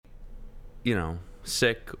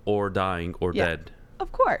sick or dying or dead.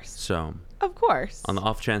 Of course. So, of course. On the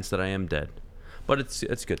off chance that I am dead. But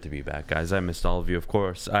it's good to be back, guys. I missed all of you, of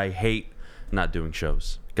course. I hate not doing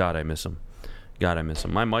shows. God, I miss them.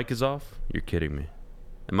 My mic is off? You're kidding me.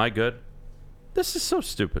 Am I good? This is so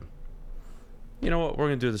stupid. You know what? We're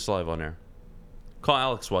going to do this live on air. Call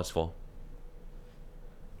Alex Westfall.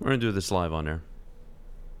 We're going to do this live on air.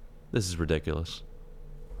 This is ridiculous.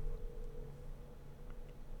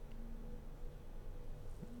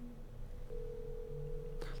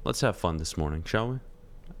 Let's have fun this morning, shall we?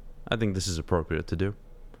 I think this is appropriate to do.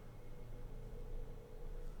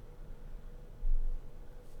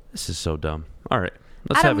 This is so dumb. All right,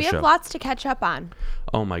 let's have a show. We have lots to catch up on.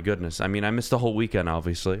 Oh, my goodness. I mean, I missed the whole weekend,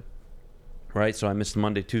 obviously. Right, so I missed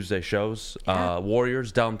Monday, Tuesday shows. Yeah.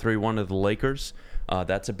 Warriors down 3-1 to the Lakers.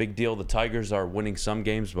 That's a big deal. The Tigers are winning some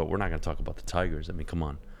games, but we're not going to talk about the Tigers. I mean, come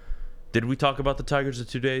on. Did we talk about the Tigers the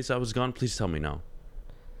 2 days I was gone? Please tell me no.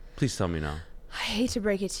 Please tell me no. I hate to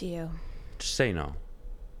break it to you. Just say no.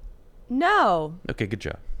 No. Okay, good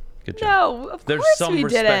job. No, of There's course some we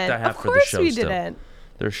respect didn't. I have of for the course show we still. didn't.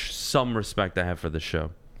 There's some respect I have for the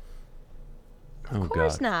show. Of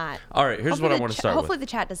course not. All right, here's what I want to start with. Hopefully the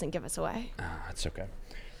chat doesn't give us away. That's okay.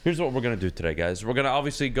 Here's what we're going to do today, guys. We're going to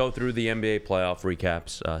obviously go through the NBA playoff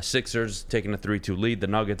recaps. Sixers taking a 3-2 lead. The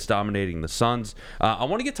Nuggets dominating the Suns. I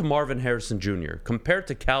want to get to Marvin Harrison Jr. compared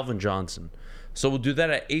to Calvin Johnson. So we'll do that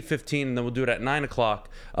at 8:15, and then we'll do it at 9 o'clock.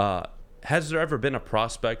 Has there ever been a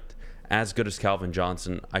prospect as good as Calvin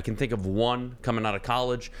Johnson? I can think of one coming out of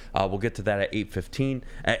college. We'll get to that at 8:15.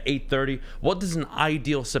 At 8:30, what does an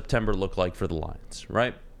ideal September look like for the Lions,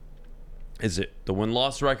 right? Is it the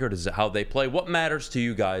win-loss record? Is it how they play? What matters to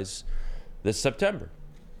you guys this September?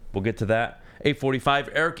 We'll get to that. 8:45,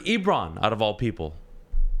 Eric Ebron, out of all people.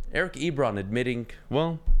 Eric Ebron admitting,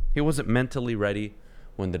 well, he wasn't mentally ready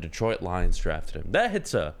when the Detroit Lions drafted him. That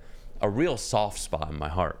hits a real soft spot in my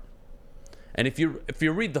heart. And if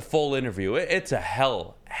you read the full interview, it's a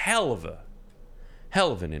hell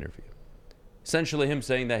of an interview. Essentially him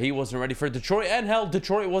saying that he wasn't ready for Detroit, and hell,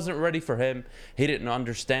 Detroit wasn't ready for him. He didn't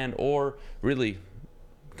understand or really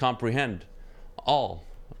comprehend all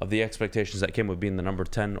of the expectations that came with being the number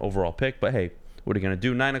 10 overall pick. But hey, what are you going to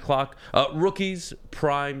do? 9 o'clock. Rookies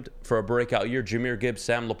primed for a breakout year. Jahmyr Gibbs,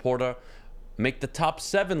 Sam Laporta make the top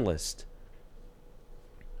 7 list.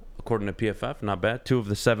 According to PFF, not bad. 2 of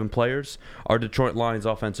the 7 players are Detroit Lions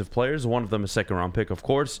offensive players. One of them a second-round pick, of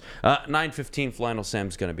course. 9:15, Flannel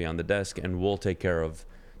Sam's going to be on the desk, and we'll take care of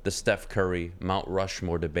the Steph Curry Mount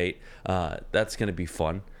Rushmore debate. That's going to be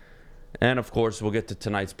fun. And, of course, we'll get to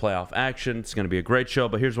tonight's playoff action. It's going to be a great show,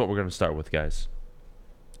 but here's what we're going to start with, guys.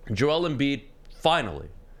 Joel Embiid finally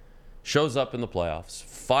shows up in the playoffs,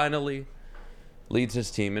 finally leads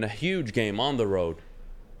his team in a huge game on the road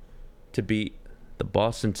to beat the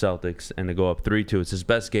Boston Celtics and to go up 3-2. It's his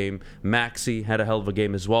best game. Maxey had a hell of a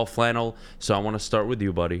game as well. Flannel, so I want to start with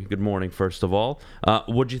you, buddy. Good morning, first of all.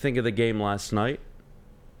 What'd you think of the game last night?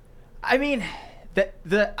 I mean,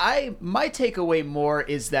 my takeaway more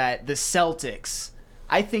is that the Celtics,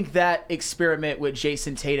 I think that experiment with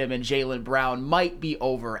Jason Tatum and Jaylen Brown might be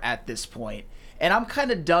over at this point. And I'm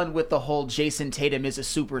kind of done with the whole Jason Tatum is a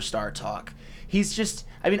superstar talk. He's just,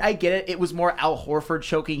 I mean, I get it. It was more Al Horford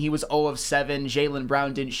choking. He was 0 of 7. Jaylen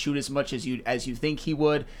Brown didn't shoot as much as you think he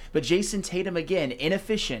would. But Jason Tatum, again,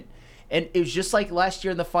 inefficient. And it was just like last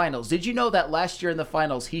year in the finals. Did you know that last year in the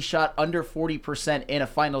finals, he shot under 40% in a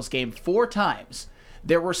finals game 4 times?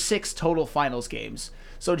 There were 6 total finals games.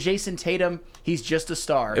 So Jason Tatum, he's just a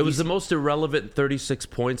star. It was the most irrelevant 36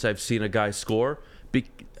 points I've seen a guy score.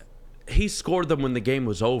 He scored them when the game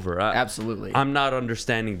was over. Absolutely. I'm not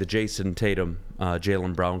understanding the Jason Tatum,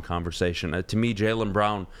 Jaylen Brown conversation. To me, Jaylen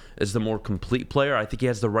Brown is the more complete player. I think he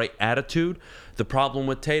has the right attitude. The problem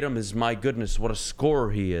with Tatum is, my goodness, what a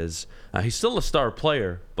scorer he is. He's still a star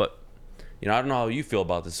player, but I don't know how you feel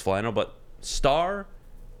about this, Flannel, but star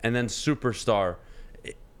and then superstar,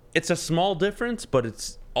 it's a small difference, but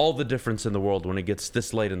it's all the difference in the world when it gets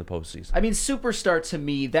this late in the postseason. I mean, superstar to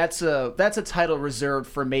me, that's a title reserved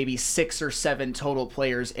for maybe 6 or 7 total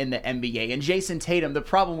players in the NBA. And Jason Tatum, the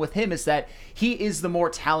problem with him is that he is the more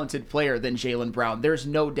talented player than Jaylen Brown. There's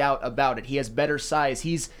no doubt about it. He has better size.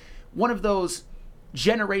 He's one of those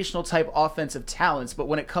generational type offensive talents, but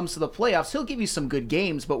when it comes to the playoffs, he'll give you some good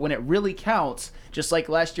games, but when it really counts, just like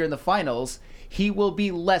last year in the finals, he will be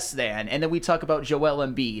less than. And then we talk about Joel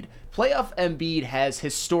Embiid. Playoff Embiid has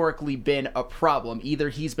historically been a problem. Either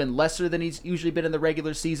he's been lesser than he's usually been in the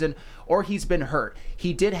regular season, or he's been hurt.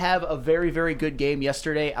 He did have a very, very good game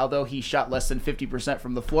yesterday, although he shot less than 50%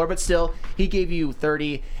 from the floor, but still, he gave you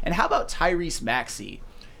 30. And how about Tyrese Maxey?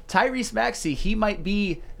 Tyrese Maxey, he might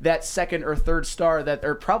be that second or third star that,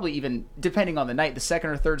 or probably even, depending on the night, the second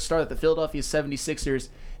or third star that the Philadelphia 76ers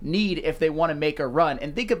need if they want to make a run.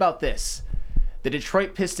 And think about this. The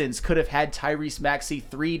Detroit Pistons could have had Tyrese Maxey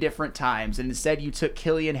 3 different times, and instead you took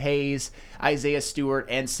Killian Hayes, Isaiah Stewart,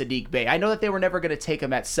 and Sadiq Bey. I know that they were never going to take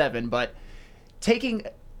him at 7, but taking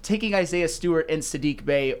Isaiah Stewart and Sadiq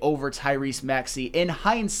Bey over Tyrese Maxey, in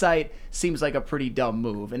hindsight, seems like a pretty dumb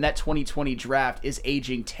move. And that 2020 draft is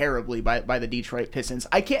aging terribly by the Detroit Pistons.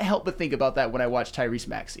 I can't help but think about that when I watch Tyrese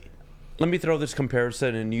Maxey. Let me throw this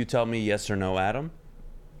comparison, and you tell me yes or no, Adam.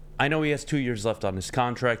 I know he has 2 years left on his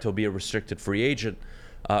contract. He'll be a restricted free agent.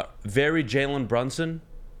 Very Jalen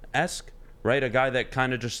Brunson-esque, right? A guy that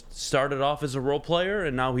kind of just started off as a role player,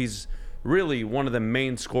 and now he's really one of the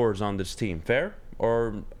main scorers on this team. Fair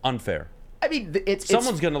or unfair? I mean,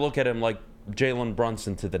 someone's going to look at him like Jalen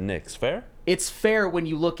Brunson to the Knicks. Fair? It's fair when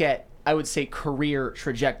you look at, I would say, career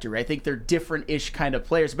trajectory. I think they're different-ish kind of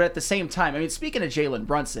players. But at the same time, I mean, speaking of Jalen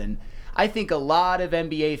Brunson, I think a lot of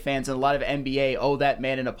NBA fans and a lot of NBA owe that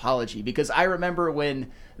man an apology, because I remember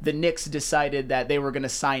when the Knicks decided that they were going to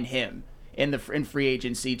sign him in free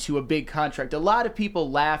agency to a big contract. A lot of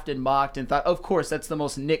people laughed and mocked and thought, of course, that's the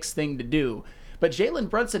most Knicks thing to do. But Jalen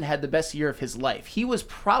Brunson had the best year of his life. He was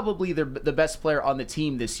probably the best player on the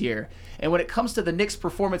team this year. And when it comes to the Knicks'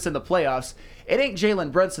 performance in the playoffs, it ain't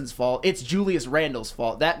Jalen Brunson's fault. It's Julius Randle's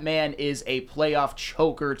fault. That man is a playoff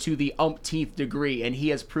choker to the umpteenth degree, and he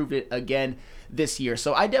has proved it again this year.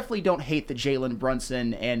 So I definitely don't hate the Jalen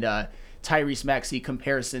Brunson and Tyrese Maxey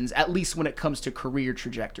comparisons, at least when it comes to career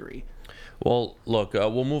trajectory. Well, look,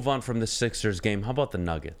 we'll move on from the Sixers game. How about the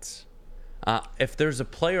Nuggets? If there's a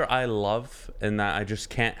player I love and that I just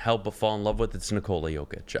can't help but fall in love with, it's Nikola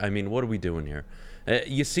Jokic. I mean, what are we doing here?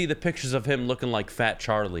 You see the pictures of him looking like Fat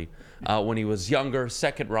Charlie when he was younger,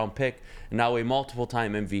 second-round pick, now a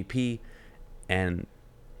multiple-time MVP, and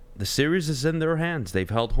the series is in their hands. They've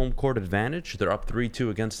held home court advantage. They're up 3-2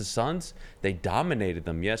 against the Suns. They dominated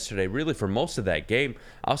them yesterday, really, for most of that game.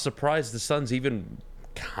 I was surprised the Suns even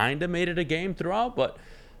kind of made it a game throughout, but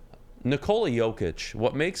Nikola Jokic,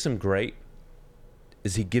 what makes him great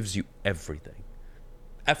is he gives you everything.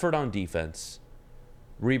 Effort on defense,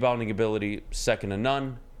 rebounding ability, second to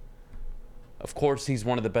none. Of course, he's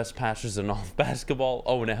one of the best passers in all of basketball.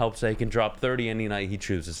 Oh, and it helps that he can drop 30 any night he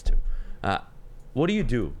chooses to. What do you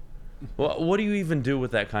do? What do you even do with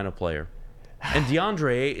that kind of player? And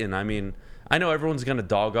DeAndre Ayton, I mean, I know everyone's going to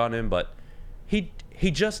dog on him, but he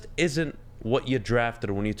just isn't what you drafted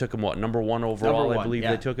when you took him, number 1 overall, I believe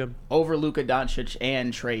they took him? Over Luka Doncic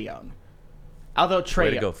and Trae Young. Although Trae,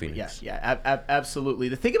 way to go, Phoenix. Absolutely.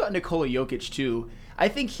 The thing about Nikola Jokic too, I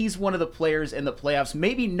think he's one of the players in the playoffs,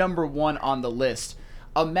 maybe number 1 on the list.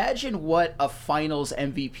 Imagine what a Finals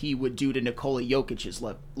MVP would do to Nikola Jokic's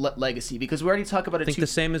legacy, because we already talked about it. I think the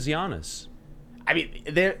same as Giannis. I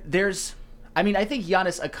mean, I think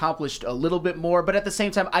Giannis accomplished a little bit more, but at the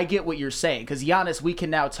same time, I get what you're saying, because Giannis, we can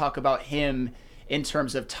now talk about him in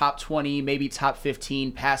terms of top 20, maybe top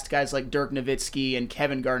 15, past guys like Dirk Nowitzki and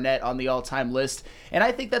Kevin Garnett on the all-time list. And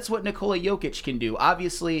I think that's what Nikola Jokic can do.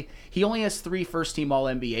 Obviously, he only has 3 first-team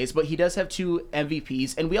All-NBAs, but he does have 2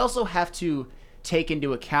 MVPs. And we also have to take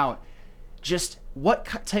into account just what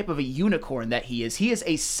type of a unicorn that he is. He is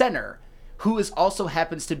a center who also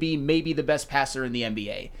happens to be maybe the best passer in the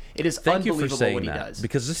NBA. It is unbelievable what he does.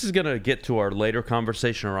 Because this is going to get to our later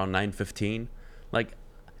conversation around 9:15. Like,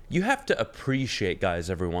 you have to appreciate guys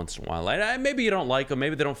every once in a while. Maybe you don't like them.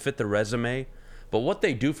 Maybe they don't fit the resume. But what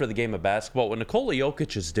they do for the game of basketball, what Nikola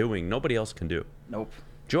Jokic is doing, nobody else can do. Nope.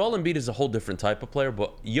 Joel Embiid is a whole different type of player,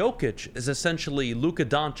 but Jokic is essentially Luka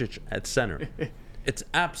Doncic at center. It's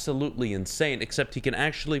absolutely insane, except he can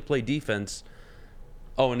actually play defense.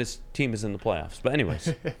 Oh, and his team is in the playoffs. But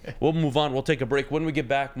anyways, we'll move on. We'll take a break. When we get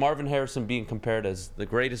back, Marvin Harrison being compared as the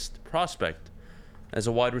greatest prospect as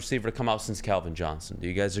a wide receiver to come out since Calvin Johnson. Do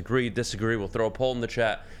you guys agree, disagree? We'll throw a poll in the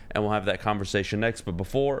chat, and we'll have that conversation next. But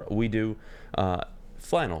before we do,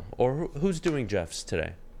 Flannel, or who's doing Jeff's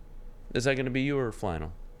today? Is that going to be you or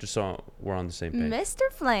Flannel? Just so we're on the same page. Mr.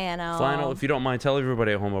 Flannel. Flannel, if you don't mind, tell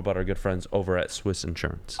everybody at home about our good friends over at Swiss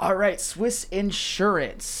Insurance. All right, Swiss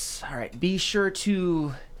Insurance. All right, be sure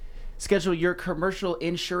to schedule your commercial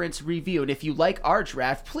insurance review. And if you like our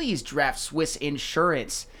draft, please draft Swiss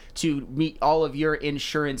Insurance to meet all of your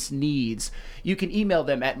insurance needs. You can email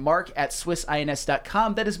them at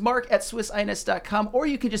mark@swissins.com. That is mark@swissins.com. Or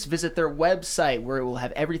you can just visit their website, where it will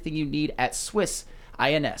have everything you need at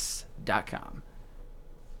swissins.com.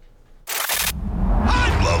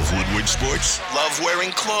 Love Woodward Sports? Love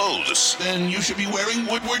wearing clothes? Then you should be wearing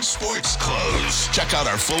Woodward Sports clothes. Check out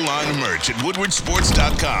our full line of merch at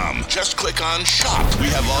woodwardsports.com. Just click on Shop.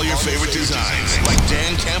 We have all your favorite designs, like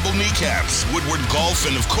Dan Campbell kneecaps, Woodward Golf,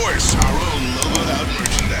 and of course, our own logoed out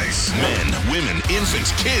merchandise. Men, women,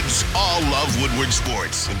 infants, kids all love Woodward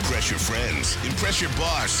Sports. Impress your friends. Impress your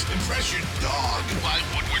boss. Impress your dog. Buy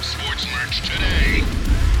Woodward Sports merch today.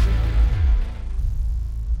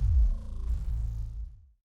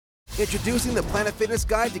 Introducing the Planet Fitness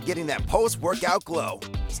Guide to getting that post-workout glow.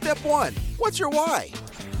 Step 1. What's your why?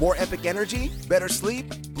 More epic energy? Better sleep?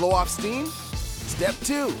 Blow off steam? Step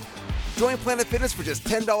 2. Join Planet Fitness for just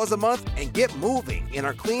 $10 a month and get moving in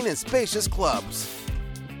our clean and spacious clubs.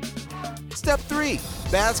 Step 3.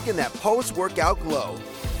 Bask in that post-workout glow.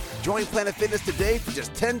 Join Planet Fitness today for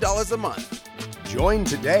just $10 a month. Join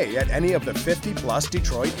today at any of the 50-plus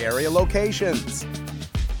Detroit area locations.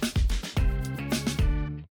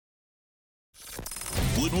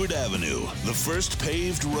 Woodward Avenue, the first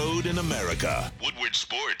paved road in America. Woodward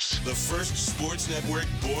Sports, the first sports network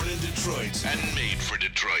born in Detroit and made for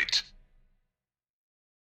Detroit.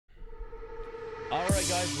 All right,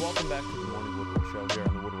 guys, welcome back to the Morning Woodward Show here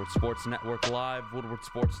on the Woodward Sports Network Live.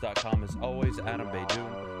 WoodwardSports.com as always. Adam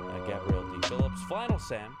Baydoun, Gabrielle D. Phillips, Flannel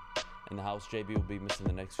Sam in the house. JB will be missing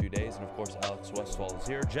the next few days, and of course, Alex Westfall is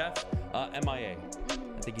here. Jeff, MIA.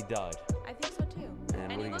 I think he died. I think so too.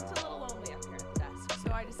 And he looked a little lonely up here at the desk,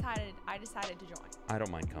 so I decided to join. I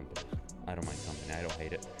don't mind company. I don't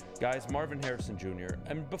hate it. Guys, Marvin Harrison Jr.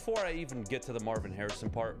 And before I even get to the Marvin Harrison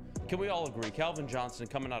part, can we all agree, Calvin Johnson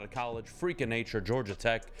coming out of college, freak of nature, Georgia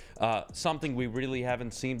Tech, something we really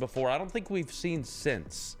haven't seen before. I don't think we've seen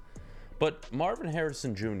since. But Marvin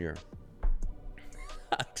Harrison Jr.,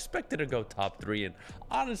 I expected to go top 3, and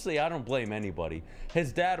honestly, I don't blame anybody.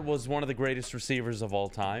 His dad was one of the greatest receivers of all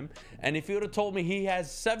time, and if you would have told me he has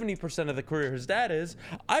 70% of the career his dad is,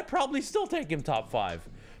 I'd probably still take him top 5.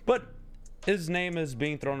 But his name is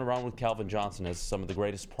being thrown around with Calvin Johnson as some of the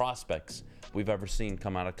greatest prospects we've ever seen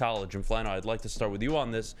come out of college. And Flano, I'd like to start with you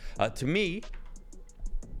on this. To me,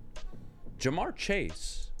 Jamar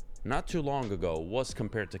Chase, not too long ago, was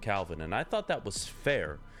compared to Calvin, and I thought that was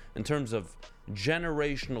fair in terms of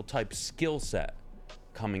generational type skill set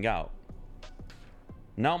coming out.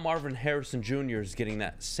 Now Marvin Harrison Jr. is getting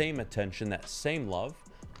that same attention, that same love.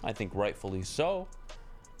 I think rightfully so.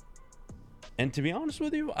 And to be honest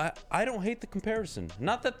with you, I don't hate the comparison.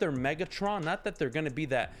 Not that they're Megatron, not that they're going to be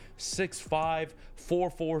that 6'5",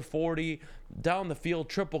 4'4", 40, down the field,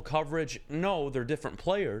 triple coverage. No, they're different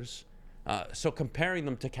players. So comparing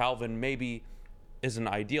them to Calvin maybe isn't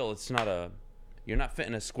ideal. It's not you're not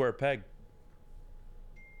fitting a square peg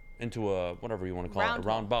into a, whatever you want to call it,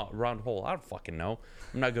 a round hole. I don't fucking know.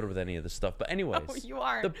 I'm not good with any of this stuff. But anyways. Oh, you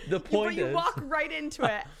are. The point is. You walk right into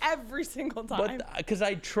it every single time. Because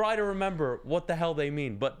I try to remember what the hell they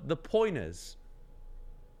mean. But the point is,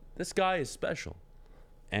 this guy is special.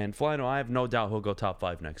 And Flano, I have no doubt he'll go top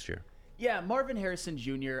 5 next year. Yeah, Marvin Harrison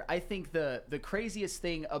Jr., I think the craziest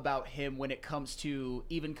thing about him when it comes to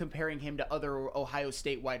even comparing him to other Ohio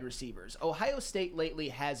State wide receivers. Ohio State lately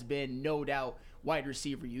has been, no doubt, wide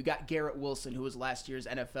receiver. You got Garrett Wilson, who was last year's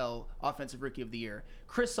NFL Offensive Rookie of the Year.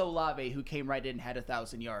 Chris Olave, who came right in and had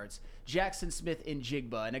 1,000 yards. Jackson Smith in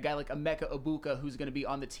Jigba, and a guy like Emeka Ibuka, who's going to be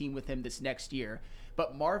on the team with him this next year.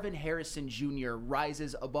 But Marvin Harrison Jr.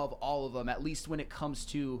 rises above all of them, at least when it comes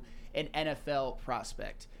to an NFL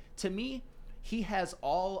prospect. To me, he has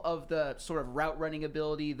all of the sort of route running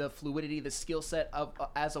ability, the fluidity, the skill set of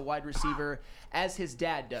as a wide receiver as his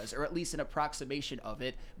dad does, or at least an approximation of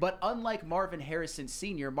it. But unlike Marvin Harrison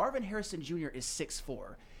Sr., Marvin Harrison Jr. is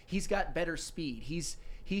 6'4". He's got better speed. He's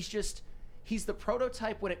the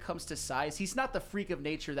prototype when it comes to size. He's not the freak of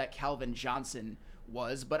nature that Calvin Johnson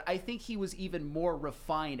was, but I think he was even more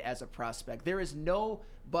refined as a prospect. There is no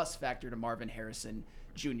bust factor to Marvin Harrison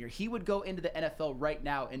Jr. He would go into the NFL right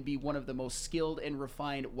now and be one of the most skilled and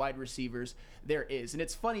refined wide receivers there is. And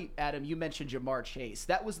it's funny, Adam, you mentioned Jamar Chase.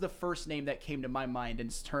 That was the first name that came to my mind in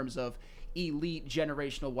terms of elite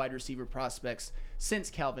generational wide receiver prospects since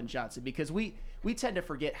Calvin Johnson, because we tend to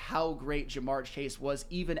forget how great Jamar Chase was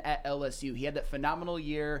even at LSU. He had that phenomenal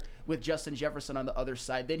year with Justin Jefferson on the other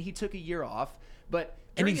side. Then he took a year off, but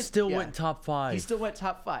he still went top 5. He still went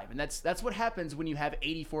top 5, and that's what happens when you have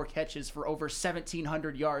 84 catches for over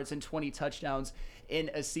 1,700 yards and 20 touchdowns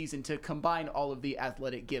in a season to combine all of the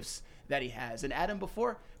athletic gifts that he has. And Adam,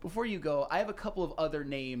 before you go, I have a couple of other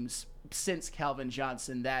names since Calvin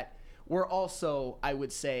Johnson that were also, I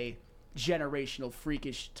would say, generational,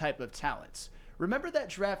 freakish type of talents. Remember that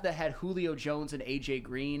draft that had Julio Jones and A.J.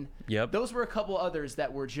 Green? Yep. Those were a couple others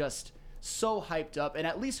that were just so hyped up, and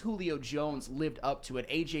at least Julio Jones lived up to it.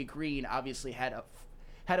 AJ Green obviously had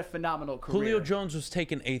a phenomenal career. Julio Jones was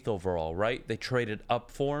taken 8th overall, right? They traded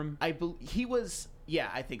up for him. He was, yeah,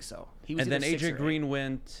 I think so. He was, and then either 6 AJ or Green 8.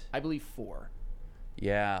 went, I believe 4.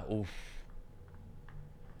 yeah, oof.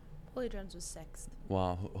 Julio Jones was 6th.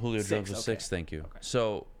 Wow, Julio Jones was okay. 6th. Thank you. Okay.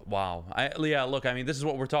 So, wow, look, I mean, this is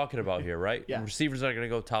what we're talking about here, right? Yeah. Receivers are going to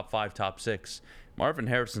go top 5, top 6. Marvin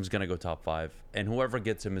Harrison's going to go top 5, and whoever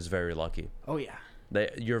gets him is very lucky. Oh yeah.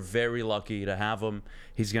 You're very lucky to have him.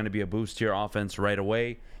 He's going to be a boost to your offense right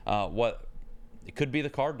away. It could be the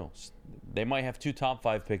Cardinals. They might have 2 top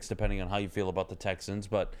 5 picks depending on how you feel about the Texans,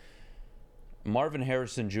 but Marvin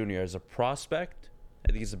Harrison Jr. as a prospect, I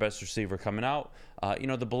think he's the best receiver coming out. The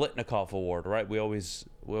Biletnikoff Award, right? We always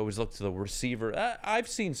look to the receiver. I've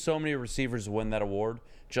seen so many receivers win that award.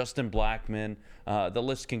 Justin Blackmon. The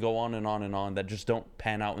list can go on and on and on that just don't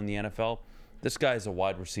pan out in the NFL. This guy is a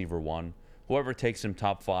wide receiver 1. Whoever takes him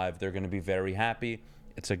top 5, they're going to be very happy.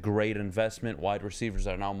 It's a great investment. Wide receivers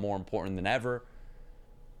are now more important than ever.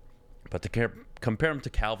 But to compare him to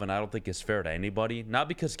Calvin, I don't think is fair to anybody. Not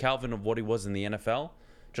because Calvin of what he was in the NFL,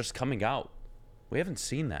 just coming out. We haven't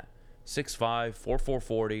seen that. 6'5", 4.4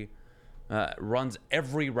 40, runs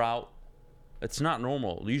every route. It's not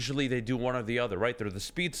normal. Usually they do one or the other, right? They're the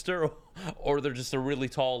speedster or they're just a really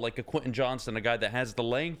tall, like a Quentin Johnson, a guy that has the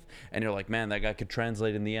length, and you're like, man, that guy could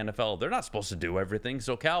translate in the NFL. They're not supposed to do everything.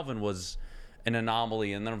 So Calvin was an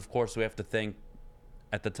anomaly. And then, of course, we have to thank,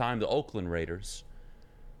 at the time, the Oakland Raiders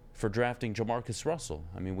for drafting Jamarcus Russell.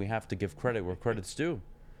 I mean, we have to give credit where credit's due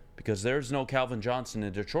because there's no Calvin Johnson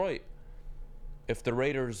in Detroit if the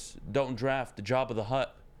Raiders don't draft the Jabba the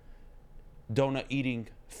Hutt donut-eating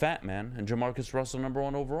fat man and Jamarcus Russell number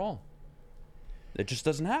 1 overall. It just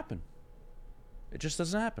doesn't happen. It just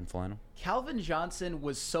doesn't happen, Flannel. Calvin Johnson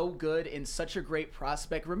was so good and such a great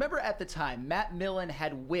prospect. Remember at the time, Matt Millen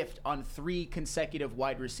had whiffed on 3 consecutive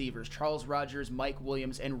wide receivers, Charles Rogers, Mike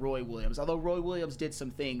Williams, and Roy Williams. Although Roy Williams did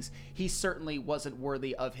some things, he certainly wasn't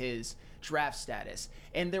worthy of his draft status.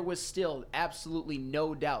 And there was still absolutely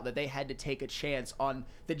no doubt that they had to take a chance on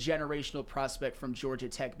the generational prospect from Georgia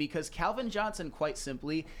Tech because Calvin Johnson, quite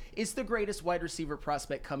simply, is the greatest wide receiver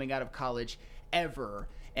prospect coming out of college ever.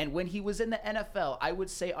 And when he was in the NFL, I would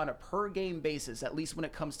say on a per-game basis, at least when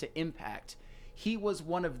it comes to impact, he was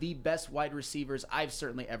one of the best wide receivers I've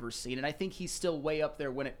certainly ever seen. And I think he's still way up there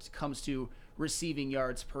when it comes to receiving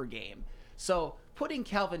yards per game. So putting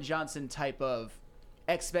Calvin Johnson type of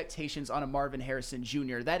expectations on a Marvin Harrison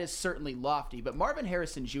Jr., that is certainly lofty. But Marvin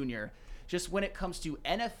Harrison Jr., just when it comes to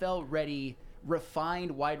NFL-ready,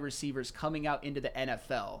 refined wide receivers coming out into the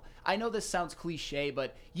NFL. I know this sounds cliche,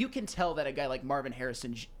 but you can tell that a guy like Marvin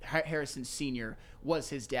Harrison Sr. was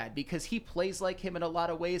his dad because he plays like him in a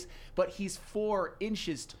lot of ways, but he's 4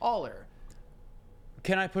 inches taller.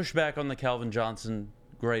 Can I push back on the Calvin Johnson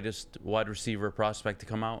greatest wide receiver prospect to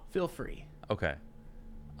come out? Feel free. Okay.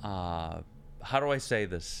 How do I say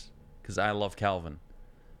this? Because I love Calvin.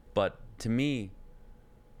 But to me,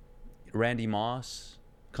 Randy Moss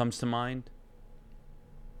comes to mind.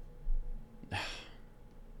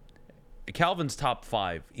 Calvin's top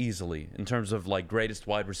 5 easily in terms of like greatest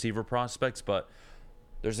wide receiver prospects, but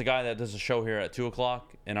there's a guy that does a show here at 2:00,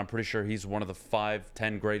 and I'm pretty sure he's one of the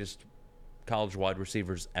 5-10 greatest college wide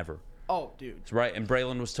receivers ever. Oh, dude. Right, and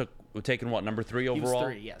Braylon was taken what, number 3 overall? He was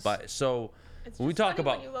 3, yes. But so It's when we just talk funny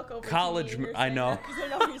about when you look over college, to me and you're I saying know. that 'cause I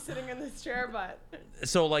know you're sitting in this chair, but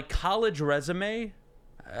So like college resume.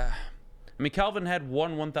 I mean, Calvin had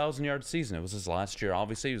 1,000-yard season. It was his last year.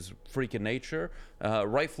 Obviously, he was a freak of nature.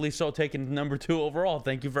 Rightfully so, taken number 2 overall.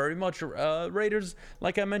 Thank you very much, Raiders,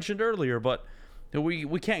 like I mentioned earlier. But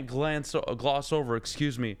we can't gloss over,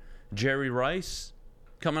 Jerry Rice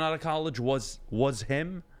coming out of college was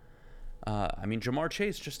him. I mean, Jamar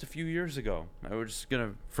Chase just a few years ago. We're just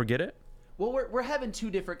going to forget it? Well, we're having 2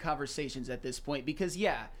 different conversations at this point because,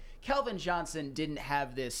 yeah, Calvin Johnson didn't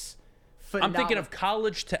have this I'm thinking of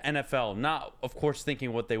college to NFL, not, of course,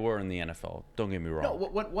 thinking what they were in the NFL. Don't get me wrong. No,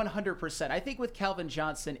 100%. I think with Calvin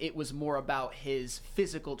Johnson, it was more about his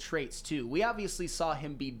physical traits, too. We obviously saw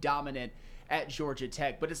him be dominant at Georgia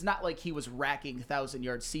Tech, but it's not like he was racking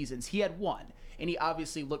 1,000-yard seasons. He had 1, and he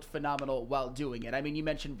obviously looked phenomenal while doing it. I mean, you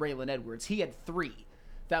mentioned Braylon Edwards. He had 3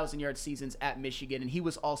 1,000-yard seasons at Michigan, and he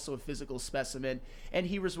was also a physical specimen, and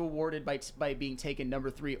he was rewarded by being taken number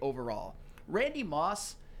 3 overall. Randy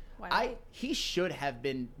Moss, he should have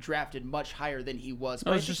been drafted much higher than he was.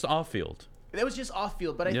 No, it was just off-field. It was just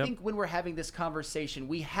off-field, but I think when we're having this conversation,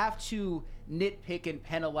 we have to nitpick and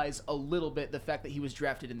penalize a little bit the fact that he was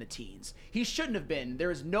drafted in the teens. He shouldn't have been.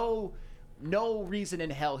 There is no no reason in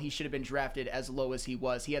hell he should have been drafted as low as he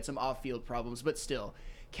was. He had some off-field problems, but still,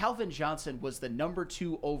 Calvin Johnson was the number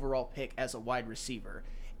 2 overall pick as a wide receiver,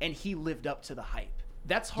 and he lived up to the hype.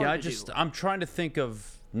 That's hard to do. I'm trying to think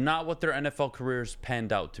of not what their NFL careers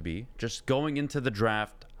panned out to be, just going into the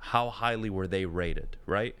draft, how highly were they rated,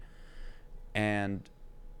 right? And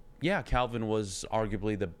yeah, Calvin was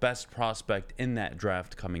arguably the best prospect in that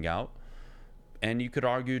draft coming out. And you could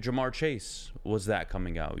argue Jamar Chase was that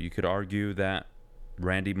coming out. You could argue that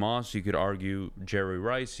Randy Moss. You could argue Jerry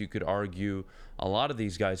Rice. You could argue a lot of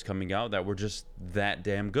these guys coming out that were just that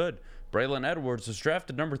damn good. Braylon Edwards was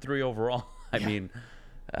drafted number 3 overall. I mean,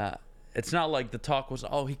 it's not like the talk was,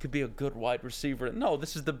 oh, he could be a good wide receiver. No,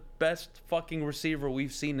 this is the best fucking receiver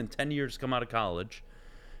we've seen in 10 years come out of college.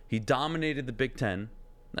 He dominated the Big Ten.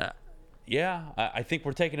 I think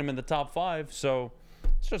we're taking him in the top 5, so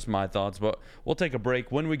it's just my thoughts, but we'll take a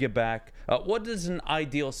break. When we get back, what does an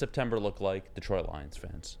ideal September look like, Detroit Lions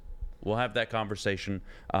fans? We'll have that conversation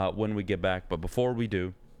when we get back, but before we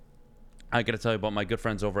do, I got to tell you about my good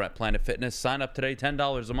friends over at Planet Fitness. Sign up today,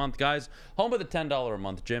 $10 a month, guys. Home of the $10 a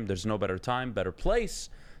month gym. There's no better time, better place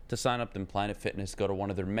to sign up than Planet Fitness. Go to one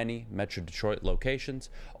of their many Metro Detroit locations,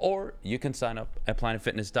 or you can sign up at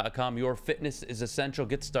planetfitness.com. Your fitness is essential.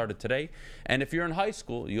 Get started today. And if you're in high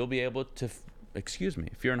school, you'll be able to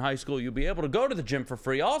if you're in high school, you'll be able to go to the gym for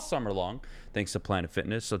free all summer long thanks to Planet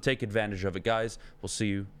Fitness. So take advantage of it, guys. We'll see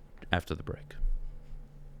you after the break.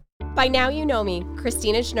 By now you know me,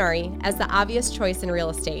 Christina Gennari, as the obvious choice in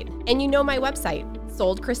real estate. And you know my website,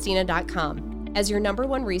 soldchristina.com, as your number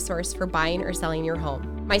 1 resource for buying or selling your home.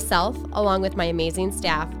 Myself, along with my amazing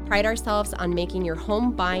staff, pride ourselves on making your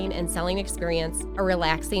home buying and selling experience a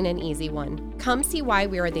relaxing and easy one. Come see why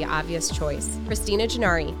we are the obvious choice. Christina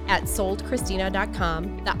Gennari at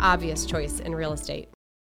soldchristina.com, the obvious choice in real estate.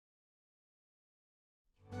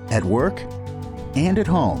 At work and at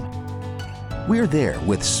home, we're there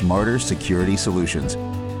with smarter security solutions.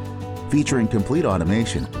 Featuring complete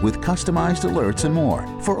automation with customized alerts and more.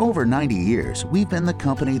 For over 90 years, we've been the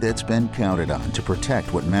company that's been counted on to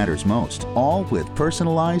protect what matters most, all with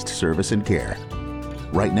personalized service and care.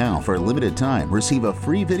 Right now, for a limited time, receive a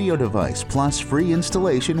free video device plus free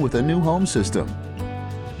installation with a new home system.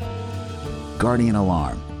 Guardian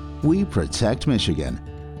Alarm. We protect Michigan.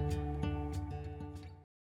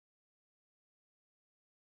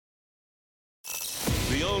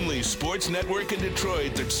 The only sports network in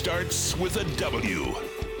Detroit that starts with a W.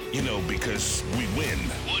 You know, because we win.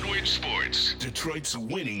 Woodward Sports, Detroit's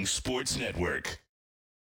winning sports network.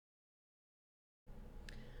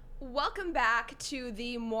 Welcome back to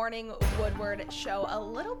the Morning Woodward Show. A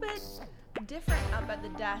little bit different up at the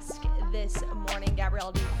desk this morning.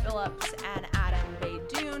 Gabrielle D. Phillips and Adam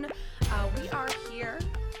Baydoun. We are here.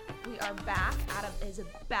 We are back. Adam is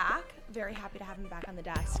back. Very happy to have him back on the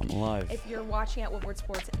desk. I'm alive. If you're watching at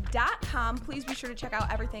woodwardsports.com, please be sure to check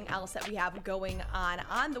out everything else that we have going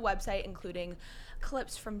on the website, including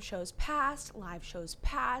clips from shows past, live shows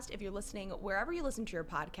past. If you're listening wherever you listen to your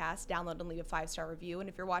podcast, download and leave a 5-star review. And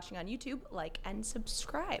if you're watching on YouTube, like and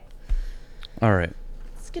subscribe. All right.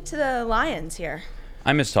 Let's get to the Lions here.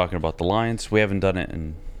 I miss talking about the Lions. We haven't done it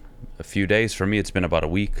in a few days. For me, it's been about a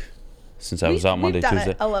week since I was out Monday, we've done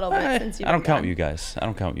Tuesday. It a little bit since you've I don't been count gone. you guys. I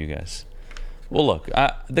don't count you guys. Well, look,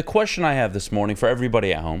 the question I have this morning for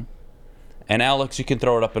everybody at home, and Alex, you can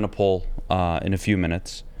throw it up in a poll in a few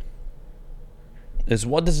minutes, is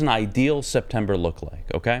what does an ideal September look like,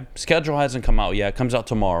 okay? Schedule hasn't come out yet. It comes out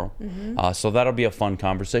tomorrow. So that'll be a fun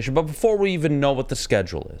conversation. But before we even know what the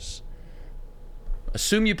schedule is,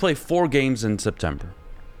 assume you play 4 games in September.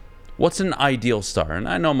 What's an ideal start? And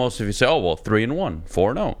I know most of you say, oh, well, 3-1,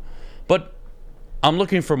 4-0. But I'm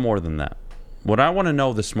looking for more than that. What I want to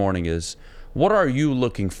know this morning is, what are you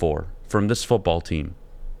looking for from this football team?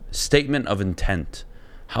 Statement of intent.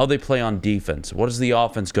 How they play on defense. What is the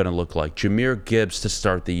offense going to look like? Jahmyr Gibbs to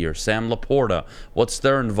start the year. Sam Laporta. What's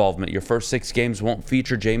their involvement? Your first 6 games won't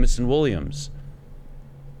feature Jamison Williams.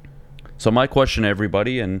 So my question to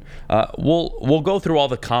everybody, and we'll go through all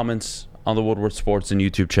the comments on the Woodward Sports and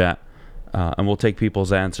YouTube chat, and we'll take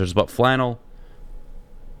people's answers. But Flannel,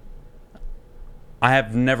 I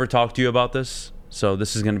have never talked to you about this, so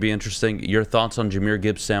this is going to be interesting. Your thoughts on Jahmyr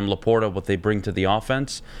Gibbs, Sam Laporta, what they bring to the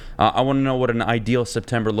offense. I want to know what an ideal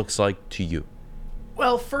September looks like to you.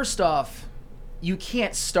 Well, first off, you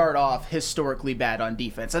can't start off historically bad on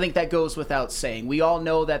defense. I think that goes without saying. We all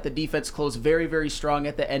know that the defense closed very, very strong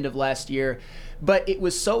at the end of last year, but it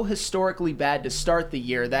was so historically bad to start the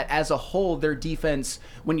year that as a whole, their defense,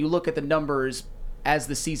 when you look at the numbers as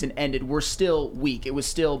the season ended, were still weak. It was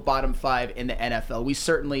still bottom 5 in the NFL. We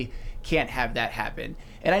certainly can't have that happen.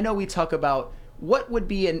 And I know we talk about what would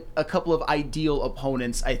be a couple of ideal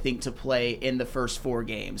opponents, I think, to play in the first 4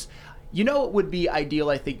 games. You know what would be ideal,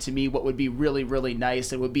 I think, to me, what would be really, really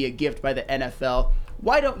nice, and would be a gift by the NFL?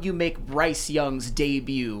 Why don't you make Bryce Young's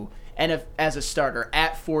debut as a starter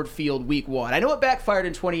at Ford Field week 1? I know it backfired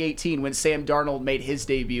in 2018 when Sam Darnold made his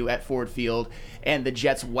debut at Ford Field and the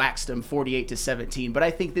Jets waxed him 48-17, but I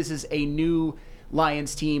think this is a new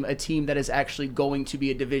Lions team, a team that is actually going to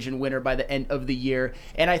be a division winner by the end of the year,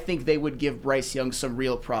 and I think they would give Bryce Young some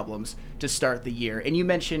real problems to start the year. And you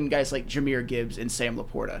mentioned guys like Jahmyr Gibbs and Sam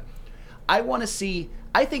Laporta.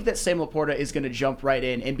 I think that Sam Laporta is going to jump right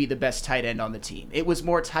in and be the best tight end on the team. It was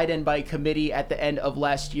more tight end by committee at the end of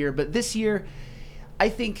last year, but this year, I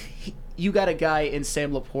think you got a guy in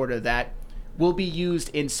Sam Laporta that will be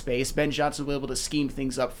used in space. Ben Johnson will be able to scheme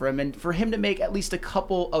things up for him, and for him to make at least a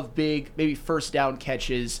couple of big, maybe first down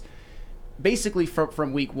catches, basically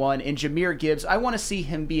from week 1. And Jahmyr Gibbs, I want to see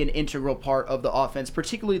him be an integral part of the offense,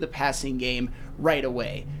 particularly the passing game, right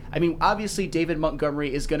away. I mean, obviously, David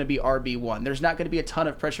Montgomery is going to be RB1. There's not going to be a ton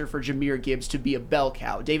of pressure for Jahmyr Gibbs to be a bell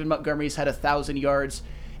cow. David Montgomery's had 1,000 yards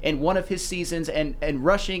in one of his seasons and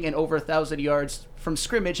rushing and over 1,000 yards from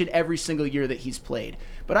scrimmage in every single year that he's played.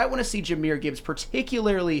 But I want to see Jahmyr Gibbs,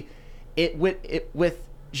 particularly with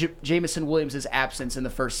Jamison Williams' absence in the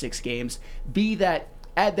first 6 games,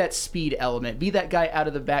 add that speed element, be that guy out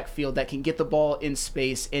of the backfield that can get the ball in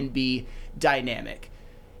space and be dynamic.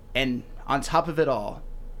 And on top of it all,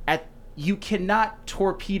 you cannot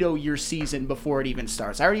torpedo your season before it even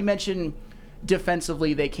starts. I already mentioned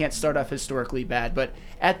defensively they can't start off historically bad, but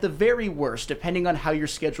at the very worst, depending on how your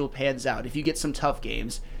schedule pans out, if you get some tough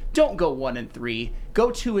games, don't go 1-3, go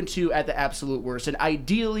 2-2 at the absolute worst. And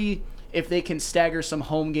ideally, if they can stagger some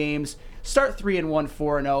home games, start 3-1,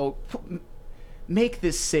 4-0, make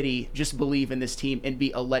this city just believe in this team and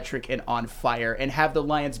be electric and on fire, and have the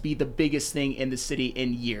Lions be the biggest thing in the city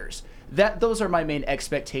in years. Those are my main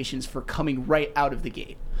expectations for coming right out of the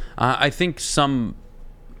gate. I think some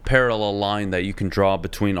parallel line that you can draw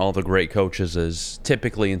between all the great coaches is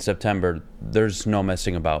typically in September, there's no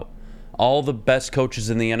messing about. All the best coaches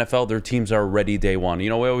in the NFL, their teams are ready day one. We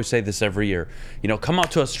always say this every year. Come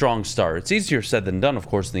out to a strong start. It's easier said than done, of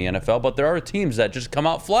course, in the NFL, but there are teams that just come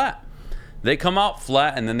out flat. They come out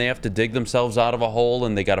flat, and then they have to dig themselves out of a hole,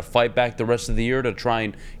 and they got to fight back the rest of the year to try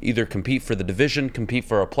and either compete for the division, compete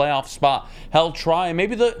for a playoff spot. Hell, try.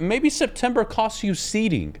 Maybe September costs you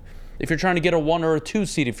seeding if you're trying to get a 1 or a 2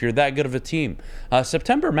 seed if you're that good of a team.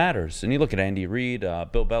 September matters. And you look at Andy Reid,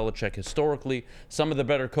 Bill Belichick historically, some of the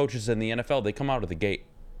better coaches in the NFL, they come out of the gate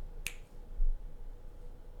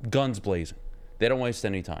guns blazing. They don't waste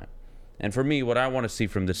any time. And for me, what I want to see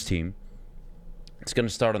from this team, it's going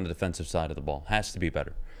to start on the defensive side of the ball. Has to be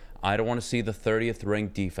better. I don't want to see the 30th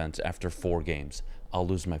ranked defense after 4 games. I'll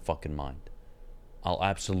lose my fucking mind. I'll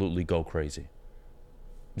absolutely go crazy.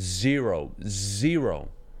 Zero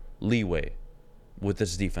leeway with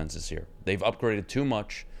this defense this year. They've upgraded too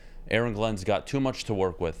much. Aaron Glenn's got too much to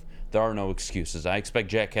work with. There are no excuses. I expect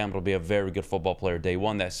Jack Campbell to be a very good football player day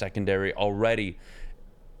one. That secondary already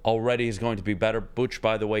is going to be better. Butch,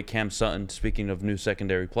 by the way, Cam Sutton, speaking of new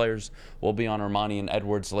secondary players, will be on Armani and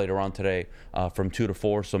Edwards later on today from 2 to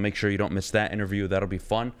 4, so make sure you don't miss that interview. That'll be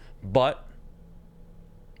fun. But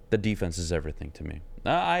the defense is everything to me.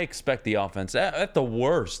 I expect the offense, at the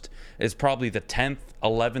worst, is probably the 10th,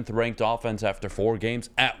 11th ranked offense after 4 games,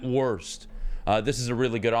 at worst. This is a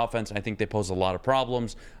really good offense. I think they pose a lot of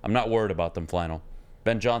problems. I'm not worried about them, Flannel.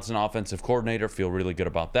 Ben Johnson, offensive coordinator, feel really good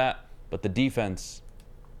about that. But the defense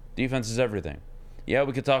is everything. Yeah,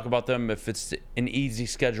 we could talk about them if it's an easy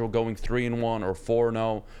schedule going 3-1 or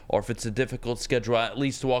 4-0, or if it's a difficult schedule, at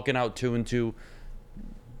least walking out 2-2.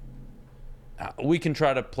 We can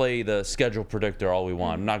try to play the schedule predictor all we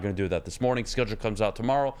want. I'm not going to do that this morning. Schedule comes out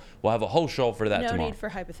tomorrow. We'll have a whole show for that tomorrow. No need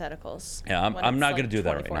for hypotheticals. Yeah, I'm not going to do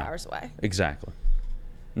that right now. 24 hours away. Exactly.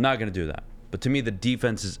 I'm not going to do that. But to me, the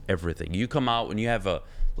defense is everything. You come out and you have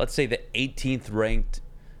let's say the 18th ranked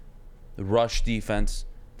rush defense,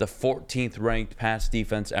 the 14th ranked pass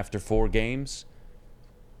defense after 4 games.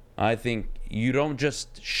 I think you don't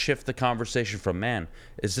just shift the conversation from, man,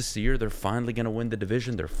 is this the year they're finally going to win the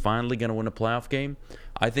division? They're finally going to win a playoff game?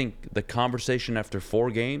 I think the conversation after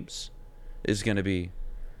 4 games is going to be,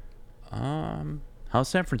 how's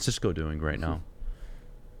San Francisco doing right now?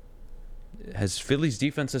 Has Philly's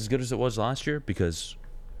defense as good as it was last year? Because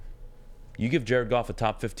you give Jared Goff a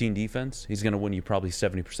top 15 defense, he's going to win you probably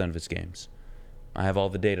 70% of his games. I have all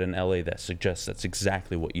the data in LA that suggests that's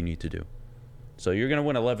exactly what you need to do. So you're going to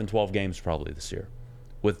win 11, 12 games probably this year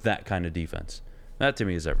with that kind of defense. That to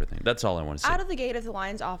me is everything. That's all I want to say. Out of the gate, if the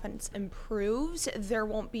Lions offense improves, there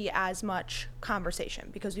won't be as much conversation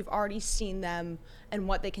because we've already seen them and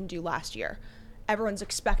what they can do last year. Everyone's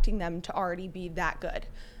expecting them to already be that good.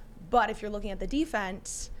 But if you're looking at the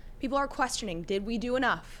defense, people are questioning, did we do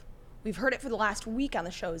enough? We've heard it for the last week on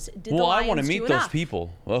the shows. Did the Lions I want to meet do those enough?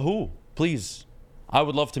 people. Who? Please. I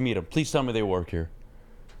would love to meet them. Please tell me they work here.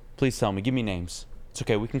 Please tell me. Give me names. It's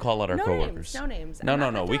okay. We can call out our coworkers. No names. No, I'm no,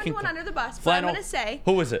 not no. throwing We can. anyone under the bus, but Flannel. I'm going to say.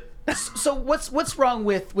 Who is it? So what's wrong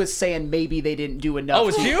with saying maybe they didn't do enough? Oh,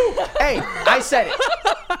 it's you? Hey, I said it.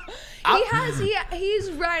 He's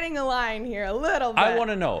riding a line here a little bit. I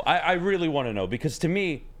want to know. I really want to know because to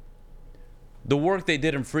me, the work they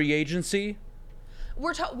did in free agency.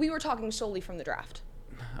 We were talking solely from the draft.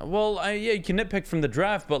 Well, yeah, you can nitpick from the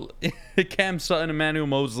draft, but Cam Sutton, Emmanuel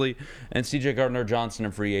Mosley, and C.J. Gardner-Johnson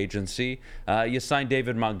in free agency. You signed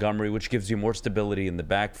David Montgomery, which gives you more stability in the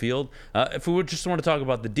backfield. If we would just want to talk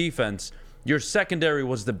about the defense, your secondary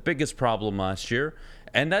was the biggest problem last year,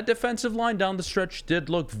 and that defensive line down the stretch did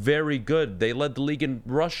look very good. They led the league in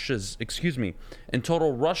in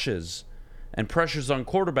total rushes and pressures on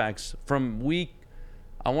quarterbacks from week,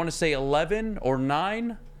 I want to say 11 or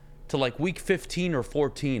 9 to like week 15 or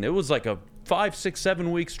 14. It was like a 5, 6,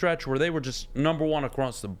 7 week stretch where they were just number one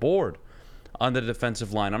across the board on the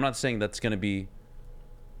defensive line. I'm not saying that's going to be,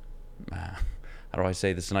 how do I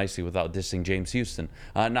say this nicely without dissing James Houston?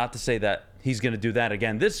 Not to say that he's going to do that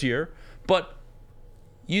again this year, but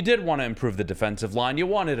you did want to improve the defensive line. You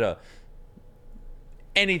wanted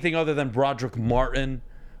anything other than Broderick Martin,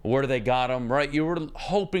 where they got him, right? You were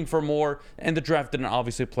hoping for more, and the draft didn't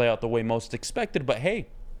obviously play out the way most expected, but hey,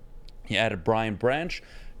 you added Brian Branch.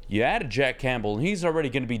 You added Jack Campbell, and he's already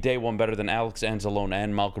going to be day one better than Alex Anzalone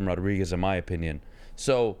and Malcolm Rodriguez, in my opinion.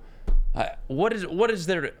 So, what is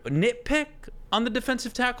their nitpick on the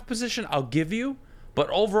defensive tackle position? I'll give you. But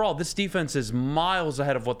overall, this defense is miles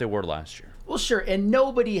ahead of what they were last year. Well, sure, and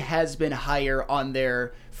nobody has been higher on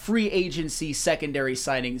their free agency secondary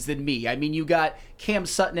signings than me. I mean, you got Cam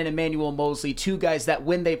Sutton and Emmanuel Mosley, two guys that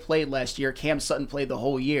when they played last year, Cam Sutton played the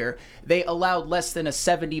whole year, they allowed less than a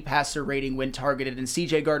 70 passer rating when targeted, and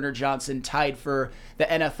C.J. Gardner-Johnson tied for the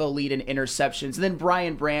NFL lead in interceptions. And then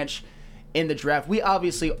Brian Branch in the draft. We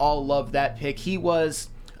obviously all love that pick. He was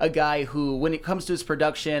a guy who, when it comes to his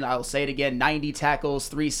production, I'll say it again, 90 tackles,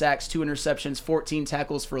 3 sacks, 2 interceptions, 14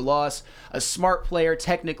 tackles for loss, a smart player,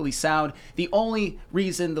 technically sound. The only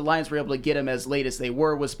reason the Lions were able to get him as late as they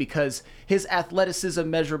were was because his athleticism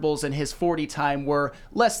measurables and his 40 time were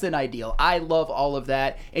less than ideal. I love all of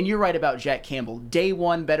that, and you're right about Jack Campbell. Day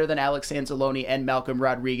one better than Alex Anzalone and Malcolm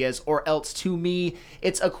Rodriguez, or else to me,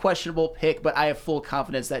 it's a questionable pick, but I have full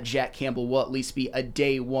confidence that Jack Campbell will at least be a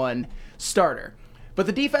day one starter. But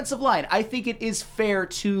the defensive line, I think it is fair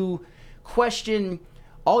to question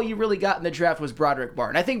all you really got in the draft was Broderick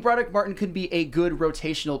Martin. I think Broderick Martin could be a good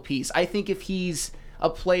rotational piece. I think if he's a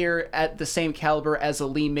player at the same caliber as a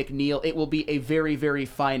Lee McNeil, it will be a very, very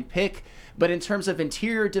fine pick. But in terms of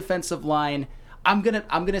interior defensive line, I'm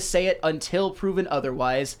gonna say it until proven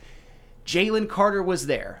otherwise. Jalen Carter was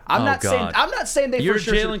there. I'm not saying they You're for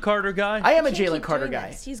sure. You're a Jalen Carter guy? I am a Can't Jalen keep Carter doing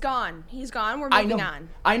guy. this. He's gone. We're moving on.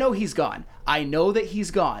 I know he's gone. I know that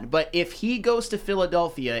he's gone. But if he goes to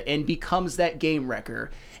Philadelphia and becomes that game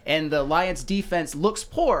wrecker and the Lions defense looks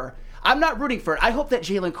poor, I'm not rooting for it. I hope that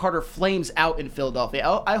Jalen Carter flames out in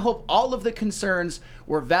Philadelphia. I hope all of the concerns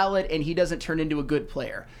were valid and he doesn't turn into a good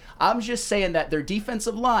player. I'm just saying that their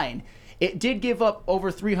defensive line, it did give up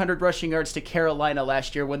over 300 rushing yards to Carolina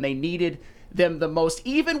last year when they needed them the most,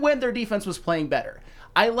 even when their defense was playing better.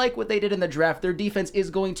 I like what they did in the draft. Their defense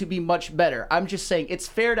is going to be much better. I'm just saying it's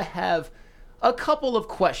fair to have a couple of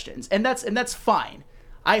questions, and that's fine.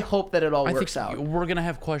 I hope that it all works out. We're going to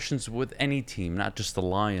have questions with any team, not just the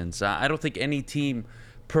Lions. I don't think any team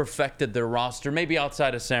perfected their roster, maybe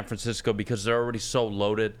outside of San Francisco because they're already so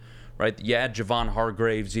loaded, right? You add Javon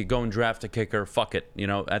Hargraves, you go and draft a kicker, fuck it. You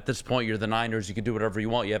know, at this point, you're the Niners, you can do whatever you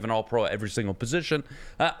want. You have an all-pro at every single position.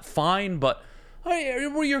 Fine, but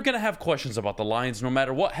you're going to have questions about the Lions no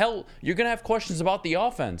matter what. Hell, you're going to have questions about the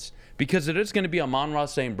offense because it is going to be Amon-Ra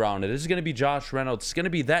St. Brown. It is going to be Josh Reynolds. It's going to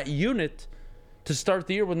be that unit to start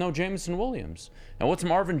the year with no Jameson Williams. And what's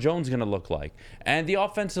Marvin Jones going to look like? And the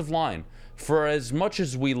offensive line, for as much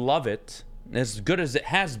as we love it, as good as it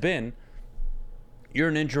has been, you're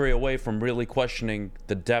an injury away from really questioning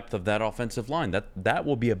the depth of that offensive line. That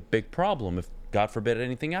will be a big problem if, God forbid,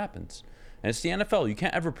 anything happens. And it's the NFL. You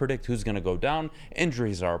can't ever predict who's going to go down.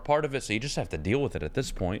 Injuries are a part of it, so you just have to deal with it at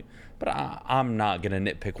this point. But I'm not going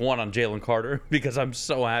to nitpick one on Jalen Carter because I'm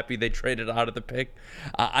so happy they traded out of the pick.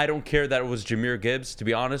 I don't care that it was Jahmyr Gibbs. To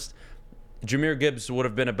be honest, Jahmyr Gibbs would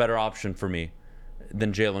have been a better option for me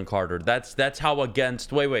than Jalen Carter. That's how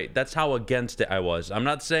against that's how against it I was. I'm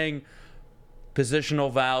not saying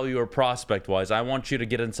positional value or prospect wise. I want you to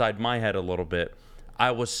get inside my head a little bit.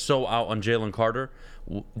 I was so out on Jalen Carter.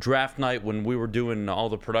 Draft night when we were doing all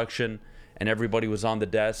the production and everybody was on the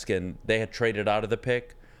desk and they had traded out of the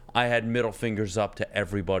pick, I had middle fingers up to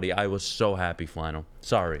everybody. I was so happy, Flannel.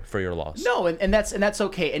 Sorry for your loss. No, and that's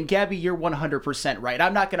okay. And Gabby, you're 100% right.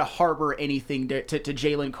 I'm not going to harbor anything to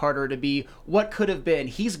Jalen Carter to be what could have been.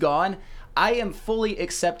 He's gone. I am fully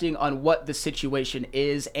accepting on what the situation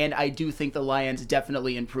is, and I do think the Lions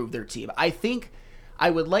definitely improved their team. I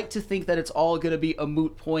would like to think that it's all going to be a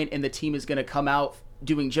moot point and the team is going to come out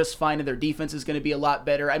doing just fine and their defense is going to be a lot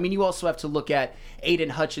better. I mean, you also have to look at Aiden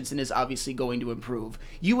Hutchinson is obviously going to improve.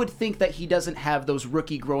 You would think that he doesn't have those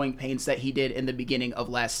rookie growing pains that he did in the beginning of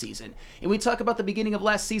last season. And we talk about the beginning of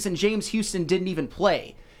last season, James Houston didn't even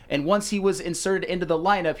play. And once he was inserted into the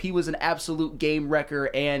lineup, he was an absolute game wrecker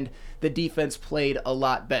and the defense played a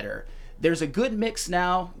lot better. There's a good mix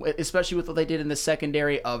now, especially with what they did in the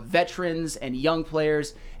secondary, of veterans and young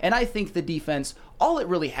players. And I think the defense, all it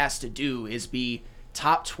really has to do is be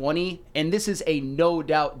top 20, and this is a no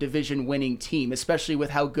doubt division winning team, especially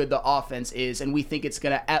with how good the offense is, and we think it's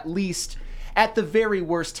going to at least, at the very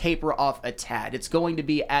worst, taper off a tad. It's going to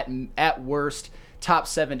be at worst top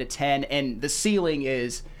 7 to 10, and the ceiling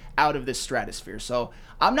is out of this stratosphere. So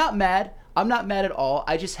I'm not mad at all.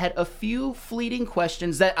 I just had a few fleeting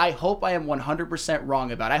questions that I hope I am 100%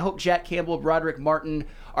 wrong about. I hope Jack Campbell, Broderick Martin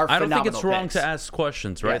are phenomenal. I don't think it's wrong picks. to ask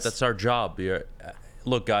questions, right? Yes. That's our job.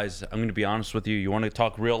 Look, guys, I'm going to be honest with you. You want to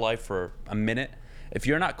talk real life for a minute? If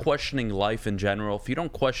you're not questioning life in general, if you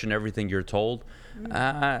don't question everything you're told,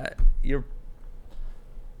 you're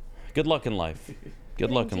good luck in life. Good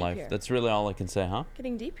luck in life. Here. That's really all I can say, huh?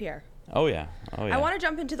 Getting deep here. Oh, yeah. I want to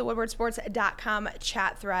jump into the WoodwardSports.com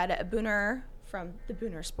chat thread. Booner from the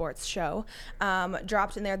Booner Sports Show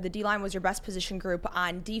dropped in there. The D-line was your best position group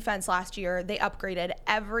on defense last year. They upgraded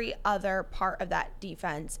every other part of that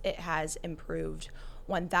defense. It has improved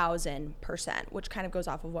 1,000%, which kind of goes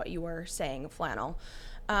off of what you were saying, Flannel.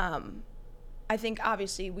 I think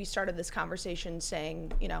obviously we started this conversation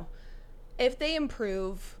saying, if they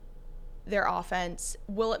improve their offense,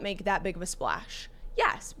 will it make that big of a splash?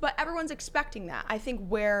 Yes, but everyone's expecting that. I think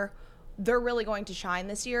where they're really going to shine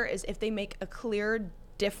this year is if they make a clear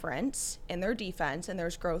difference in their defense and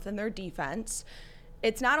there's growth in their defense.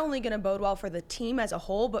 It's not only going to bode well for the team as a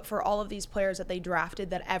whole, but for all of these players that they drafted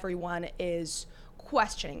that everyone is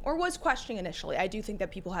questioning or was questioning initially. I do think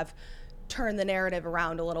that people have turned the narrative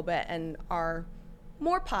around a little bit and are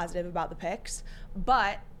more positive about the picks,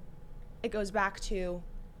 but it goes back to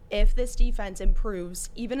if this defense improves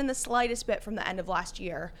even in the slightest bit from the end of last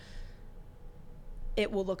year,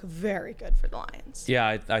 it will look very good for the Lions.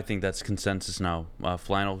 Yeah, I think that's consensus now.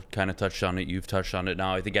 Flannel kind of touched on it. You've touched on it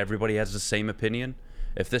now. I think everybody has the same opinion.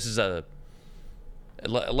 If this is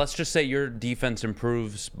let's just say your defense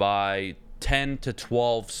improves by 10 to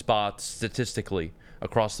 12 spots statistically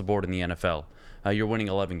across the board in the NFL, you're winning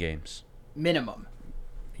 11 games. Minimum.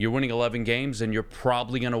 You're winning 11 games, and you're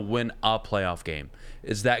probably going to win a playoff game.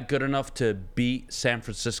 Is that good enough to beat San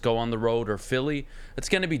Francisco on the road or Philly? It's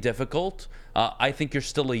going to be difficult. I think you're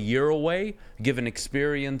still a year away, given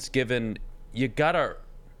experience, given you got to,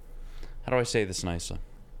 how do I say this nicely?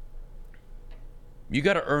 You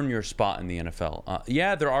got to earn your spot in the NFL.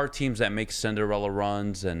 Yeah, there are teams that make Cinderella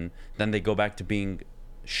runs, and then they go back to being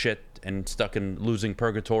shit and stuck in losing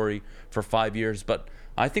purgatory for 5 years, but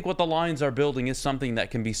I think what the Lions are building is something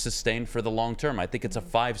that can be sustained for the long term. I think it's a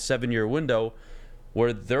 5-7 year window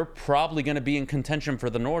where they're probably going to be in contention for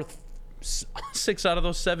the North 6 out of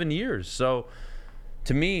those 7 years. So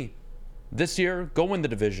to me, this year, go win the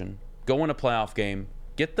division, go win a playoff game,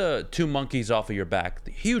 get the 2 monkeys off of your back,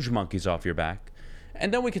 the huge monkeys off your back,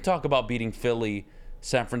 and then we can talk about beating Philly,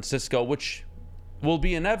 San Francisco, which will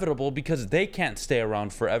be inevitable because they can't stay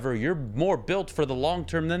around forever. You're more built for the long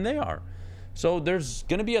term than they are. So there's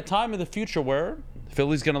going to be a time in the future where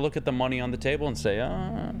Philly's going to look at the money on the table and say,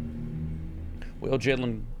 we owe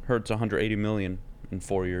Jalen Hurts $180 million in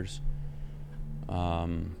 4 years.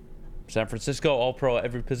 San Francisco, all-pro at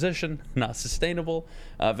every position, not sustainable.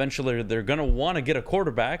 Eventually, they're going to want to get a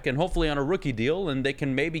quarterback, and hopefully on a rookie deal, and they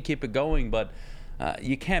can maybe keep it going, but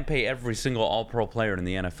you can't pay every single all-pro player in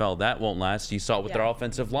the NFL. That won't last. You saw it with their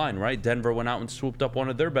offensive line, right? Denver went out and swooped up one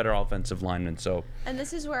of their better offensive linemen. So, and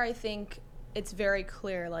this is where I think it's very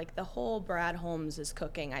clear, like the whole Brad Holmes is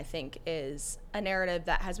cooking, I think, is a narrative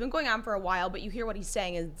that has been going on for a while, but you hear what he's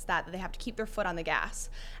saying is that they have to keep their foot on the gas.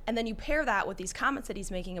 And then you pair that with these comments that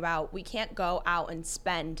he's making about we can't go out and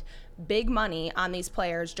spend big money on these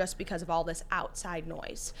players just because of all this outside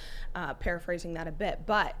noise, paraphrasing that a bit.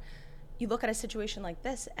 But you look at a situation like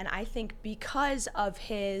this, and I think because of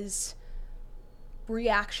his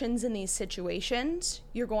reactions in these situations,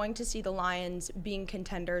 you're going to see the Lions being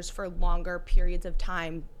contenders for longer periods of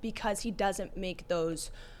time because he doesn't make those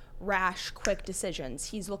rash, quick decisions.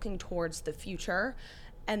 He's looking towards the future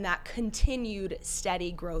and that continued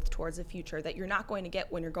steady growth towards the future that you're not going to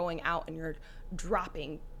get when you're going out and you're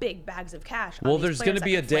dropping big bags of cash on well, these there's going to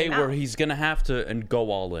players be a that day can flame where out. he's going to have to and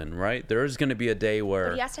go all in, right? There is going to be a day where...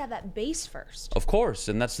 But he has to have that base first. Of course,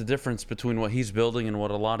 and that's the difference between what he's building and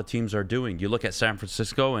what a lot of teams are doing. You look at San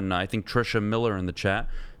Francisco, and I think Trisha Miller in the chat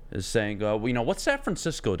is saying, what's San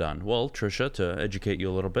Francisco done? Well, Trisha, to educate you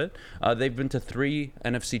a little bit, they've been to 3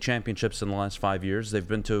 NFC championships in the last 5 years. They've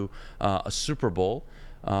been to a Super Bowl.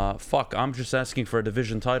 I'm just asking for a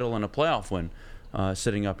division title and a playoff win.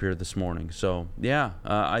 Sitting up here this morning. So, yeah,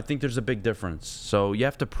 I think there's a big difference. So you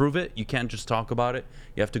have to prove it. You can't just talk about it.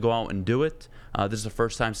 You have to go out and do it. This is the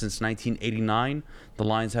first time since 1989 the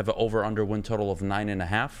Lions have an over-under win total of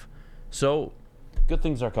 9.5. So good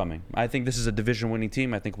things are coming. I think this is a division-winning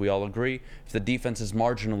team. I think we all agree. If the defense is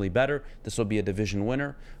marginally better, this will be a division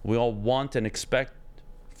winner. We all want and expect,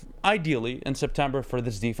 ideally, in September for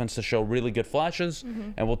this defense to show really good flashes,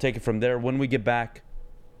 and we'll take it from there. When we get back,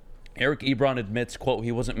 Eric Ebron admits, quote,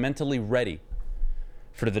 he wasn't mentally ready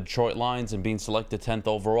for the Detroit Lions and being selected 10th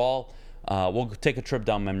overall. We'll take a trip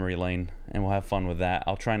down memory lane, and we'll have fun with that.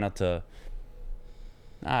 I'll try not to...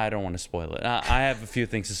 I don't want to spoil it. I have a few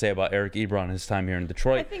things to say about Eric Ebron and his time here in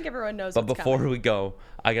Detroit. I think everyone knows But what's before coming. we go,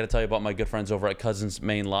 I got to tell you about my good friends over at Cousins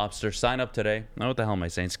Maine Lobster. Sign up today. Now, what the hell am I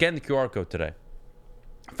saying? Scan the QR code today.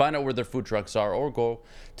 Find out where their food trucks are, or go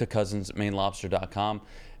to cousinsmainelobster.com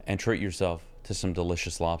and treat yourself to some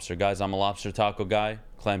delicious lobster. Guys, I'm a lobster taco guy,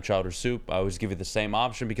 clam chowder soup. I always give you the same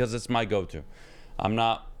option because it's my go-to. I'm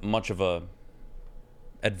not much of a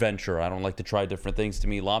adventurer. I don't like to try different things. To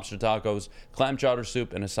me, lobster tacos, clam chowder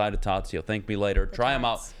soup, and a side of tots. You'll thank me later. Try them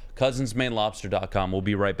out. cousinsmainlobster.com. We'll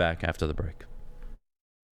be right back after the break.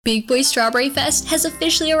 Big Boy Strawberry Fest has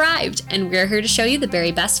officially arrived, and we're here to show you the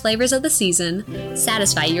very best flavors of the season.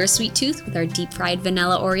 Satisfy your sweet tooth with our deep-fried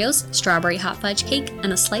vanilla Oreos, strawberry hot fudge cake,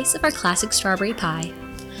 and a slice of our classic strawberry pie.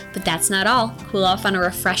 But that's not all. Cool off on a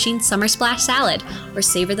refreshing summer splash salad, or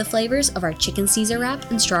savor the flavors of our chicken Caesar wrap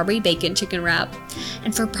and strawberry bacon chicken wrap.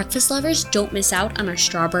 And for breakfast lovers, don't miss out on our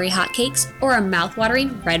strawberry hotcakes or our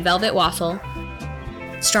mouth-watering red velvet waffle.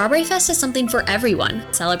 Strawberry Fest is something for everyone.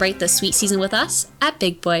 Celebrate the sweet season with us at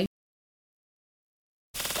Big Boy.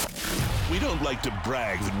 We don't like to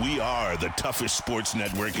brag that we are the toughest sports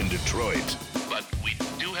network in Detroit, but we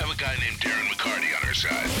do have a guy named Darren McCarty on our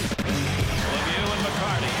side. Lemieux and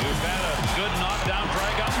McCarty, who've had a good knockdown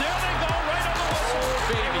drag up. There they go, right on the whistle.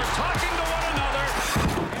 They were talking to one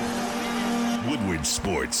another. Woodward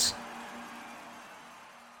Sports.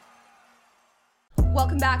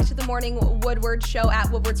 Welcome back to the Morning Woodward Show at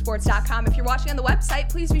woodwardsports.com. If you're watching on the website,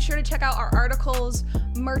 please be sure to check out our articles,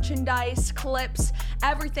 merchandise, clips,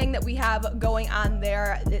 everything that we have going on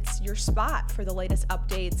there. It's your spot for the latest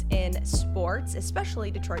updates in sports,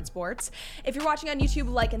 especially Detroit sports. If you're watching on YouTube,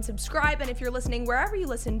 like and subscribe. And if you're listening wherever you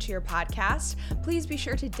listen to your podcast, please be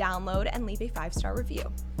sure to download and leave a 5-star review.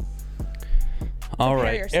 All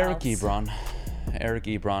Prepare right, Eric yourselves. Eric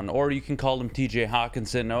Ebron, or you can call him TJ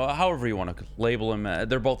Hawkinson, or however you want to label him.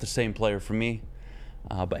 They're both the same player for me.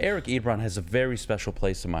 But Eric Ebron has a very special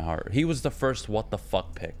place in my heart. He was the first what the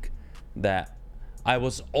fuck pick that I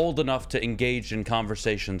was old enough to engage in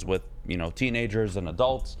conversations with, teenagers and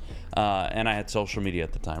adults, and I had social media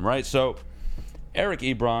at the time, right? So Eric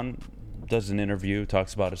Ebron does an interview,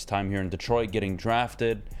 talks about his time here in Detroit, getting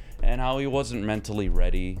drafted, and how he wasn't mentally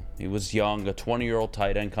ready. He was young, a 20-year-old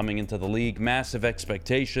tight end coming into the league, massive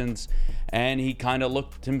expectations, and he kind of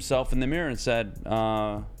looked himself in the mirror and said,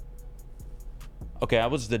 okay, I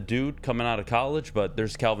was the dude coming out of college, but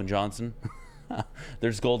there's Calvin Johnson.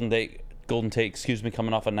 There's Golden Tate,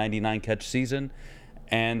 coming off a 99 catch season,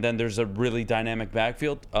 and then there's a really dynamic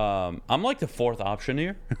backfield. I'm like the fourth option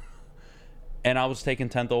here, and I was taken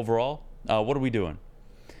 10th overall. What are we doing?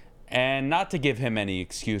 And not to give him any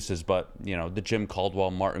excuses, but, the Jim Caldwell,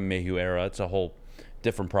 Martin Mayhew era, it's a whole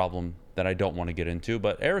different problem that I don't want to get into.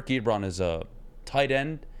 But Eric Ebron is a tight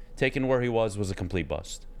end, taken where he was a complete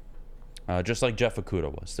bust. Just like Jeff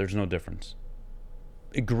Okudah was. There's no difference.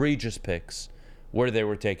 Egregious picks, where they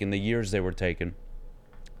were taken, the years they were taken.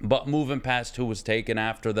 But moving past who was taken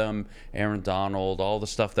after them, Aaron Donald, all the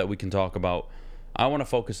stuff that we can talk about, I want to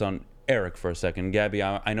focus on Eric for a second. Gabby,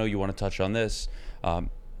 I know you want to touch on this. The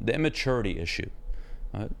immaturity issue.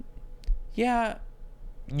 Yeah,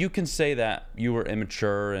 you can say that you were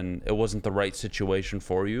immature and it wasn't the right situation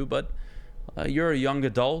for you, but you're a young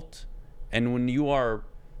adult, and when you are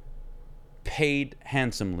paid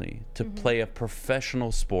handsomely to play a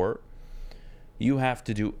professional sport, you have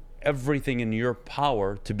to do everything in your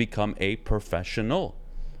power to become a professional.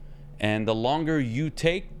 And the longer you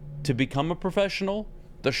take to become a professional,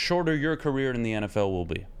 the shorter your career in the NFL will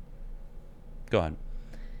be. Go ahead.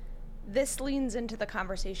 This leans into the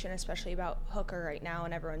conversation, especially about Hooker right now,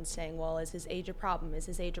 and everyone's saying, well, is his age a problem? Is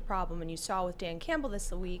his age a problem? And you saw with Dan Campbell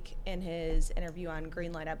this week in his interview on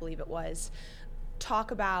Greenlight, I believe it was,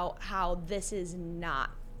 talk about how this is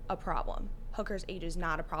not a problem. Hooker's age is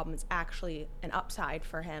not a problem. It's actually an upside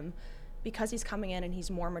for him because he's coming in and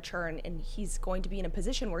he's more mature, and he's going to be in a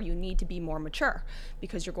position where you need to be more mature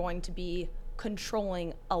because you're going to be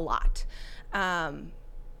controlling a lot.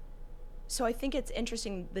 So I think it's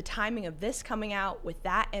interesting, the timing of this coming out with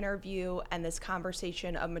that interview and this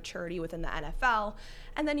conversation of maturity within the NFL.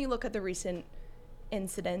 And then you look at the recent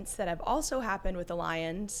incidents that have also happened with the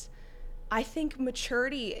Lions. I think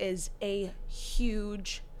maturity is a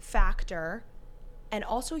huge factor, and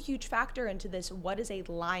also a huge factor into this. What is a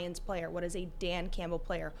Lions player? What is a Dan Campbell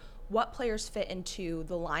player? What players fit into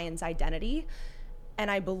the Lions identity? And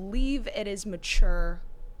I believe it is mature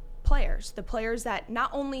players, the players that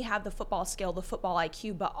not only have the football skill, the football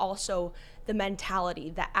IQ, but also the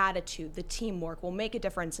mentality, the attitude, the teamwork will make a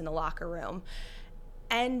difference in the locker room.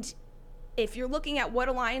 And if you're looking at what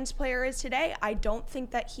a Lions player is today, I don't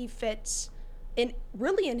think that he fits in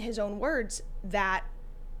his own words, that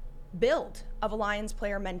build of a Lions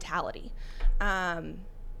player mentality.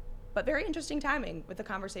 But very interesting timing with the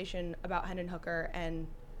conversation about Hendon Hooker and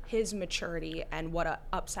his maturity and what a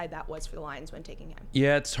upside that was for the Lions when taking him.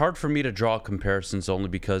 Yeah, it's hard for me to draw comparisons only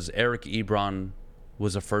because Eric Ebron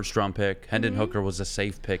was a first-round pick. Hendon Hooker was a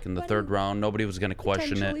safe pick in the third round. Nobody was going to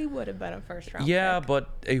question it. Potentially would have been a first-round pick. But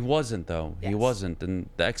he wasn't, though. Yes. He wasn't, and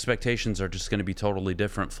the expectations are just going to be totally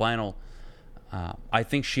different. Flannel, I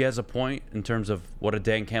think she has a point in terms of what a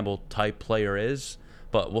Dan Campbell-type player is,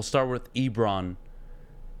 but we'll start with Ebron,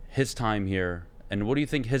 his time here, and what do you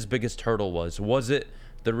think his biggest hurdle was? Was it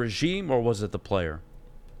the regime or was it the player?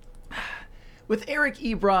 With Eric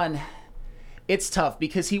Ebron, it's tough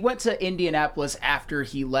because he went to Indianapolis after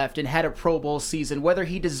he left and had a Pro Bowl season. Whether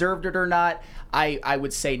he deserved it or not, I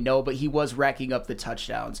would say no, but he was racking up the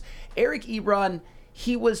touchdowns. Eric Ebron,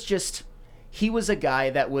 he was a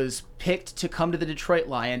guy that was picked to come to the Detroit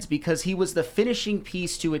Lions because he was the finishing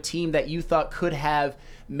piece to a team that you thought could have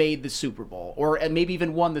made the Super Bowl or maybe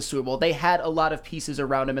even won the Super Bowl. They had a lot of pieces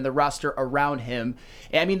around him and the roster around him.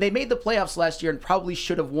 I mean, they made the playoffs last year and probably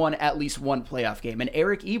should have won at least one playoff game. And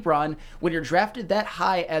Eric Ebron, when you're drafted that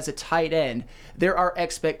high as a tight end, there are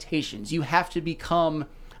expectations. You have to become,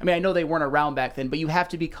 I mean, I know they weren't around back then, but you have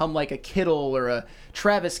to become like a Kittle or a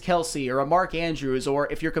Travis Kelce or a Mark Andrews, or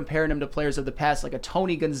if you're comparing him to players of the past like a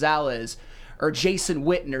Tony Gonzalez or Jason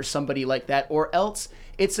Witten or somebody like that, or else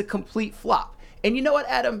it's a complete flop. And you know what,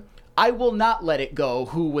 Adam? I will not let it go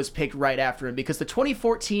who was picked right after him, because the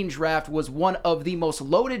 2014 draft was one of the most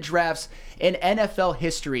loaded drafts in NFL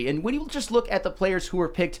history. And when you just look at the players who were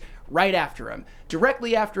picked right after him,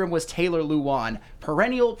 directly after him was Taylor Lewan,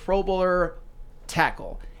 perennial Pro Bowler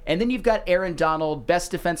tackle. And then you've got Aaron Donald, best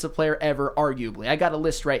defensive player ever, arguably. I got a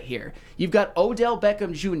list right here. You've got Odell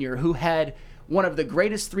Beckham Jr., who had one of the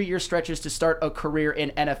greatest 3-year stretches to start a career in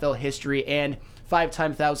NFL history, and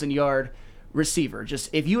 5-time 1,000-yard receiver. Just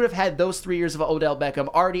if you would have had those 3 years of Odell Beckham,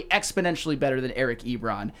 already exponentially better than Eric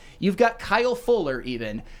Ebron. You've got Kyle Fuller,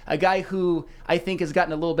 even a guy who I think has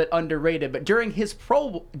gotten a little bit underrated, but during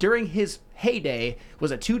his heyday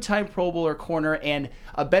was a 2-time Pro Bowler corner and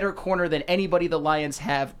a better corner than anybody the Lions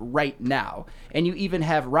have right now. And you even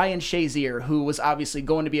have Ryan Shazier, who was obviously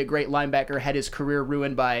going to be a great linebacker, had his career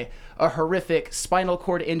ruined by a horrific spinal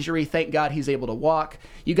cord injury. Thank God he's able to walk.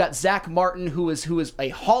 You got Zach Martin, who is a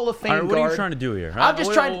Hall of Fame guard. What are you trying to do here? I'm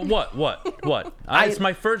just trying to... What? It's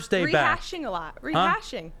my first day back. Rehashing a lot.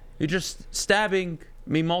 Rehashing. Huh? You're just stabbing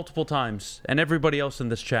me multiple times and everybody else in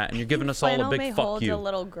this chat, and you're giving us all a big fuck you. A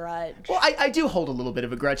little grudge. Well, I do hold a little bit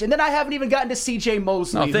of a grudge. And then I haven't even gotten to C.J.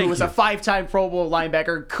 Mosley, who was a 5-time Pro Bowl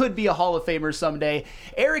linebacker, could be a Hall of Famer someday.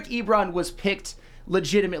 Eric Ebron was picked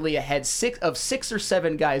legitimately ahead of 6 or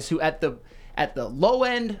 7 guys who at the low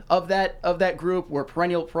end of that group were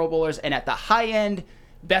perennial Pro Bowlers, and at the high end,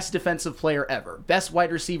 best defensive player ever, best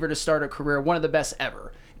wide receiver to start a career, one of the best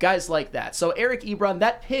ever. guys like that. So Eric Ebron,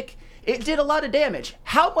 that pick, it did a lot of damage.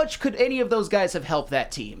 How much could any of those guys have helped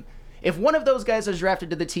that team? If one of those guys is drafted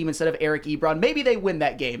to the team instead of Eric Ebron, maybe they win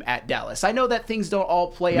that game at Dallas. I know that things don't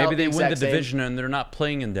all play out. Maybe they win the same. division and they're not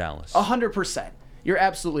playing in Dallas. 100%. You're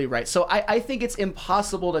absolutely right. So I think it's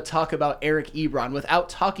impossible to talk about Eric Ebron without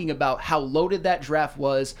talking about how loaded that draft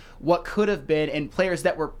was, what could have been, and players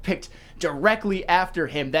that were picked directly after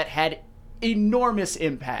him that had enormous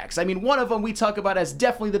impacts. I mean, one of them we talk about as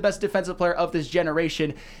definitely the best defensive player of this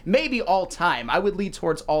generation, maybe all time. I would lead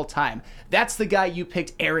towards all time. That's the guy you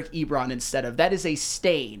picked Eric Ebron instead of. That is a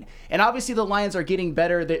stain. And obviously the Lions are getting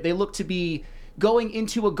better. They look to be going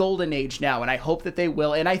into a golden age now, and I hope that they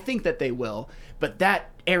will, and I think that they will. But that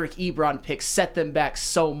Eric Ebron pick set them back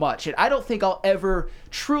so much, and I don't think I'll ever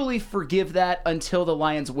truly forgive that until the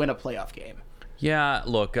Lions win a playoff game. Yeah,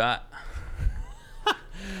 look,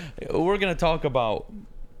 we're going to talk about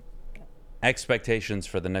expectations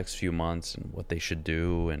for the next few months and what they should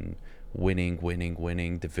do and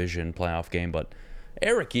winning division playoff game. But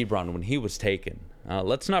Eric Ebron, when he was taken,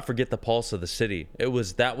 let's not forget the pulse of the city.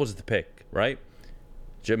 That was the pick, right?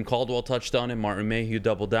 Jim Caldwell touched on it. Martin Mayhew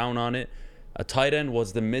doubled down on it. A tight end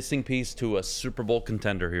was the missing piece to a Super Bowl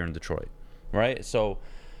contender here in Detroit, right? So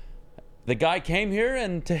the guy came here,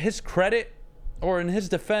 and to his credit, or in his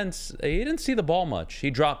defense, he didn't see the ball much. He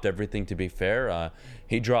dropped everything, to be fair.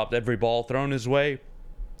 He dropped every ball thrown his way.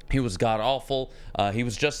 He was god-awful. He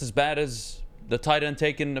was just as bad as the tight end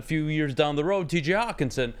taken a few years down the road, T.J.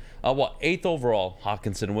 Hawkinson. 8th overall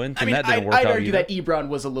Hawkinson wins, and that didn't work out I'd argue either. that Ebron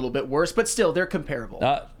was a little bit worse, but still, they're comparable.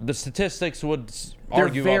 The statistics would They're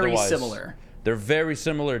argue very otherwise. similar. They're very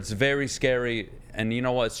similar. It's very scary. And you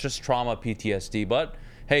know what? It's just trauma, PTSD. But,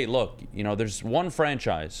 hey, look, there's one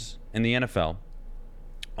franchise in the NFL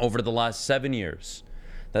over the last 7 years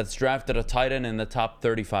that's drafted a tight end in the top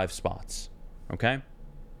 35 spots. Okay?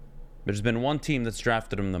 There's been one team that's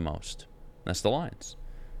drafted him the most. That's the Lions.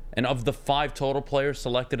 And of the 5 total players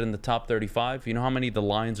selected in the top 35, you know how many the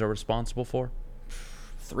Lions are responsible for?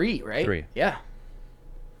 3, right? 3. Yeah.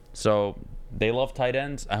 So they love tight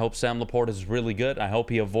ends. I hope Sam Laporta is really good. I hope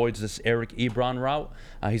he avoids this Eric Ebron route.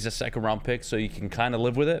 He's a 2nd-round pick, so you can kind of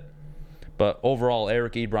live with it. But overall,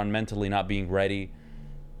 Eric Ebron mentally not being ready,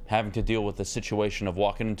 having to deal with the situation of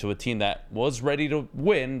walking into a team that was ready to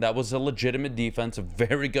win, that was a legitimate defense, a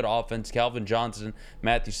very good offense, Calvin Johnson,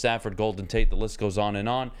 Matthew Stafford, Golden Tate, the list goes on,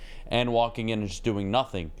 and walking in and just doing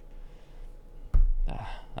nothing.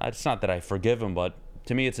 It's not that I forgive him, but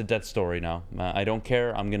to me, it's a dead story now. I don't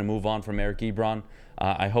care. I'm going to move on from Eric Ebron.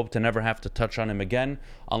 I hope to never have to touch on him again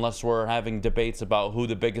unless we're having debates about who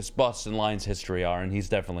the biggest busts in Lions history are, and he's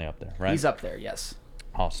definitely up there, right? He's up there, yes.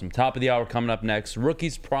 Awesome. Top of the hour coming up next.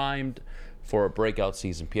 Rookies primed for a breakout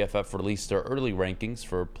season. PFF released their early rankings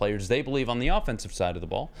for players they believe on the offensive side of the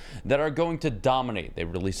ball that are going to dominate. They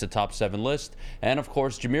released a top 7 list. And, of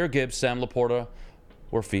course, Jahmyr Gibbs, Sam Laporta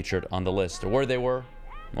were featured on the list. Where they were,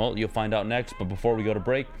 well, you'll find out next. But before we go to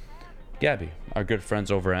break, Gabby, our good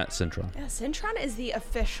friends over at Cintron. Yeah, Cintron is the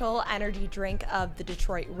official energy drink of the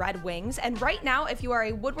Detroit Red Wings. And right now, if you are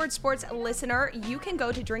a Woodward Sports listener, you can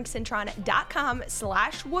go to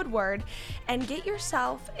drinkcintron.com/Woodward and get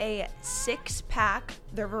yourself a 6-pack,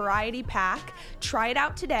 their variety pack. Try it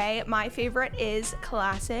out today. My favorite is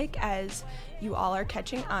Classic, as you all are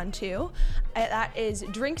catching on to. That is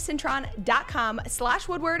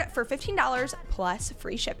drinkcintron.com/Woodward for $15 plus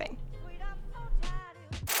free shipping.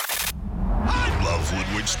 Love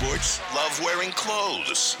Woodward Sports? Love wearing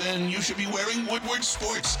clothes? Then you should be wearing Woodward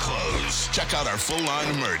Sports clothes. Check out our full line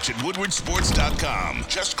of merch at woodwardsports.com.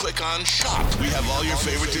 Just click on shop. We have all your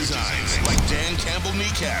favorite designs, like Dan Campbell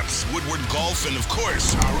kneecaps, Woodward golf, and of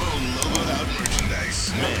course, our own logoed out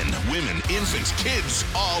merchandise. Men, women, infants, kids,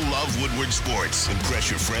 all love Woodward Sports. Impress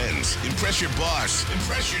your friends. Impress your boss.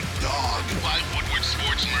 Impress your dog. Buy Woodward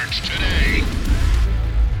Sports merch today.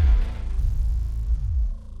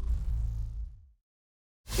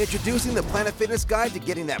 Introducing the Planet Fitness Guide to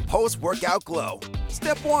getting that post-workout glow.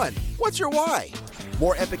 Step 1. What's your why?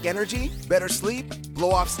 More epic energy? Better sleep?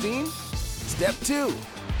 Blow off steam? Step 2.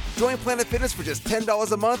 Join Planet Fitness for just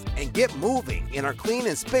 $10 a month and get moving in our clean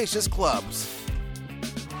and spacious clubs.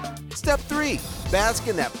 Step 3. Bask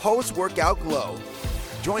in that post-workout glow.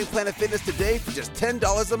 Join Planet Fitness today for just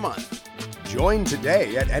 $10 a month. Join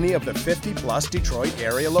today at any of the 50-plus Detroit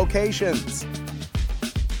area locations.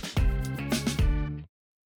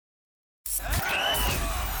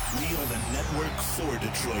 For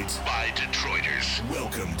Detroit, by Detroiters.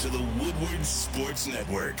 Welcome to the Woodward Sports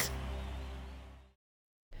Network.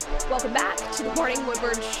 Welcome back to the Morning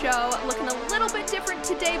Woodward Show. Looking a little bit different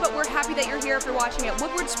today, but we're happy that you're here. If you're watching at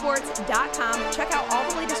woodwardsports.com, check out all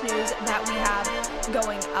the latest news that we have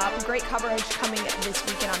going up. Great coverage coming this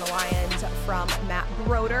weekend on the Lions from Matt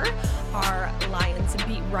Broder, our Lions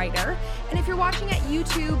beat writer. And if you're watching at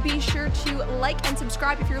YouTube, be sure to like and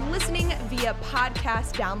subscribe if you're listening via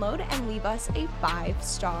podcast download, and leave us a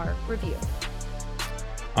 5-star review.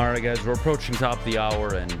 All right, guys, we're approaching top of the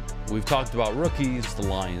hour, and we've talked about rookies, the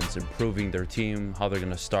Lions improving their team, how they're going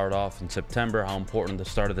to start off in September, how important the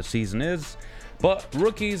start of the season is. But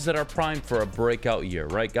rookies that are primed for a breakout year,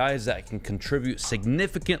 right? Guys that can contribute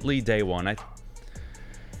significantly day one.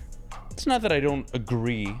 It's not that I don't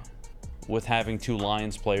agree with having 2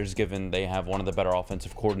 Lions players, given they have one of the better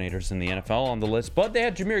offensive coordinators in the NFL on the list, but they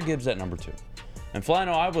had Jahmyr Gibbs at number 2. And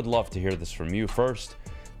Flano, I would love to hear this from you first.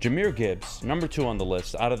 Jahmyr Gibbs, number 2 on the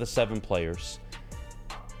list out of the 7 players.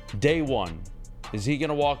 Day one, is he going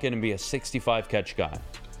to walk in and be a 65-catch guy?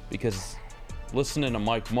 Because listening to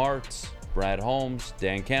Mike Martz, Brad Holmes,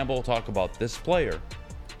 Dan Campbell talk about this player,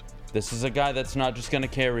 this is a guy that's not just going to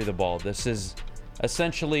carry the ball. This is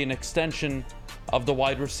essentially an extension of the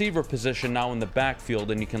wide receiver position now in the backfield,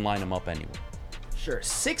 and you can line him up anywhere. Sure,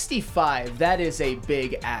 65, that is a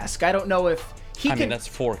big ask. I don't know if he can... I mean, that's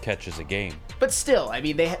 4 catches a game. But still, I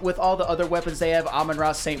mean, with all the other weapons they have,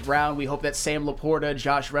 Amon-Ra St. Brown, we hope that Sam Laporta,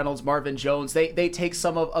 Josh Reynolds, Marvin Jones, they take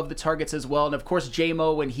some of the targets as well. And of course,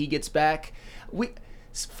 J-Mo when he gets back.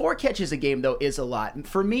 4 catches a game, though, is a lot. And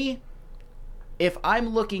for me, if I'm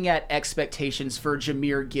looking at expectations for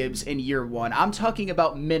Jahmyr Gibbs in year one, I'm talking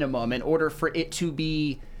about minimum in order for it to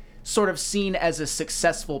be sort of seen as a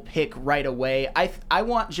successful pick right away. I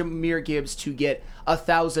want Jahmyr Gibbs to get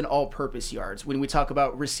 1,000 all-purpose yards when we talk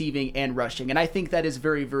about receiving and rushing, and I think that is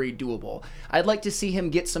very, very doable. I'd like to see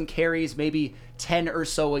him get some carries, maybe 10 or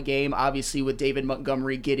so a game, obviously with David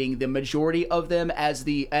Montgomery getting the majority of them as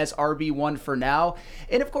RB1 for now.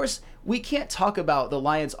 And of course, we can't talk about the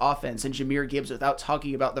Lions offense and Jahmyr Gibbs without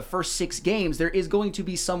talking about the first 6 games. There is going to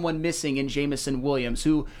be someone missing in Jameson Williams,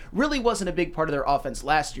 who really wasn't a big part of their offense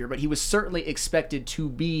last year, but he was certainly expected to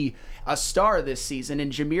be a star this season.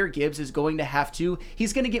 And Jahmyr Gibbs is going to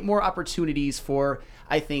he's going to get more opportunities for,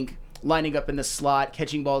 I think, lining up in the slot,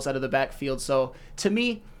 catching balls out of the backfield. So to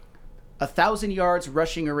me, 1,000 yards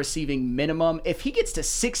rushing or receiving minimum. If he gets to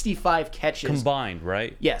 65 catches combined,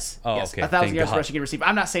 right? Yes. Oh, yes. okay. 1,000 yards rushing and receiving.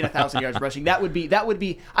 I'm not saying 1,000 yards rushing. That would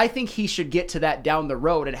be. I think he should get to that down the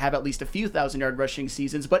road and have at least a few 1,000-yard rushing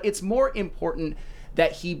seasons. But it's more important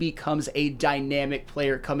that he becomes a dynamic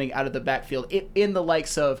player coming out of the backfield in the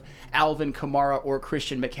likes of Alvin Kamara or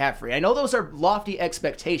Christian McCaffrey. I know those are lofty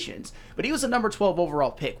expectations, but he was a number 12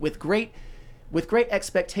 overall pick with great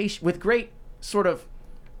expectation, with great sort of.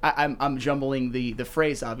 I'm jumbling the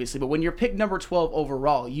phrase, obviously, but when you're picked number 12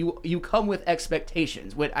 overall, you come with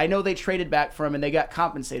expectations. I know they traded back for him and they got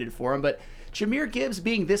compensated for him, but Jahmyr Gibbs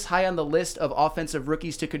being this high on the list of offensive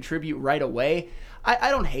rookies to contribute right away, I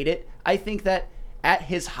don't hate it. I think that at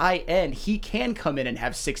his high end, he can come in and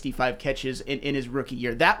have 65 catches in his rookie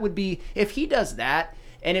year. That would be, if he does that,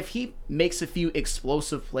 and if he makes a few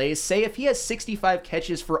explosive plays, say if he has 65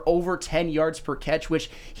 catches for over 10 yards per catch, which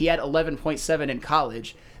he had 11.7 in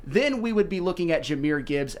college, then we would be looking at Jahmyr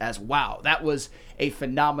Gibbs as, wow, that was a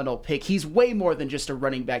phenomenal pick. He's way more than just a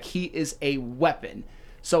running back. He is a weapon.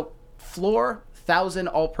 So floor, 1,000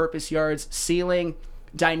 all-purpose yards, ceiling,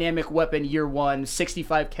 dynamic weapon year one,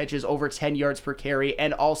 65 catches over 10 yards per carry,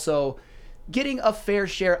 and also getting a fair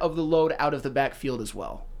share of the load out of the backfield as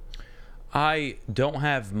well. I don't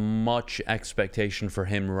have much expectation for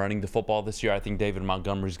him running the football this year. I think David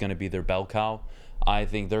Montgomery is going to be their bell cow. I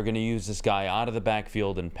think they're going to use this guy out of the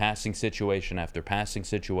backfield in passing situation after passing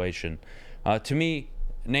situation. To me,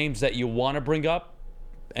 names that you want to bring up,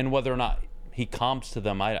 and whether or not he comps to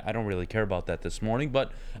them, I don't really care about that this morning.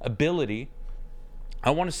 But ability,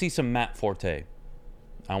 I want to see some Matt Forte.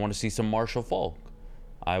 I want to see some Marshall Faulk.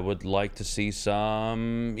 I would like to see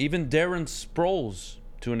some, even Darren Sproles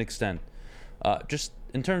to an extent. Just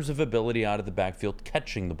in terms of ability out of the backfield,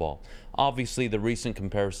 catching the ball. Obviously, the recent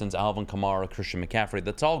comparisons, Alvin Kamara, Christian McCaffrey,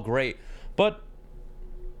 that's all great. But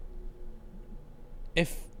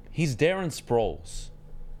if he's Darren Sproles,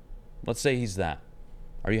 let's say he's that,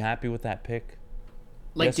 are you happy with that pick?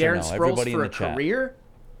 Like yes Darren no? Sproles Everybody for in the a chat. career?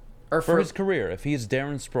 Or for his career, if he is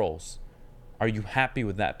Darren Sproles, are you happy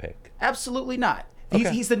with that pick? Absolutely not.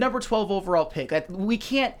 Okay. He's the number 12 overall pick. We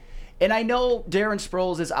can't. And I know Darren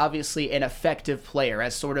Sproles is obviously an effective player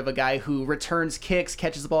as sort of a guy who returns kicks,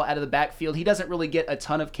 catches the ball out of the backfield. He doesn't really get a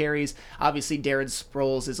ton of carries. Obviously, Darren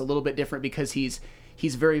Sproles is a little bit different because he's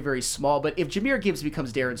very, very small. But if Jahmyr Gibbs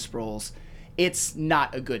becomes Darren Sproles, it's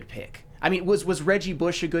not a good pick. I mean, was Reggie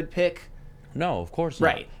Bush a good pick? No, of course not.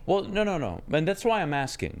 Right. Well, no. And that's why I'm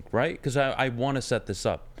asking, right? Because I want to set this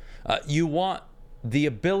up. You want the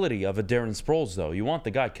ability of a Darren Sproles, though. You want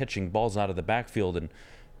the guy catching balls out of the backfield and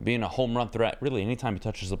being a home run threat. Really, anytime he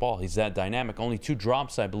touches the ball, he's that dynamic. Only 2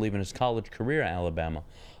 drops, I believe, in his college career at Alabama.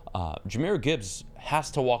 Jahmyr Gibbs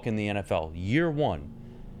has to walk in the NFL year one.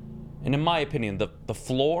 And in my opinion, the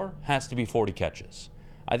floor has to be 40 catches.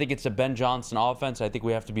 I think it's a Ben Johnson offense. I think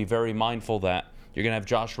we have to be very mindful that you're going to have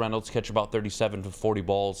Josh Reynolds catch about 37 to 40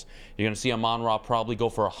 balls. You're going to see Amon-Ra probably go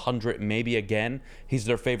for 100, maybe again. He's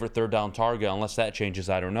their favorite third down target. Unless that changes,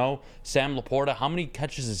 I don't know. Sam Laporta, how many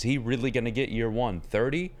catches is he really going to get year one?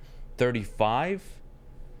 30? 35?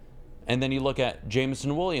 And then you look at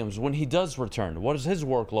Jameson Williams. When he does return, what does his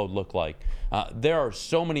workload look like? There are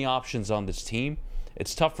so many options on this team.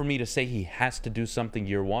 It's tough for me to say he has to do something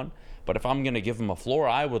year one. But if I'm going to give him a floor,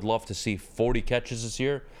 I would love to see 40 catches this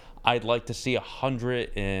year. I'd like to see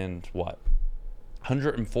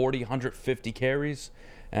 140, 150 carries.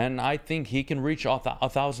 And I think he can reach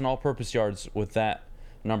 1,000 all-purpose yards with that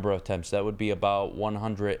number of attempts. That would be about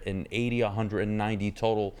 180, 190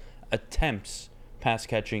 total attempts, pass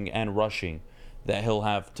catching and rushing, that he'll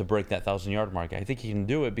have to break that 1,000-yard mark. I think he can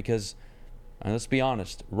do it because, and let's be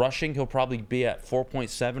honest, rushing, he'll probably be at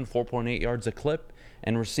 4.7, 4.8 yards a clip.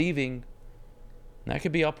 And receiving, that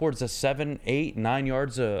could be upwards of 7, 8, 9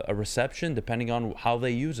 yards a reception, depending on how they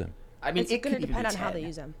use him. I mean, it's going to depend on how they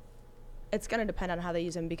use him. It's going to depend on how they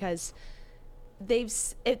use him because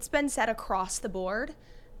it's been said across the board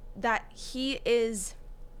that he is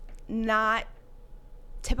not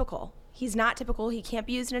typical. He's not typical. He can't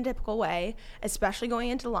be used in a typical way, especially going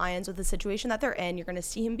into the Lions with the situation that they're in. You're going to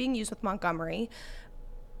see him being used with Montgomery.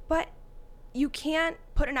 But you can't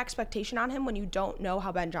put an expectation on him when you don't know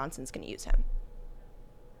how Ben Johnson's going to use him,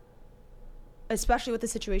 especially with the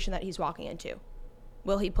situation that he's walking into.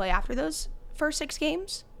 Will he play after those first 6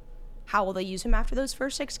 games? How will they use him after those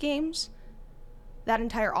first 6 games? That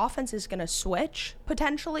entire offense is going to switch,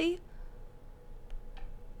 potentially.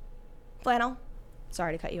 Flannel,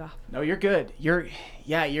 sorry to cut you off. No, you're good. You're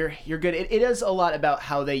good. It is a lot about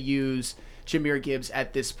how they use Jahmyr Gibbs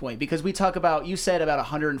at this point, because we talk about, you said about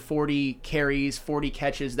 140 carries, 40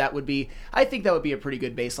 catches. I think that would be a pretty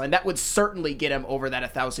good baseline. That would certainly get him over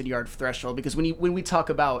that 1,000-yard threshold, because when we talk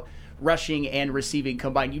about rushing and receiving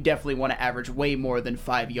combined, you definitely want to average way more than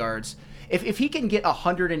 5 yards. If he can get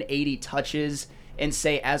 180 touches and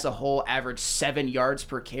say as a whole average 7 yards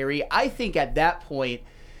per carry, I think at that point,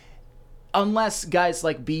 unless guys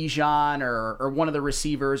like Bijan or one of the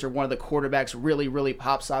receivers or one of the quarterbacks really, really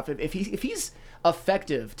pops off, if he's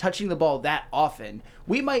effective touching the ball that often,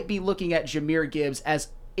 we might be looking at Jahmyr Gibbs as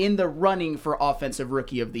in the running for Offensive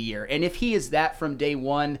Rookie of the Year. And if he is that from day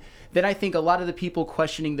one, then I think a lot of the people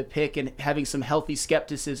questioning the pick and having some healthy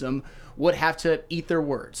skepticism would have to eat their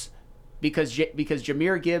words. Because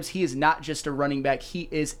Jahmyr Gibbs, he is not just a running back, he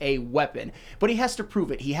is a weapon. But he has to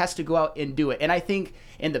prove it. He has to go out and do it. And I think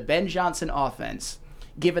in the Ben Johnson offense,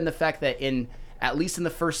 given the fact that at least in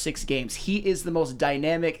the first 6 games, he is the most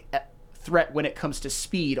dynamic threat when it comes to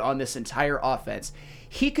speed on this entire offense,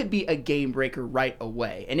 he could be a game breaker right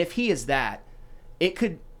away. And if he is that,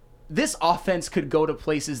 this offense could go to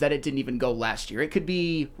places that it didn't even go last year. It could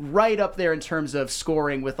be right up there in terms of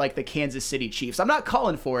scoring with like the Kansas City Chiefs. I'm not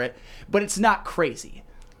calling for it, but it's not crazy.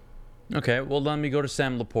 Okay, well, let me go to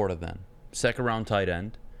Sam Laporta then. 2nd round tight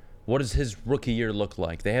end. What does his rookie year look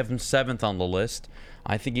like? They have him 7th on the list.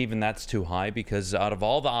 I think even that's too high because out of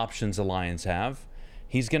all the options the Lions have,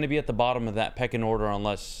 he's going to be at the bottom of that pecking order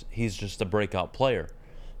unless he's just a breakout player.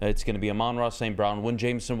 It's going to be Amon-Ra St. Brown. When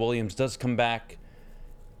Jameson Williams does come back,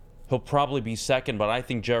 he'll probably be 2nd, but I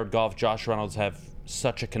think Jared Goff, Josh Reynolds have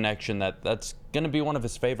such a connection that's going to be one of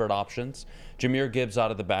his favorite options. Jahmyr Gibbs out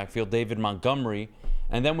of the backfield, David Montgomery,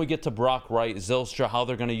 and then we get to Brock Wright, Zylstra, how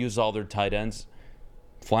they're going to use all their tight ends.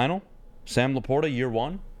 Flannel, Sam Laporta, year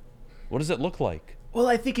one, what does it look like? Well,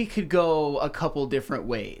 I think it could go a couple different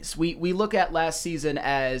ways. We look at last season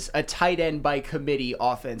as a tight end by committee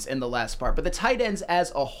offense in the last part, but the tight ends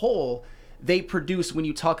as a whole, they produce when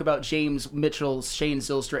you talk about James Mitchell, Shane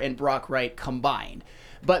Zylstra, and Brock Wright combined.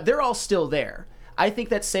 But they're all still there. I think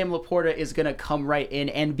that Sam Laporta is going to come right in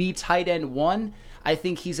and be tight end 1. I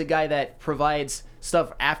think he's a guy that provides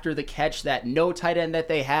stuff after the catch that no tight end that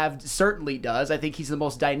they have certainly does. I think he's the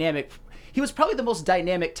most dynamic. He was probably the most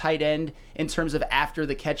dynamic tight end in terms of after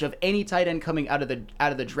the catch of any tight end coming out of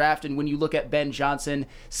the draft. And when you look at Ben Johnson,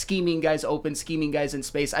 scheming guys open, scheming guys in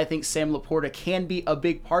space, I think Sam Laporta can be a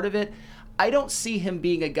big part of it. I don't see him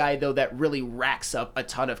being a guy, though, that really racks up a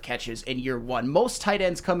ton of catches in year one. Most tight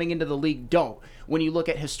ends coming into the league don't. When you look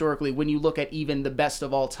at historically, when you look at even the best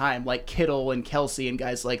of all time, like Kittle and Kelsey and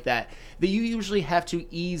guys like that you usually have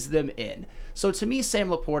to ease them in. So to me, Sam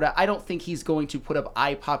Laporta, I don't think he's going to put up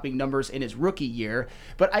eye-popping numbers in his rookie year,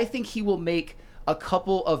 but I think he will make a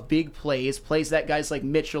couple of big plays that guys like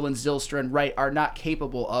Mitchell and Zylstra and Wright are not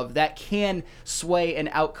capable of, that can sway an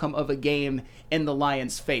outcome of a game in the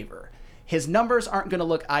Lions' favor. His numbers aren't going to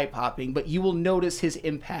look eye-popping, but you will notice his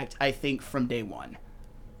impact, I think, from day one.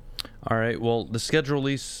 All right. Well, the schedule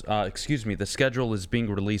is being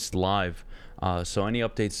released live. So any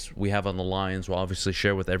updates we have on the Lions, we'll obviously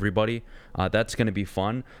share with everybody. That's going to be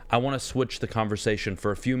fun. I want to switch the conversation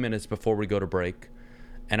for a few minutes before we go to break,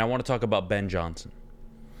 and I want to talk about Ben Johnson.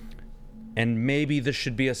 And maybe this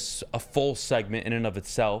should be a full segment in and of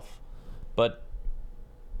itself, but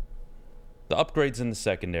the upgrades in the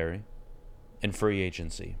secondary and free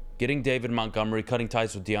agency. Getting David Montgomery, cutting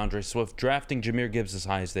ties with DeAndre Swift, drafting Jahmyr Gibbs as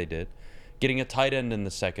high as they did, getting a tight end in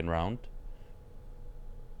the second round.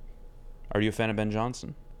 Are you a fan of Ben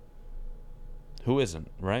Johnson? Who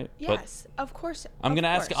isn't, right? Yes, of course. I'm going to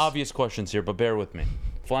ask obvious questions here, but bear with me.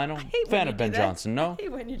 Flannel, fan of Ben Johnson, no?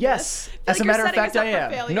 Yes, as a matter of fact, I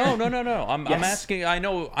am. No. I'm asking. I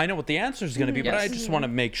know what the answer is going to be, but I just want to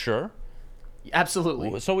make sure.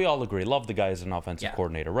 Absolutely. So we all agree. Love the guy as an offensive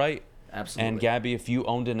coordinator, right? Absolutely. And Gabby, if you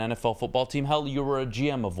owned an NFL football team, hell, you were a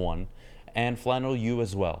GM of one, and Flannel, you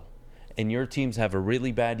as well. And your teams have a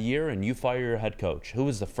really bad year, and you fire your head coach. Who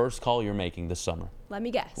is the first call you're making this summer? Let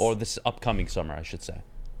me guess. Or this upcoming summer, I should say.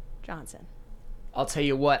 Johnson. I'll tell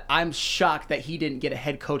you what, I'm shocked that he didn't get a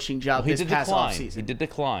head coaching job this past offseason. He did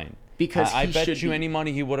decline. Because I bet you any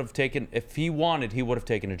money he would have taken, if he wanted, he would have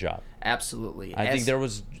taken a job. Absolutely. I think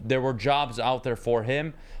there were jobs out there for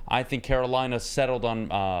him. I think Carolina settled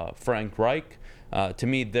on Frank Reich. To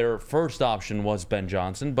me, their first option was Ben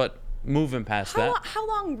Johnson, but moving past that. How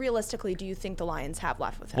long realistically do you think the Lions have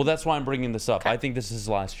left with him? Well, that's why I'm bringing this up. Okay. I think this is his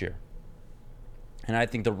last year. And I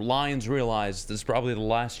think the Lions realize this is probably the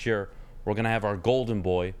last year we're going to have our golden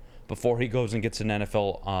boy before he goes and gets an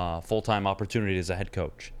NFL full-time opportunity as a head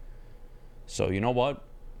coach. So you know what?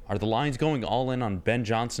 Are the Lions going all in on Ben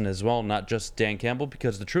Johnson as well, not just Dan Campbell?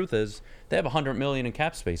 Because the truth is, they have $100 million in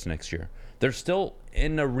cap space next year. They're still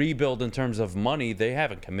in a rebuild in terms of money. They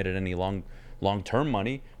haven't committed any long-term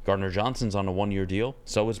money. Gardner Johnson's on a 1-year deal.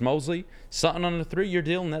 So is Mosley. Sutton on a 3-year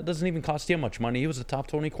deal, and that doesn't even cost you much money. He was a top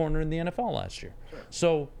 20 corner in the NFL last year. Sure.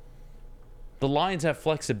 So the Lions have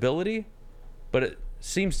flexibility, but it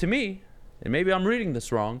seems to me, and maybe I'm reading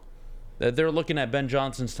this wrong, that they're looking at Ben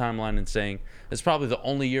Johnson's timeline and saying, it's probably the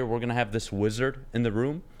only year we're going to have this wizard in the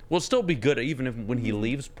room. We'll still be good even when he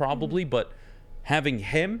leaves, probably, but having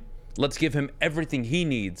him, let's give him everything he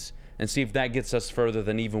needs and see if that gets us further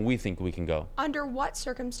than even we think we can go. Under what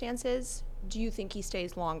circumstances do you think he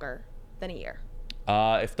stays longer than a year?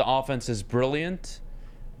 If the offense is brilliant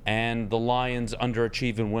and the Lions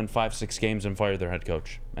underachieve and win 5-6 games and fire their head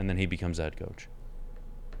coach, and then he becomes the head coach.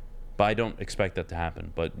 But I don't expect that to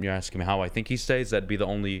happen. But you're asking me how I think he stays? That'd be the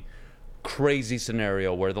only crazy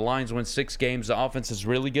scenario where the Lions win 6 games, the offense is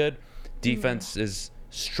really good, defense is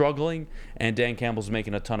struggling, and Dan Campbell's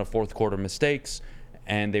making a ton of fourth quarter mistakes,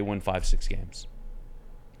 and they win 5-6 games.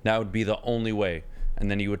 That would be the only way. And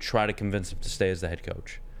then you would try to convince him to stay as the head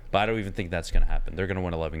coach. But I don't even think that's going to happen. They're going to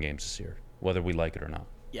win 11 games this year, whether we like it or not.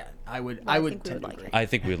 Yeah, I would tend to agree. I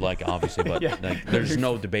think we'd like it, obviously, but there's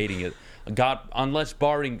no debating it. Unless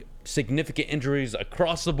barring significant injuries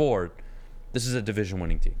across the board, this is a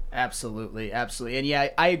division-winning team. Absolutely. And yeah,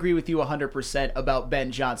 I agree with you 100% about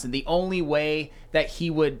Ben Johnson. The only way that he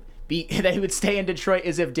would stay in Detroit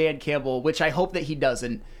is if Dan Campbell, which I hope that he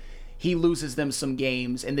doesn't, he loses them some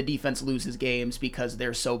games and the defense loses games because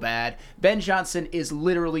they're so bad. Ben Johnson is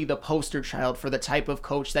literally the poster child for the type of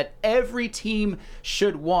coach that every team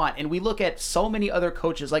should want. And we look at so many other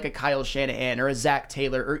coaches like a Kyle Shanahan or a Zach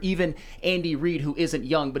Taylor or even Andy Reid, who isn't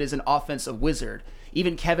young but is an offensive wizard.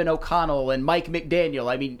 Even Kevin O'Connell and Mike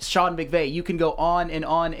McDaniel. I mean, Sean McVay. You can go on and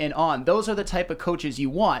on and on. Those are the type of coaches you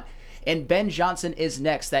want. And Ben Johnson is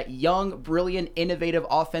next, that young, brilliant, innovative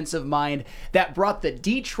offensive mind that brought the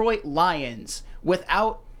Detroit Lions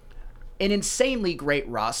without an insanely great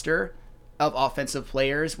roster of offensive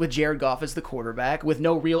players, with Jared Goff as the quarterback, with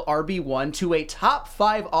no real RB1, to a top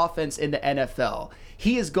 5 offense in the NFL.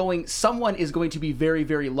 Someone is going to be very,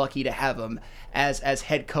 very lucky to have him as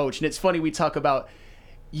head coach. And it's funny, we talk about,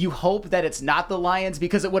 you hope that it's not the Lions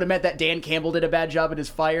because it would have meant that Dan Campbell did a bad job and is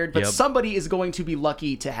fired, but somebody is going to be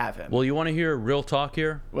lucky to have him. Well, you want to hear real talk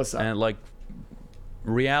here? What's up? And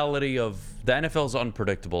reality of the NFL is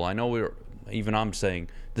unpredictable. I know even I'm saying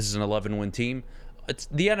this is an 11-win team.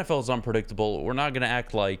 The NFL is unpredictable. We're not going to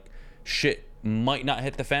act like shit might not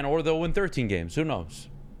hit the fan, or they'll win 13 games. Who knows?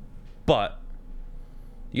 But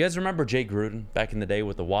you guys remember Jay Gruden back in the day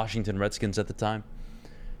with the Washington Redskins at the time?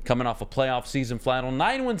 Coming off a playoff season, Flannel,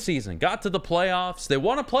 9-win season, got to the playoffs. They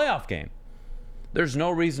won a playoff game. There's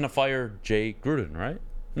no reason to fire Jay Gruden, right?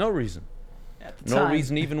 No reason. No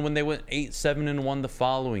reason even when they went 8-7-1 the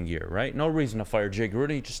following year, right? No reason to fire Jay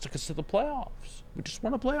Gruden. He just took us to the playoffs. We just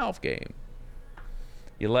won a playoff game.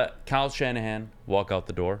 You let Kyle Shanahan walk out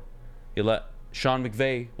the door. You let Sean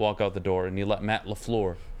McVay walk out the door. And you let Matt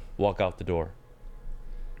LaFleur walk out the door.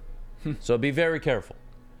 So be very careful.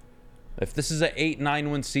 If this is an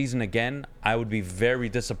 8-9-win season again, I would be very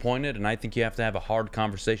disappointed. And I think you have to have a hard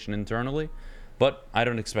conversation internally. But I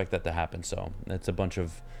don't expect that to happen. So it's a bunch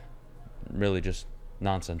of really just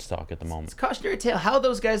nonsense talk at the moment. It's cautionary tale. How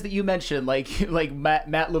those guys that you mentioned, like Matt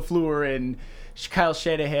LaFleur and Kyle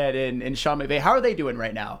Shanahan and Sean McVay, how are they doing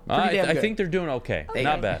right now? I think they're doing okay.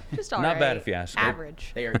 Not bad. Just all Not right. bad if you ask me.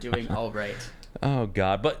 Average. They are doing all right. Oh,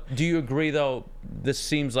 God. But do you agree, though, this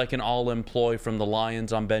seems like an all-employ from the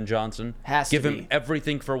Lions on Ben Johnson? Has to Give him be.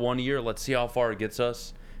 everything for 1 year. Let's see how far it gets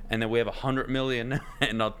us. And then we have $100 million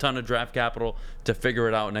and a ton of draft capital to figure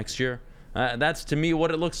it out next year. That's, to me,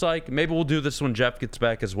 what it looks like. Maybe we'll do this when Jeff gets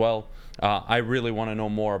back as well. I really want to know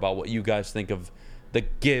more about what you guys think of the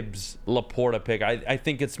Gibbs Laporta pick. I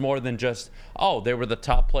think it's more than just, they were the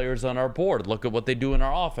top players on our board. Look at what they do in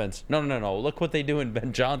our offense. No. Look what they do in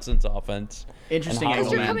Ben Johnson's offense. Interesting. Because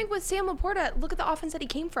angle, you're man. coming with Sam Laporta. Look at the offense that he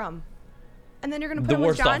came from. And then you're going to put The him with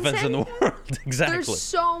worst Johnson? offense in the world. Exactly. There's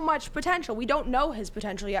so much potential. We don't know his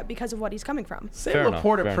potential yet because of what he's coming from. Sam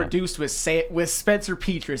Laporta produced with Spencer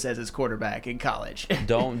Petras as his quarterback in college.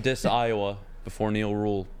 Don't diss Iowa before Neil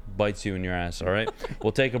Rule bites you in your ass, all right?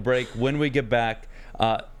 We'll take a break. When we get back,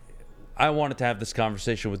 I wanted to have this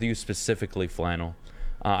conversation with you specifically, Flannel.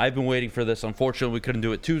 I've been waiting for this. Unfortunately, we couldn't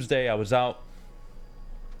do it Tuesday. I was out.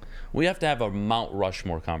 We have to have a Mount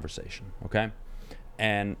Rushmore conversation, okay?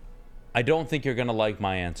 And I don't think you're going to like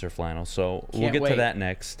my answer, Flannel, so we'll get to that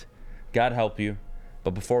next. God help you.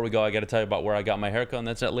 But before we go, I got to tell you about where I got my haircut, and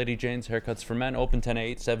that's at Lady Jane's Haircuts for Men. Open 10 to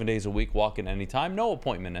 8, 7 days a week, walk in anytime. No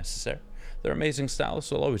appointment necessary. They're amazing stylists,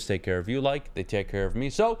 so they'll always take care of you like they take care of me.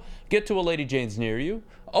 So get to a Lady Jane's near you.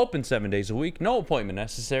 Open 7 days a week. No appointment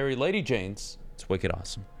necessary. Lady Jane's. It's wicked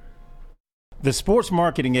awesome. The sports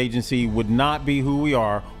marketing agency would not be who we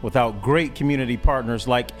are without great community partners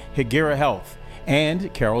like Higuera Health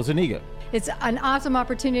and Carol Zaniga. It's an awesome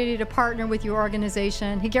opportunity to partner with your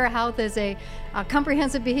organization. Higuera Health is a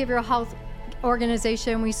comprehensive behavioral health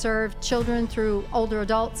organization. We serve children through older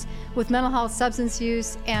adults with mental health, substance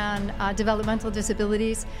use, and developmental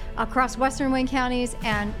disabilities across Western Wayne counties,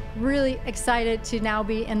 and really excited to now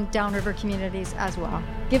be in downriver communities as well.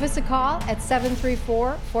 Give us a call at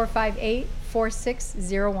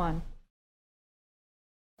 734-458-4601.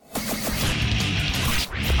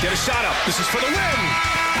 Get a shot up. This is for the win.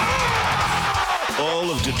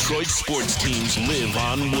 All of Detroit's sports teams live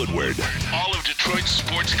on Woodward. All of Detroit's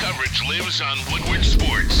sports coverage lives on Woodward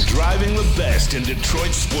Sports. Driving the best in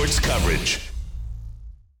Detroit sports coverage.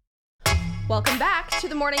 Welcome back to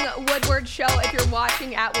the Morning Woodward Show. If you're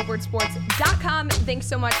watching at woodwardsports.com, thanks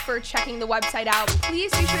so much for checking the website out.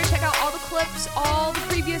 Please be sure to check out all the clips, all the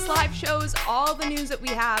previous live shows, all the news that we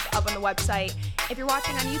have up on the website. If you're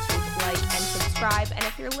watching on YouTube, like and subscribe. And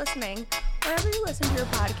if you're listening, wherever you listen to your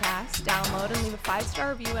podcast, download and leave a 5-star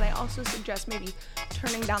review. And I also suggest maybe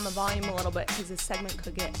turning down the volume a little bit because this segment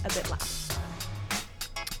could get a bit loud.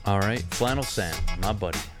 All right, Flannel Sam, my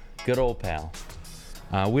buddy, good old pal.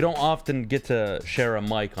 We don't often get to share a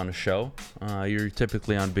mic on a show. You're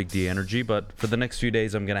typically on Big D Energy, but for the next few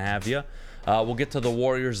days, I'm going to have you. We'll get to the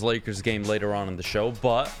Warriors-Lakers game later on in the show,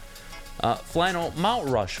 but Flannel, Mount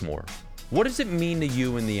Rushmore, what does it mean to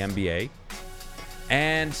you in the NBA?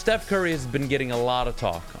 And Steph Curry has been getting a lot of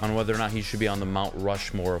talk on whether or not he should be on the Mount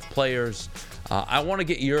Rushmore of players. I want to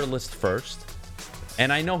get your list first,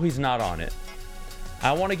 and I know he's not on it.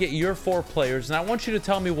 I want to get your 4 players, and I want you to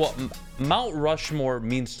tell me what Mount Rushmore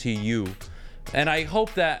means to you. And I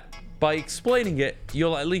hope that by explaining it,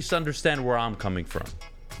 you'll at least understand where I'm coming from.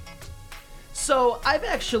 So I've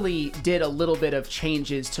actually did a little bit of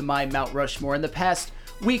changes to my Mount Rushmore in the past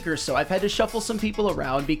week or so. I've had to shuffle some people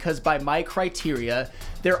around because by my criteria,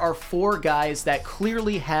 there are 4 guys that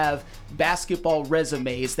clearly have basketball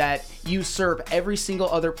resumes that usurp every single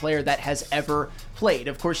other player that has ever played.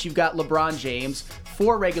 Of course, you've got LeBron James,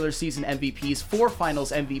 4 regular season MVPs, 4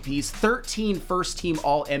 finals MVPs, 13 first-team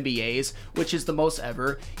All-NBAs, which is the most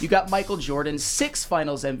ever. You got Michael Jordan, 6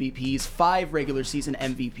 finals MVPs, 5 regular season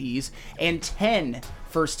MVPs, and 10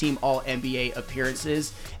 first-team All-NBA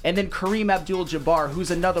appearances. And then Kareem Abdul-Jabbar,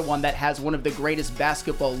 who's another one that has one of the greatest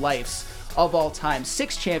basketball lives of all time.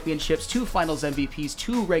 6 championships, 2 finals MVPs,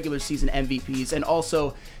 2 regular season MVPs, and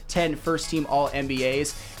also 10 first-team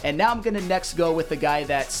All-NBAs. And now I'm going to next go with the guy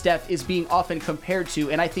that Steph is being often compared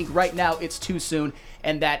to, and I think right now it's too soon,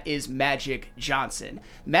 and that is Magic Johnson.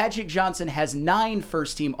 Magic Johnson has 9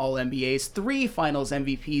 first-team All-NBAs, 3 finals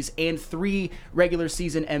MVPs, and 3 regular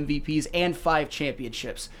season MVPs, and 5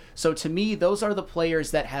 championships. So to me, those are the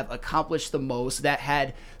players that have accomplished the most, that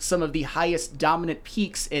had some of the highest dominant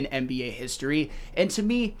peaks in NBA history. And to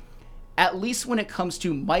me, at least when it comes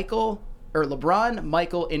to LeBron,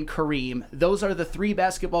 Michael, and Kareem, those are the 3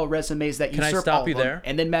 basketball resumes that Can I usurp stop all you of them. there?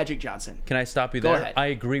 And then Magic Johnson. Can I stop you Go there? ahead. I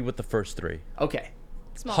agree with the first 3. Okay.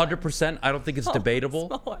 100%. I don't think it's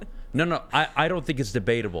debatable. No, I don't think it's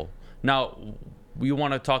debatable. Now, we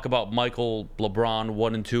want to talk about Michael, LeBron,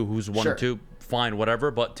 1 and 2, who's 1 and 2, fine,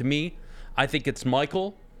 whatever. But to me, I think it's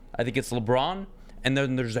Michael, I think it's LeBron, and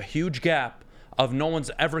then there's a huge gap of no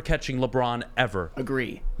one's ever catching LeBron ever.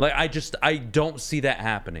 Agree. Like, I don't see that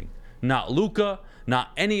happening. Not Luka,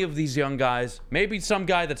 not any of these young guys. Maybe some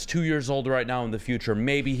guy that's 2 years old right now in the future.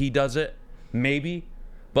 Maybe he does it. Maybe.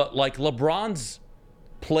 But like LeBron's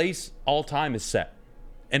place all time is set.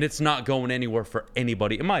 And it's not going anywhere for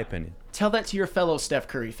anybody, in my opinion. Tell that to your fellow Steph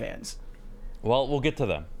Curry fans. Well, we'll get to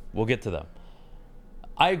them.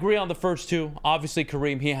 I agree on the first 2. Obviously,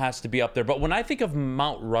 Kareem, he has to be up there. But when I think of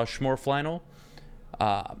Mount Rushmore, Flannel,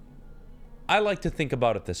 I like to think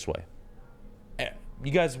about it this way.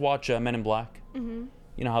 You guys watch Men in Black? Mm-hmm.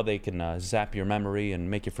 You know how they can zap your memory and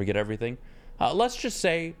make you forget everything? Let's just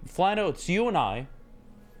say, Flano, it's you and I,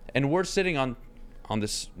 and we're sitting on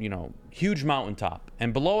this, huge mountaintop.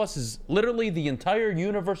 And below us is literally the entire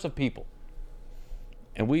universe of people.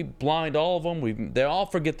 And we blind all of them. They all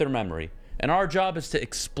forget their memory. And our job is to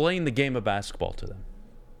explain the game of basketball to them.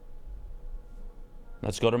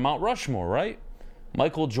 Let's go to Mount Rushmore, right?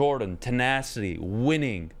 Michael Jordan, tenacity,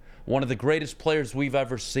 winning. One of the greatest players we've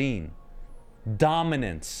ever seen.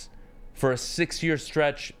 Dominance for a 6-year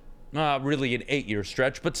stretch. Really an 8-year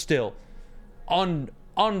stretch, but still.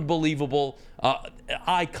 Unbelievable.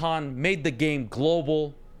 Icon. Made the game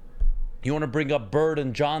global. You want to bring up Bird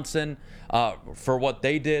and Johnson for what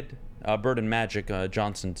they did. Bird and Magic.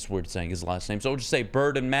 Johnson's weird saying his last name. So we'll just say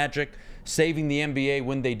Bird and Magic. Saving the NBA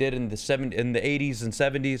when they did in the 80s and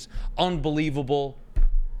 70s. Unbelievable.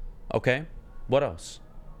 Okay. What else?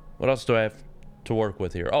 What else do I have to work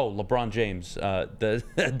with here? Oh, LeBron James. The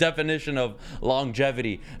definition of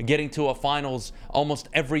longevity. Getting to a finals almost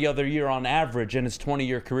every other year on average in his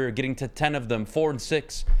 20-year career. Getting to 10 of them. 4 and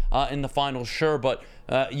 6 in the finals, sure. But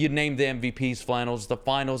you name the MVPs, Flannels, the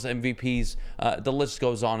finals MVPs. The list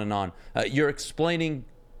goes on and on. You're explaining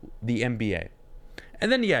the NBA.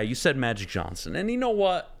 And then, you said Magic Johnson. And you know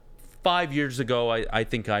what? 5 years ago, I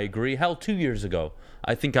think I agree. Hell, 2 years ago,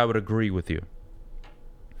 I think I would agree with you.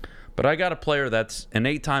 But I got a player that's an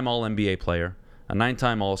 8-time All-NBA player, a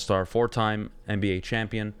 9-time All-Star, 4-time NBA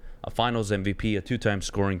champion, a finals MVP, a 2-time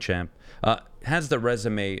scoring champ, has the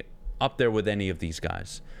resume up there with any of these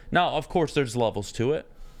guys. Now, of course, there's levels to it.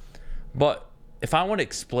 But if I want to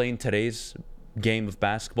explain today's game of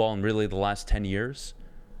basketball and really the last 10 years,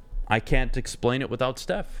 I can't explain it without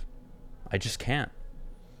Steph. I just can't.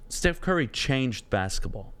 Steph Curry changed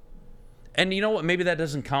basketball. And you know what? Maybe that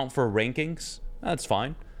doesn't count for rankings. That's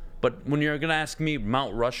fine. But when you're going to ask me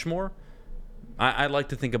Mount Rushmore, I like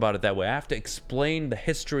to think about it that way. I have to explain the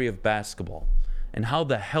history of basketball. And how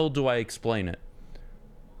the hell do I explain it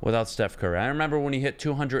without Steph Curry? I remember when he hit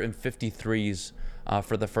 253s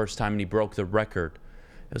for the first time and he broke the record.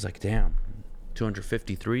 It was like, damn,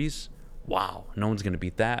 253s? Wow, no one's going to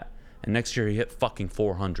beat that. And next year he hit fucking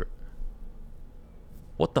 400.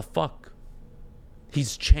 What the fuck?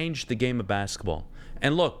 He's changed the game of basketball.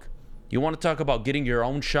 And look, you want to talk about getting your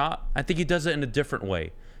own shot? I think he does it in a different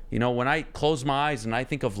way. When I close my eyes and I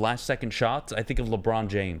think of last-second shots, I think of LeBron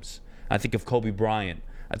James. I think of Kobe Bryant.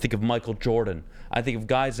 I think of Michael Jordan. I think of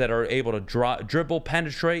guys that are able to dribble,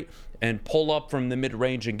 penetrate, and pull up from the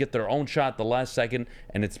mid-range and get their own shot the last second,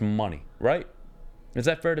 and it's money, right? Is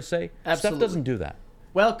that fair to say? Absolutely. Steph doesn't do that.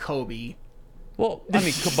 Well, Kobe. Well, I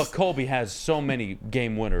mean, but Kobe has so many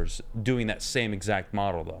game winners doing that same exact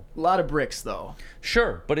model, though. A lot of bricks, though.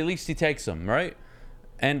 Sure, but at least he takes them, right?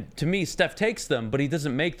 And to me, Steph takes them, but he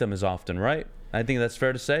doesn't make them as often, right? I think that's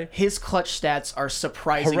fair to say. His clutch stats are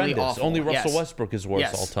surprisingly Horrendous. awful. Only Russell Yes. Westbrook is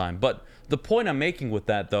worse all time. But the point I'm making with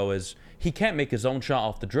that, though, is he can't make his own shot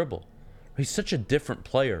off the dribble. He's such a different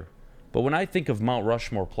player. But when I think of Mount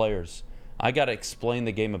Rushmore players, I got to explain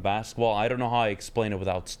the game of basketball. I don't know how I explain it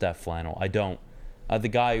without Steph Flannel. I don't. The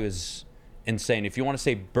guy is insane. If you want to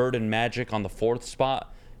say Bird and Magic on the 4th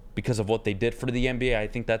spot because of what they did for the NBA, I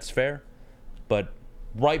think that's fair. But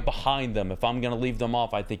right behind them, if I'm going to leave them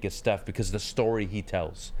off, I think it's Steph because of the story he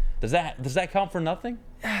tells. Does that count for nothing?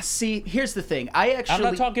 See, here's the thing. I'm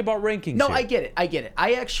not talking about rankings. No, here. I get it.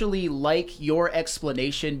 I actually like your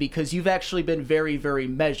explanation because you've actually been very, very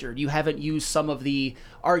measured. You haven't used some of the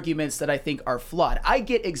arguments that I think are flawed. I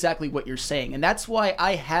get exactly what you're saying, and that's why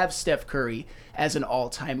I have Steph Curry as an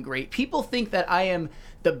all-time great. People think that I am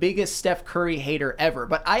the biggest Steph Curry hater ever,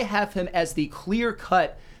 but I have him as the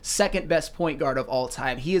clear-cut second best point guard of all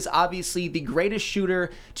time. He is obviously the greatest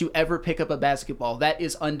shooter to ever pick up a basketball. That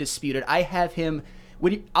is undisputed. I have him,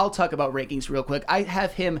 I'll talk about rankings real quick. I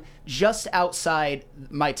have him just outside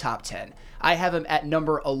my top 10. I have him at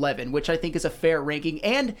number 11, which I think is a fair ranking,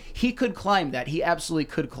 and he could climb that. He absolutely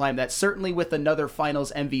could climb that. Certainly with another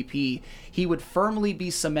finals MVP, he would firmly be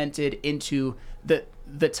cemented into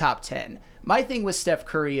the top 10. My thing with Steph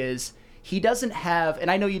Curry is he doesn't have, and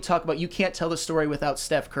I know you talk about you can't tell the story without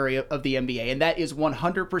Steph Curry of the NBA, and that is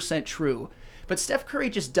 100% true. But Steph Curry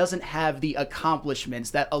just doesn't have the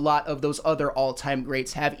accomplishments that a lot of those other all-time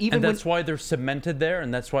greats have. And that's why they're cemented there,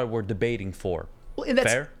 and that's why we're debating for. Well, and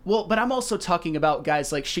that's, fair? Well, but I'm also talking about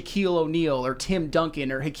guys like Shaquille O'Neal or Tim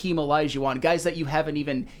Duncan or Hakeem Olajuwon, guys that you haven't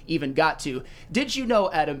even got to. Did you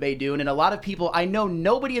know, Adam Baydoun, and a lot of people, I know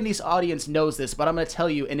nobody in this audience knows this, but I'm going to tell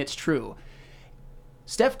you, and it's true.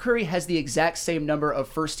 Steph Curry has the exact same number of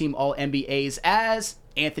first-team All-NBAs as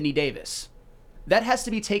Anthony Davis. That has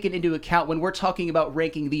to be taken into account when we're talking about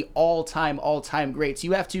ranking the all-time greats.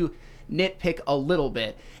 You have to nitpick a little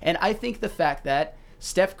bit. And I think the fact that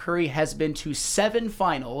Steph Curry has been to 7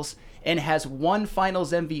 finals and has 1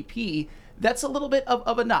 finals MVP, that's a little bit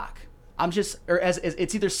of a knock. It's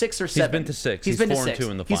either 6 or 7. He's been to 6. He's been been 4-2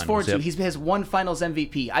 in the finals. He's 4-2. Yep. He has 1 finals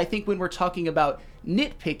MVP. I think when we're talking about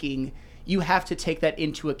nitpicking, you have to take that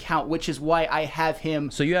into account, which is why I have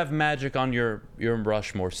him. So you have Magic on your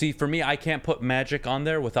Rushmore. See, for me, I can't put Magic on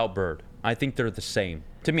there without Bird. I think they're the same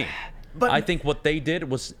to me. But I think what they did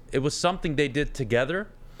was something they did together,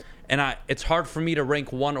 and it's hard for me to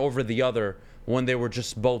rank one over the other when they were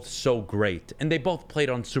just both so great. And they both played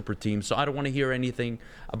on super teams, so I don't want to hear anything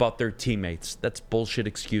about their teammates. That's bullshit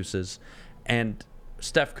excuses. And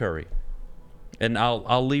Steph Curry. And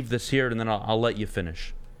I'll leave this here, and then I'll let you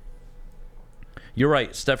finish. You're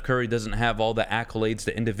right. Steph Curry doesn't have all the accolades,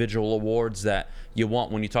 the individual awards that you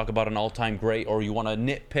want when you talk about an all-time great, or you want to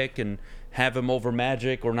nitpick and have him over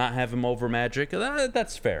Magic or not have him over Magic.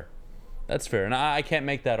 That's fair. That's fair. And I can't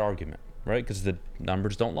make that argument, right? Because the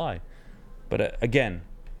numbers don't lie. But again,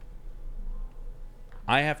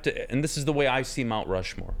 I have to, and this is the way I see Mount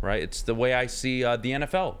Rushmore, right? It's the way I see the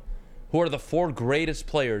NFL. Who are the 4 greatest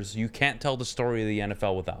players you can't tell the story of the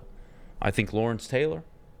NFL without? I think Lawrence Taylor.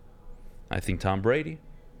 I think Tom Brady.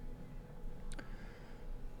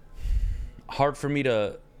 Hard for me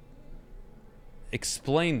to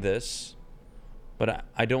explain this, but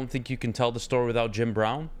I don't think you can tell the story without Jim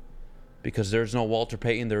Brown, because there's no Walter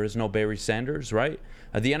Payton, there is no Barry Sanders, right?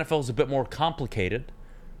 The NFL is a bit more complicated,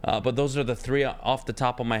 but those are the 3 off the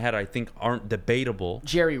top of my head I think aren't debatable.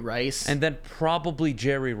 Jerry Rice. And then probably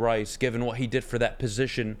Jerry Rice, given what he did for that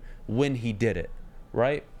position when he did it,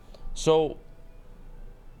 right? So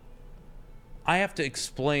I have to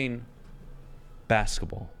explain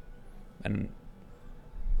basketball. And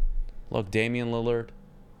look, Damian Lillard,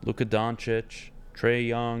 Luka Doncic, Trae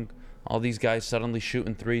Young, all these guys suddenly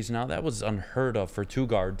shooting threes now. That was unheard of for 2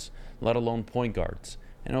 guards, let alone point guards.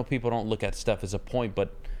 I know people don't look at Steph as a point,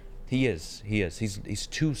 but he is. He's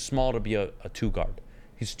too small to be a 2 guard.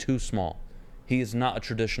 He's too small. He is not a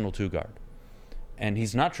traditional 2 guard. And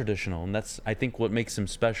he's not traditional, and that's, I think, what makes him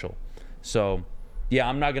special. So, yeah,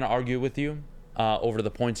 I'm not going to argue with you over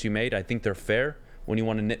the points you made. I think they're fair when you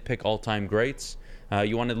want to nitpick all-time greats.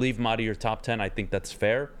 You want to leave them out of your top 10. I think that's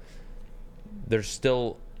fair. There's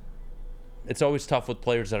still... It's always tough with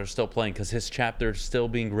players that are still playing because his chapter is still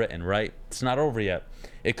being written, right? It's not over yet.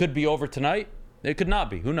 It could be over tonight. It could not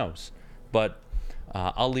be. Who knows? But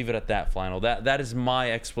I'll leave it at that, Flannel. That is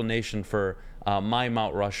my explanation for my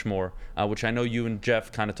Mount Rushmore, which I know you and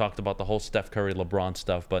Jeff kind of talked about the whole Steph Curry, LeBron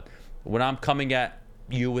stuff. But when I'm coming at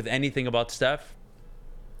you with anything about Steph,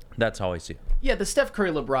 that's how I see it. Yeah, the Steph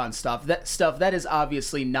Curry LeBron stuff that is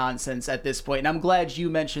obviously nonsense at this point. And I'm glad you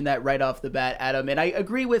mentioned that right off the bat, Adam. And I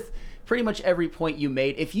agree with pretty much every point you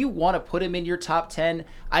made. If you want to put him in your top 10,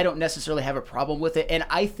 I don't necessarily have a problem with it. And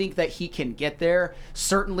I think that he can get there.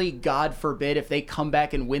 Certainly, God forbid, if they come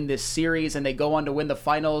back and win this series and they go on to win the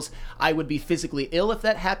finals, I would be physically ill if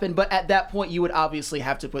that happened. But at that point, you would obviously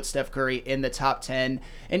have to put Steph Curry in the top 10.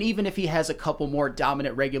 And even if he has a couple more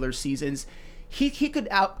dominant regular seasons, he could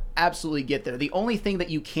absolutely get there. The only thing that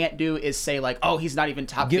you can't do is say, like, oh, he's not even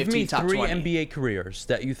top 15, top 20. Give me 3 NBA careers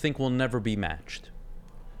that you think will never be matched.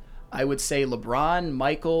 I would say LeBron,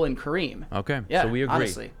 Michael, and Kareem. Okay, yeah, so we agree.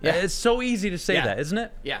 Honestly. Yeah. It's so easy to say that, isn't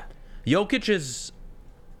it? Yeah. Jokic is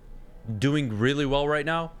doing really well right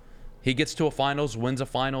now. He gets to a finals, wins a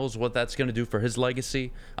finals, what that's going to do for his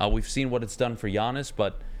legacy. We've seen what it's done for Giannis,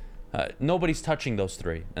 but nobody's touching those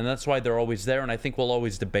 3. And that's why they're always there, and I think we'll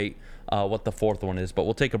always debate what the 4th one is. But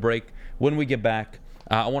we'll take a break. When we get back,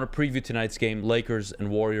 I want to preview tonight's game, Lakers and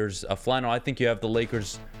Warriors. Flannel, I think you have the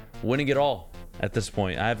Lakers winning it all at this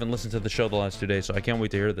point. I haven't listened to the show the last 2 days, so I can't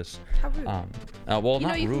wait to hear this. How rude. Well, you not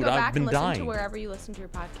know, you rude. Can go back I've been and listen dying. to wherever you listen to your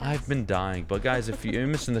podcast. I've been dying. But guys, if you're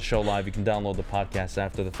missing the show live, you can download the podcast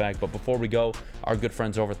after the fact. But before we go, our good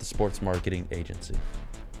friends over at the Sports Marketing Agency.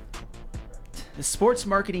 The Sports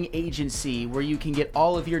Marketing Agency, where you can get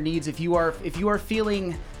all of your needs. If you are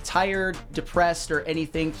feeling tired, depressed, or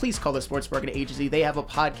anything, please call the Sports Marketing Agency. They have a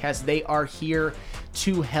podcast. They are here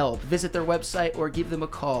to help. Visit their website or give them a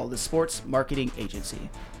call. The Sports Marketing Agency.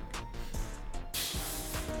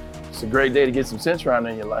 It's a great day to get some Centron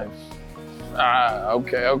in your life.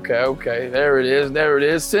 Okay. There it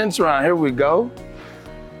is. Centron, here we go.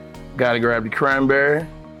 Gotta grab the cranberry.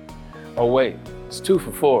 Oh wait, it's 2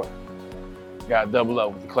 for $4. Gotta double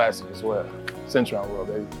up with the classic as well. Centron World,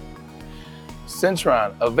 baby.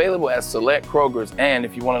 Centron, available at select Krogers, and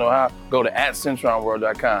if you want to know how, go to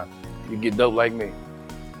 @CentronWorld.com. You get dope like me.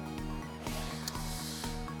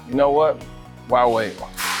 You know what? Why wait?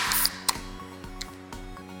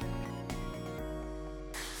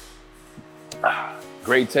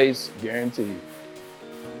 Great taste, guaranteed.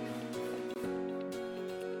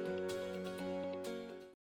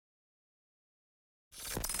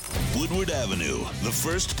 Woodward Avenue, the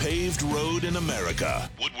first paved road in America.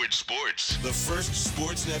 Woodward Sports, the first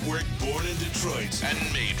sports network born in Detroit and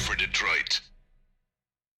made for Detroit.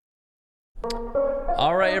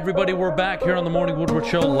 All right, everybody, we're back here on the Morning Woodward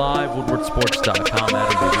Show live, woodwardsports.com.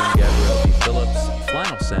 Adam Badun, Gabrielle D. Phillips,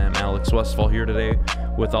 Flannel Sam, Alex Westfall here today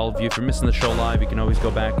with all of you. If you're missing the show live, you can always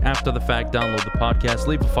go back after the fact, download the podcast,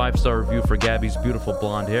 leave a 5-star review for Gabby's beautiful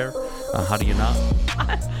blonde hair. How do you not?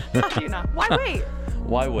 How do you not?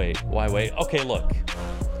 Why wait? Why wait? Okay, look.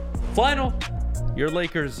 Flannel, your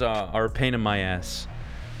Lakers are a pain in my ass.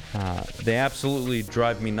 They absolutely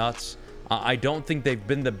drive me nuts. I don't think they've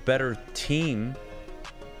been the better team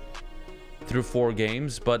through 4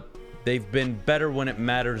 games, but they've been better when it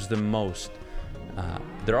matters the most.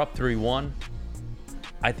 They're up 3-1.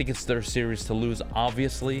 I think it's their series to lose,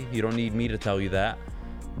 obviously. You don't need me to tell you that.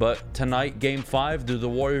 But tonight, Game 5, do the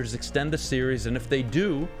Warriors extend the series? And if they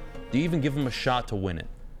do you even give them a shot to win it?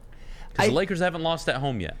 Because the Lakers haven't lost at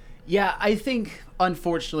home yet. Yeah, I think,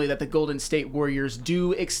 unfortunately, that the Golden State Warriors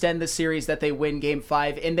do extend the series, that they win Game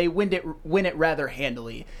 5, and they win it rather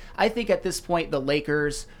handily. I think at this point, the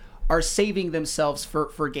Lakers are saving themselves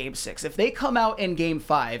for Game 6. If they come out in Game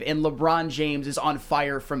 5 and LeBron James is on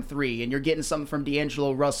fire from 3, and you're getting something from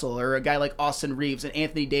D'Angelo Russell or a guy like Austin Reeves and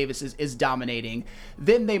Anthony Davis is dominating,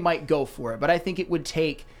 then they might go for it. But I think it would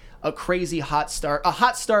take a crazy hot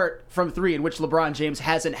start from 3, in which LeBron James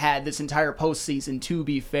hasn't had this entire postseason, to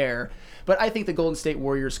be fair. But I think the Golden State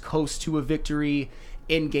Warriors coast to a victory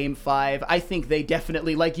in Game 5. I think they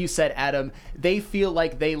definitely, like you said, Adam, they feel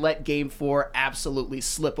like they let Game 4 absolutely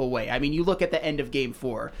slip away. I mean, you look at the end of Game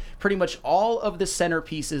 4, pretty much all of the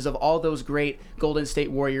centerpieces of all those great Golden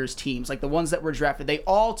State Warriors teams, like the ones that were drafted, they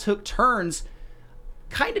all took turns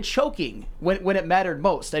kind of choking when it mattered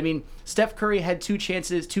most. I mean, Steph Curry had 2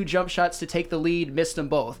 chances, 2 jump shots to take the lead, missed them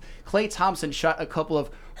both. Klay Thompson shot a couple of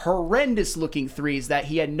horrendous looking threes that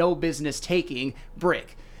he had no business taking,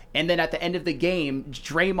 brick. And then at the end of the game,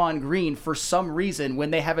 Draymond Green, for some reason,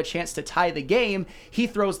 when they have a chance to tie the game, he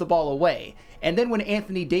throws the ball away. And then when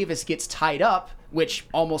Anthony Davis gets tied up, which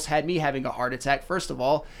almost had me having a heart attack, first of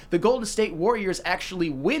all, the Golden State Warriors actually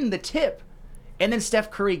win the tip. And then Steph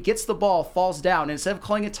Curry gets the ball, falls down, and instead of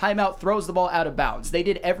calling a timeout, throws the ball out of bounds. They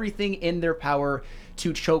did everything in their power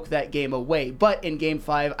to choke that game away. But in Game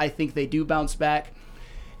 5, I think they do bounce back.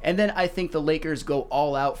 And then I think the Lakers go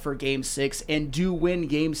all out for Game 6 and do win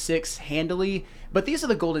Game 6 handily. But these are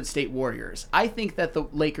the Golden State Warriors. I think that the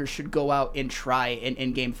Lakers should go out and try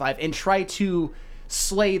in Game 5 and try to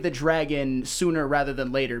slay the dragon sooner rather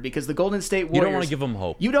than later, because the Golden State Warriors... You don't want to give them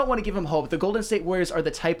hope. You don't want to give them hope. The Golden State Warriors are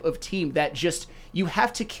the type of team that just, you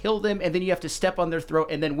have to kill them, and then you have to step on their throat,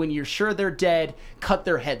 and then when you're sure they're dead, cut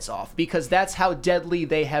their heads off, because that's how deadly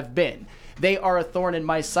they have been. They are a thorn in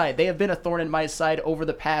my side. They have been a thorn in my side over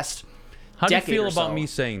the past How do you decade feel or so. about me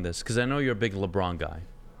saying this? Because I know you're a big LeBron guy.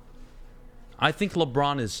 I think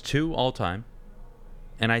LeBron is 2 all time,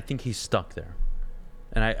 and I think he's stuck there.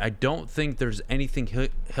 And I don't think there's anything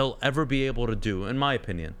he'll ever be able to do, in my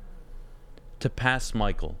opinion, to pass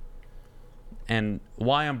Michael. And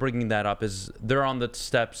why I'm bringing that up is they're on the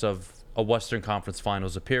steps of a Western Conference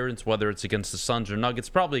Finals appearance, whether it's against the Suns or Nuggets,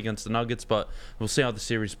 probably against the Nuggets, but we'll see how the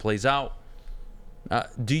series plays out.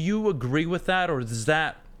 Do you agree with that, or does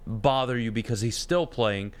that bother you because he's still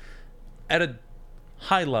playing at a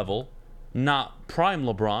high level, not prime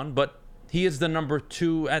LeBron, but he is the number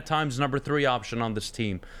 2, at times number 3 option on this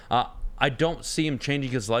team. I don't see him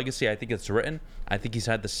changing his legacy. I think it's written. I think he's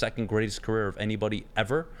had the 2nd greatest career of anybody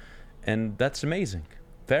ever, and that's amazing.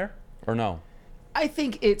 Fair or no? I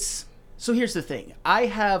think it's... So here's the thing. I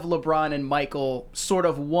have LeBron and Michael sort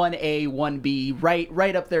of 1A, 1B,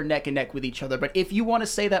 right up there neck and neck with each other. But if you want to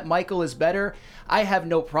say that Michael is better, I have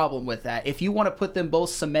no problem with that. If you want to put them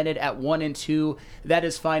both cemented at 1 and 2, that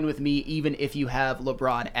is fine with me, even if you have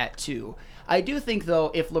LeBron at 2. I do think,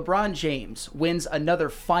 though, if LeBron James wins another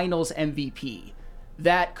Finals MVP,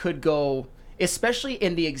 that could go... especially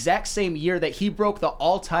in the exact same year that he broke the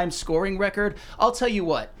all-time scoring record. I'll tell you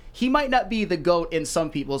what. He might not be the GOAT in some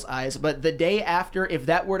people's eyes, but the day after, if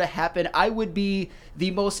that were to happen, I would be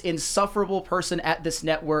the most insufferable person at this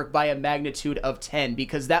network by a magnitude of 10,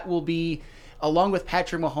 because that will be, along with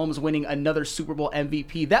Patrick Mahomes winning another Super Bowl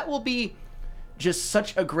MVP, that will be just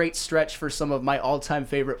such a great stretch for some of my all-time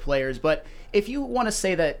favorite players. But if you want to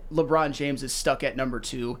say that LeBron James is stuck at number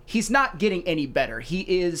 2, he's not getting any better.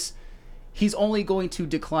 He's only going to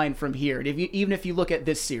decline from here. And even if you look at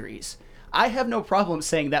this series, I have no problem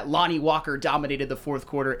saying that Lonnie Walker dominated the 4th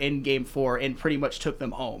quarter in Game 4 and pretty much took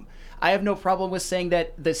them home. I have no problem with saying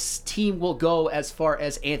that this team will go as far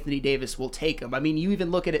as Anthony Davis will take them. I mean, you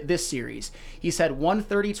even look at it this series. He's had 1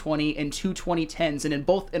 30-20 and 2 20-10s, and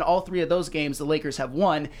in all 3 of those games, the Lakers have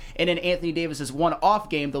won, and in Anthony Davis's one-off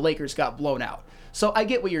game, the Lakers got blown out. So I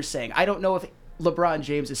get what you're saying. I don't know if LeBron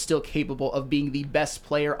James is still capable of being the best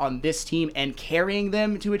player on this team and carrying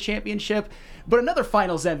them to a championship, but another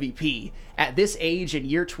Finals MVP at this age in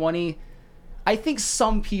year 20, I think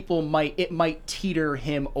some people might teeter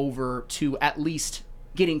him over to at least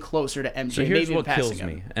getting closer to MJ. So here's maybe what kills him.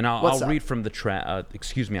 me, and I'll read from the chat.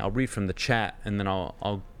 I'll read from the chat, and then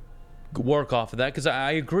I'll work off of that, because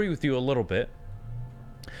I agree with you a little bit.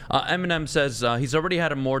 Eminem says he's already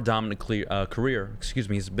had a more dominant career.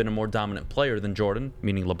 He's been a more dominant player than Jordan,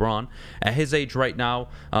 meaning LeBron, at his age right now,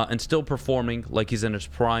 and still performing like he's in his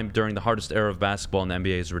prime during the hardest era of basketball in the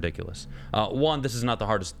NBA is ridiculous. One, this is not the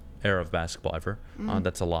hardest era of basketball ever.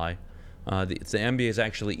 That's a lie. The NBA is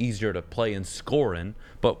actually easier to play and score in,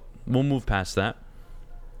 but we'll move past that.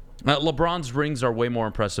 LeBron's rings are way more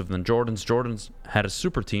impressive than Jordan's. Jordan's had a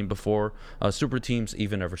super team before super teams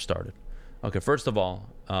even ever started. Okay, first of all,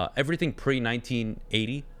 everything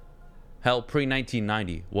pre-1980, hell,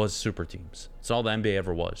 pre-1990 was super teams. It's all the NBA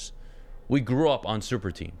ever was. We grew up on super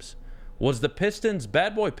teams. Was the Pistons,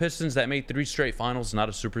 bad boy Pistons that made 3 straight finals, not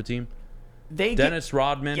a super team? Dennis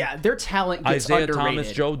Rodman. Yeah, their talent gets Isaiah underrated.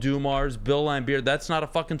 Thomas, Joe Dumars, Bill Laimbeer. That's not a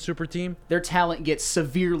fucking super team. Their talent gets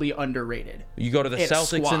severely underrated. You go to the It's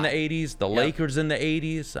Celtics squad. in the 80s, the Lakers in the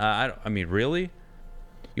 80s. I mean, really?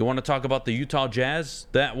 You want to talk about the Utah Jazz?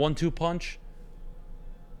 That 1-2 punch?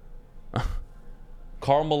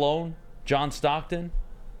 Karl Malone? John Stockton?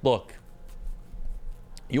 Look,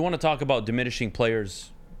 you want to talk about diminishing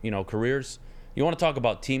players, careers? You want to talk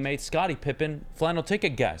about teammates? Scottie Pippen. Flannel, take a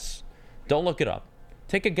guess. Don't look it up.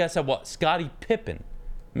 Take a guess at what Scottie Pippen,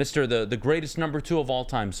 Mr. the greatest number 2 of all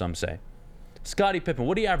time, some say. Scottie Pippen,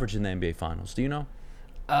 what do you average in the NBA Finals? Do you know?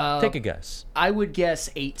 Take a guess. I would guess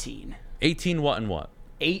 18. 18 what and what?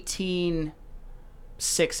 18,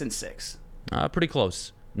 6 and 6. Pretty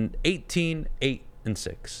close. 18, 8 and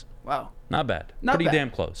 6. Wow. Not bad. Not Pretty bad.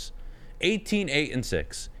 damn close. 18, 8 and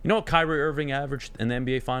 6. You know what Kyrie Irving averaged in the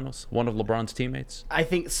NBA Finals? One of LeBron's teammates? I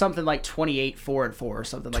think something like 28, 4 and 4 or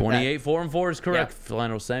something like that. 28, 4 and 4 is correct. Yeah.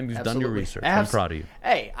 Flannel Sam, you've done your Absolutely. research. I'm proud of you.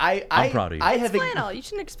 Hey, I'm proud of you. I have Flannel, you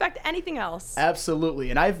shouldn't expect anything else.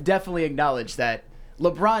 Absolutely, and I've definitely acknowledged that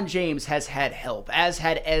LeBron James has had help, as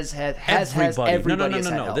has everybody.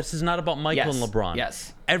 No. This is not about Michael and LeBron.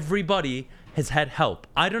 Yes. Everybody has had help.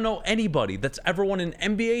 I don't know anybody that's ever won an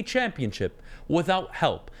NBA championship without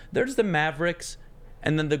help. There's the Mavericks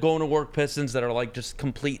And then the going to work Pistons that are like just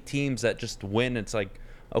complete teams that just win. It's like,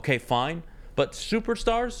 okay, fine. But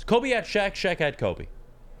superstars, Kobe had Shaq, Shaq had Kobe.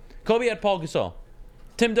 Kobe had Paul Gasol.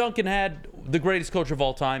 Tim Duncan had the greatest coach of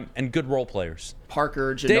all time and good role players.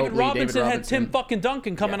 Parker, Ginobili, David Robinson had Tim fucking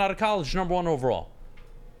Duncan coming out of college, #1 overall.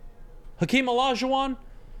 Hakeem Olajuwon,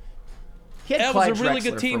 that was a really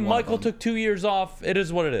good team. Michael took 2 years off. It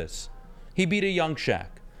is what it is. He beat a young Shaq.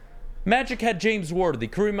 Magic had James Worthy,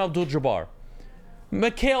 Kareem Abdul-Jabbar.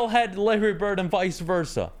 McHale had Larry Bird and vice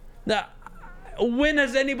versa. Now, when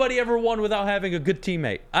has anybody ever won without having a good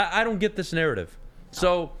teammate? I don't get this narrative.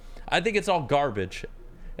 So I think it's all garbage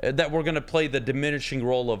that we're going to play the diminishing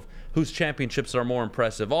role of whose championships are more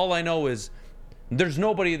impressive. All I know is there's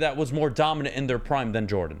nobody that was more dominant in their prime than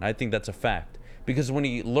Jordan. I think that's a fact. Because when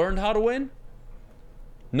he learned how to win,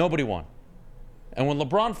 nobody won. And when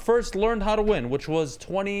LeBron first learned how to win, which was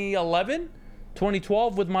 2011,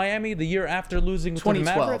 2012 with Miami, the year after losing to the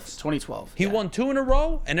Mavericks. 2012. He won 2 in a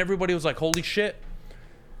row, and everybody was like, holy shit,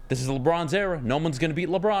 this is LeBron's era. No one's going to beat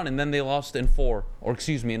LeBron. And then they lost in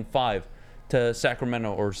 5 to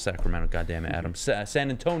Sacramento, goddamn it, Adam. San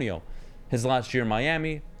Antonio, his last year in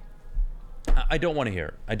Miami. I don't want to hear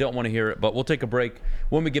it. I don't want to hear it, but we'll take a break.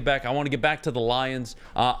 When we get back, I want to get back to the Lions.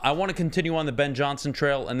 I want to continue on the Ben Johnson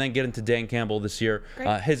trail and then get into Dan Campbell this year.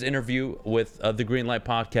 His interview with the Green Light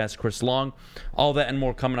Podcast, Chris Long. All that and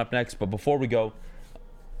more coming up next. But before we go,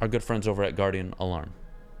 our good friends over at Guardian Alarm.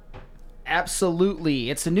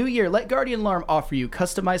 Absolutely. It's a new year. Let Guardian Alarm offer you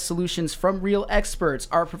customized solutions from real experts.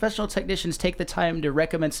 Our professional technicians take the time to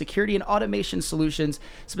recommend security and automation solutions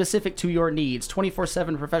specific to your needs.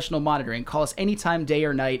 24/7 professional monitoring. Call us anytime, day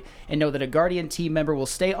or night, and know that a Guardian team member will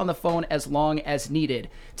stay on the phone as long as needed.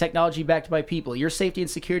 Technology backed by people. Your safety and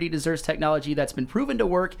security deserves technology that's been proven to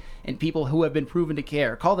work and people who have been proven to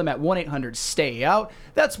care. Call them at 1-800-STAY-OUT.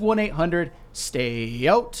 That's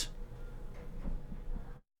 1-800-STAY-OUT.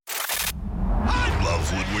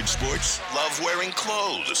 Love Woodward Sports? Love wearing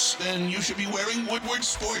clothes? Then you should be wearing Woodward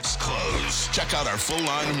Sports clothes. Check out our full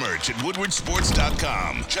line of merch at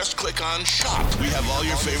woodwardsports.com. Just click on shop. We have all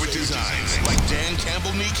your favorite designs, like Dan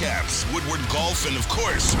Campbell kneecaps, Woodward golf, and of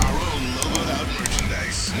course, our own logoed out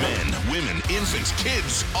merchandise. Men, women, infants,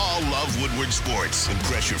 kids all love Woodward Sports.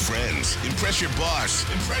 Impress your friends. Impress your boss.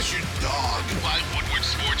 Impress your dog. Buy Woodward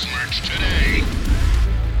Sports merch today.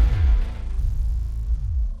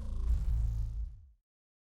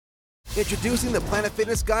 Introducing the Planet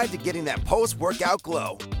Fitness Guide to getting that post-workout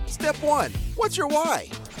glow. Step 1. What's your why?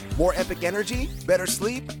 More epic energy? Better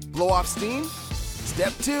sleep? Blow off steam?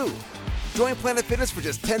 Step 2. Join Planet Fitness for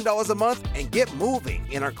just $10 a month and get moving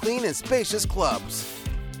in our clean and spacious clubs.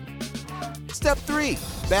 Step 3.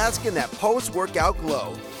 Bask in that post-workout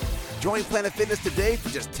glow. Join Planet Fitness today for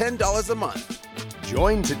just $10 a month.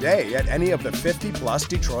 Join today at any of the 50-plus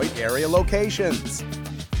Detroit area locations.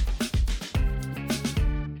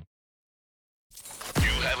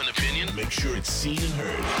 Make sure it's seen and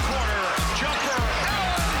heard. Corner,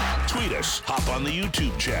 jumper, tweet us, hop on the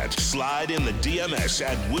YouTube chat, slide in the DMS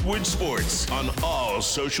at Woodward Sports on all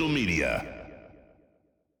social media.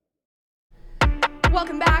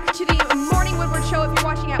 Welcome back to the Morning Woodward Show. If you're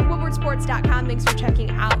watching at woodwardsports.com, thanks for checking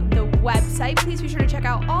out the website. Please be sure to check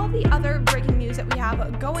out all the other breaking news that we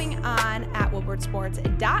have going on at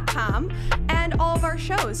woodwardsports.com and all of our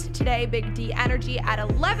shows. Today, Big D Energy at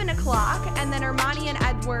 11 o'clock, and then Armani and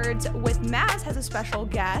Edwards with Maz has a special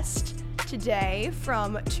guest today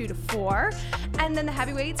from 2 to 4. And then the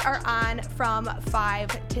heavyweights are on from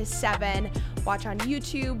 5 to 7. Watch on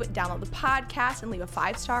YouTube, download the podcast, and leave a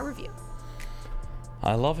 5-star review.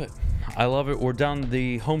 I love it. I love it. We're down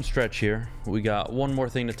the home stretch here. We got one more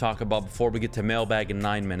thing to talk about before we get to mailbag in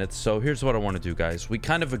 9 minutes. So here's what I want to do, guys. We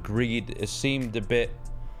kind of agreed. It seemed a bit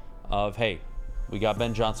of, hey, we got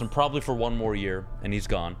Ben Johnson probably for one more year, and he's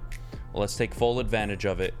gone. Well, let's take full advantage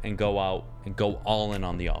of it and go out and go all in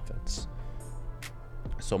on the offense.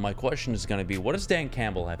 So my question is going to be, what does Dan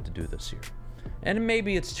Campbell have to do this year? And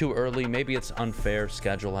maybe it's too early. Maybe it's unfair.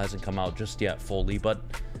 Schedule hasn't come out just yet fully, but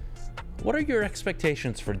what are your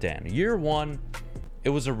expectations for Dan? Year one, it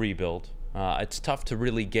was a rebuild. It's tough to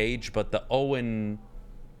really gauge, but the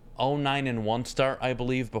 0-9-1 start, I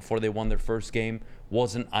believe, before they won their first game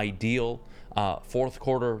wasn't ideal. Fourth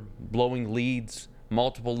quarter, blowing leads,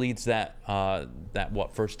 multiple leads that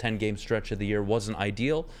first 10-game stretch of the year wasn't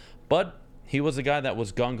ideal. But he was a guy that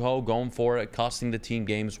was gung-ho, going for it, costing the team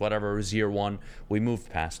games, whatever. It was year one. We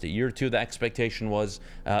moved past it. Year two, the expectation was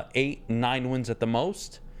 8-9 wins at the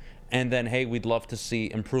most. And then, hey, we'd love to see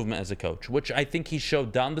improvement as a coach, which I think he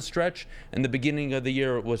showed down the stretch. In the beginning of the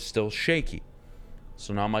year, it was still shaky.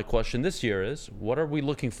 So now my question this year is, what are we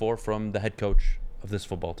looking for from the head coach of this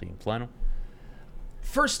football team? Flannel?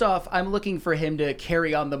 First off, I'm looking for him to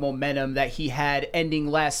carry on the momentum that he had ending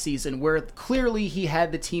last season, where clearly he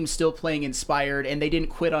had the team still playing inspired and they didn't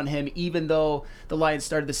quit on him, even though the Lions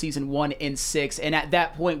started the season 1-6. And at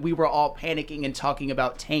that point, we were all panicking and talking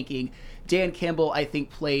about tanking. Dan Campbell, I think,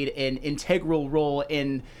 played an integral role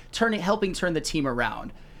in helping turn the team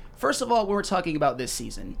around. First of all, when we're talking about this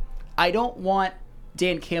season, I don't want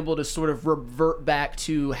Dan Campbell to sort of revert back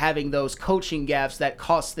to having those coaching gaffes that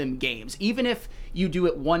cost them games. Even if you do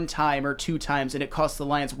it one time or two times and it costs the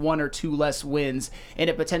Lions one or two less wins and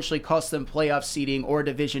it potentially costs them playoff seeding or a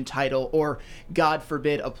division title or, God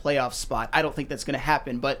forbid, a playoff spot. I don't think that's going to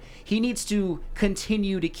happen, but he needs to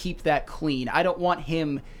continue to keep that clean. I don't want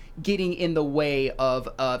him getting in the way of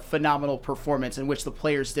a phenomenal performance in which the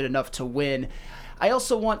players did enough to win. I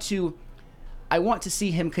also want to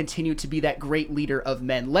see him continue to be that great leader of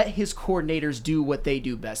men. Let his coordinators do what they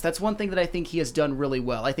do best. That's one thing that I think he has done really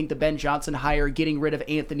well. I think the Ben Johnson hire, getting rid of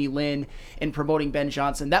Anthony Lynn and promoting Ben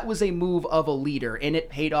Johnson, that was a move of a leader, and it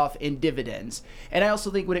paid off in dividends. And I also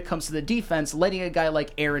think when it comes to the defense, letting a guy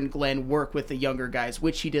like Aaron Glenn work with the younger guys,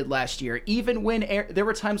 which he did last year, even when there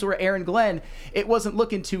were times where Aaron Glenn, it wasn't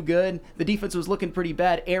looking too good, the defense was looking pretty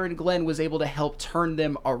bad, Aaron Glenn was able to help turn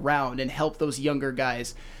them around and help those younger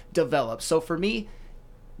guys develop. So for me,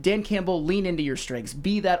 Dan Campbell, lean into your strengths.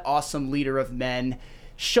 Be that awesome leader of men.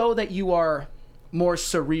 Show that you are more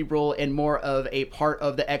cerebral and more of a part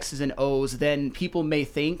of the X's and O's than people may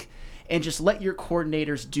think. And just let your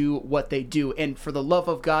coordinators do what they do. And for the love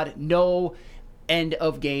of God, no end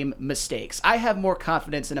of game mistakes. I have more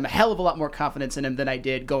confidence in him, a hell of a lot more confidence in him than I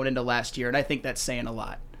did going into last year. And I think that's saying a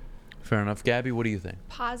lot. Fair enough. Gabby, what do you think?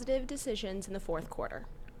 Positive decisions in the fourth quarter.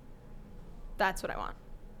 That's what I want.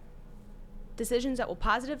 Decisions that will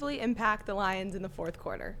positively impact the Lions in the fourth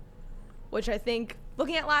quarter, which I think,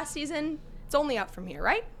 looking at last season, it's only up from here,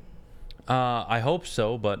 right? I hope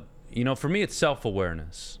so, but, for me, it's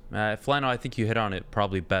self-awareness. Flannel, I think you hit on it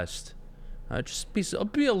probably best. Just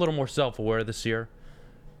be a little more self-aware this year.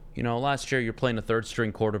 Last year you're playing a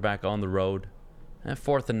third-string quarterback on the road.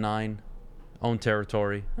 4th and 9, own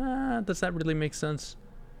territory. Does that really make sense?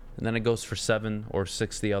 And then it goes for 7 or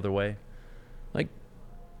 6 the other way.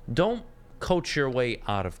 Don't coach your way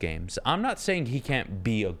out of games. I'm not saying he can't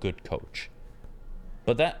be a good coach,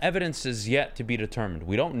 but that evidence is yet to be determined.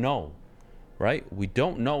 We don't know, right? We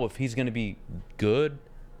don't know if he's going to be good,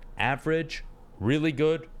 average, really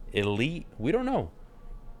good, elite. We don't know.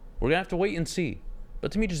 We're going to have to wait and see.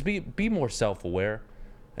 But to me, just be more self-aware.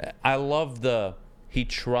 I love he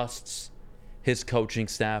trusts his coaching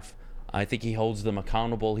staff. I think he holds them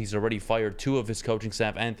accountable. He's already fired 2 of his coaching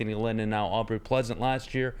staff, Anthony Lynn and now Aubrey Pleasant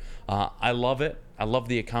last year. I love it. I love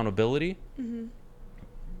the accountability. Mm-hmm.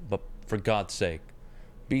 But for God's sake,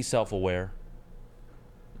 be self-aware.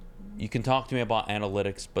 You can talk to me about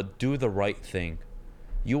analytics, but do the right thing.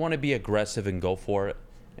 You want to be aggressive and go for it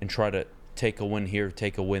and try to take a win here,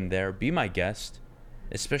 take a win there. Be my guest,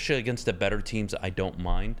 especially against the better teams. I don't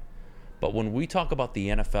mind. But when we talk about the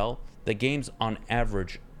NFL, the games on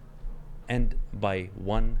average end by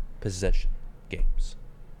 1 possession games.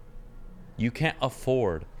 You can't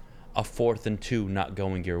afford a 4th and 2 not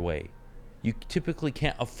going your way. You typically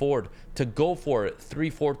can't afford to go for it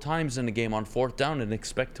 3-4 times in a game on 4th down and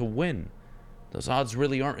expect to win. Those odds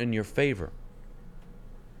really aren't in your favor.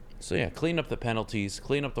 So yeah, clean up the penalties,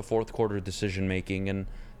 clean up the fourth quarter decision making, and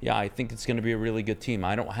yeah, I think it's going to be a really good team.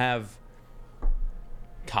 I don't have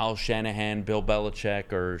Kyle Shanahan, Bill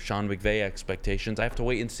Belichick, or Sean McVay expectations. I have to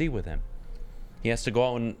wait and see with him. He has to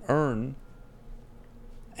go out and earn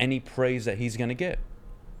any praise that he's going to get.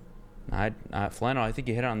 Flannel, I think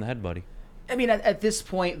you hit it on the head, buddy. I mean, at this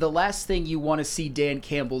point, the last thing you want to see Dan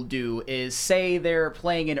Campbell do is say they're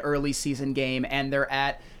playing an early season game and they're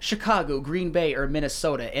at Chicago, Green Bay, or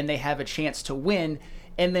Minnesota, and they have a chance to win,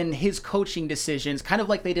 and then his coaching decisions, kind of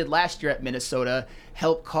like they did last year at Minnesota,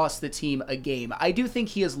 help cost the team a game. I do think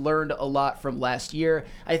he has learned a lot from last year.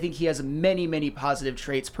 I think he has many, many positive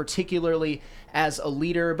traits, particularly as a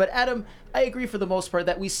leader. But Adam, I agree for the most part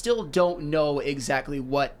that we still don't know exactly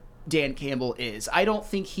what Dan Campbell is. I don't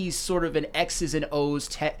think he's sort of an X's and O's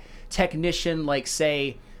technician like,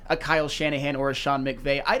 say, a Kyle Shanahan or a Sean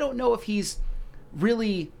McVay. I don't know if he's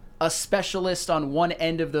really a specialist on one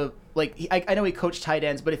end of the, I know he coached tight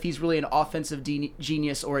ends, but if he's really an offensive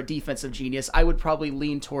genius or a defensive genius, I would probably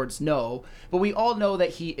lean towards no. But we all know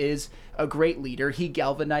that he is a great leader. He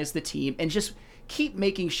galvanized the team, and just keep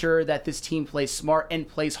making sure that this team plays smart and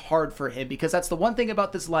plays hard for him, because that's the one thing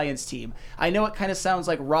about this Lions team. I know it kind of sounds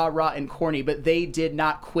like rah-rah and corny, but they did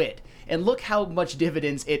not quit. And look how much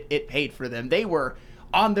dividends it paid for them. They were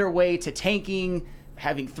on their way to tanking,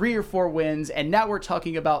 having 3 or 4 wins, and now we're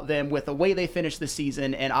talking about them with the way they finished the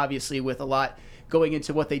season, and obviously with a lot going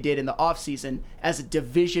into what they did in the offseason as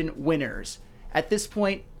division winners. At this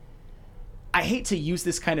point, I hate to use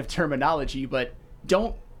this kind of terminology, but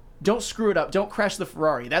don't screw it up. Don't crash the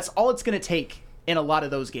Ferrari. That's all it's going to take in a lot of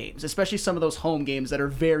those games, especially some of those home games that are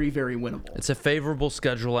very, very winnable. It's a favorable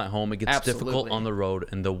schedule at home. It gets Absolutely. difficult on the road.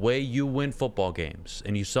 And the way you win football games,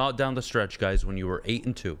 and you saw it down the stretch, guys, when you were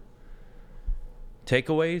 8-2.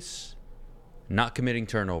 Takeaways, not committing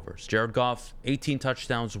turnovers. Jared Goff, 18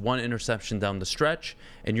 touchdowns, 1 interception down the stretch,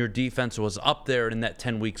 and your defense was up there in that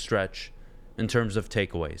 10-week stretch in terms of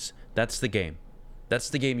takeaways. That's the game. That's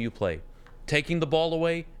the game you play. Taking the ball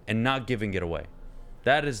away and not giving it away.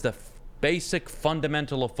 That is the basic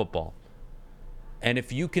fundamental of football. And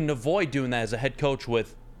if you can avoid doing that as a head coach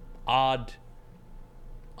with odd,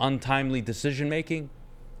 untimely decision-making,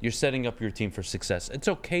 you're setting up your team for success. It's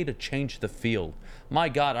okay to change the field. My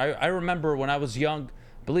God, I remember when I was young,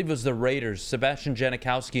 I believe it was the Raiders, Sebastian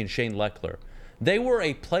Janikowski and Shane Leckler. They were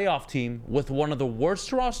a playoff team with one of the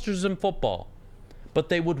worst rosters in football, but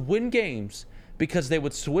they would win games because they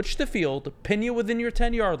would switch the field, pin you within your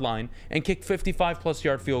 10-yard line, and kick 55-plus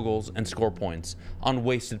yard field goals and score points on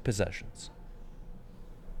wasted possessions.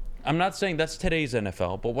 I'm not saying that's today's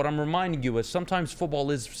NFL, but what I'm reminding you is sometimes football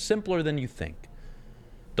is simpler than you think.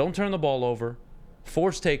 Don't turn the ball over.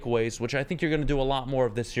 Force takeaways, which I think you're going to do a lot more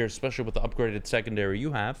of this year, especially with the upgraded secondary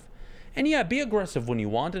you have. And yeah, be aggressive when you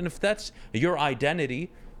want. And if that's your identity,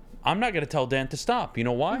 I'm not going to tell Dan to stop. You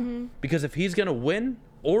know why? Because if he's going to win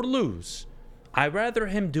or lose, I'd rather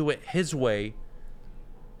him do it his way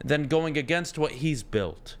than going against what he's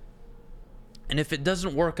built. And if it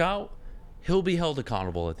doesn't work out, he'll be held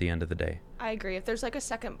accountable at the end of the day. I agree. If there's like a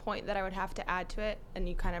second point that I would have to add to it, and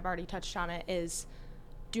you kind of already touched on it, is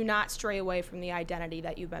do not stray away from the identity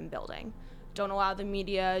that you've been building. Don't allow the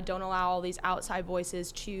media, don't allow all these outside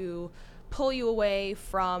voices to pull you away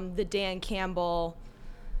from the Dan Campbell,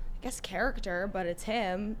 I guess, character, but it's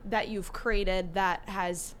him, that you've created that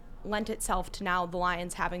has lent itself to now the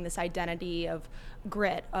Lions having this identity of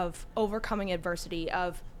grit, of overcoming adversity,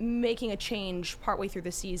 of making a change partway through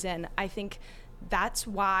the season. I think that's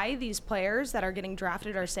why these players that are getting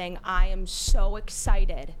drafted are saying, I am so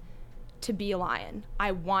excited to be a Lion.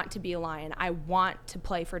 I want to be a Lion. I want to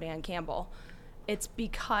play for Dan Campbell. It's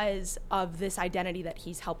because of this identity that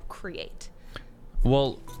he's helped create.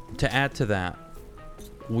 Well, to add to that,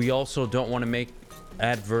 we also don't want to make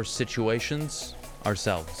adverse situations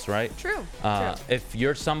ourselves, right? True. If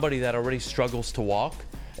you're somebody that already struggles to walk,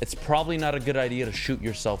 it's probably not a good idea to shoot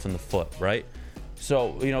yourself in the foot, right?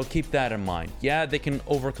 So, keep that in mind. Yeah, they can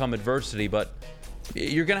overcome adversity, but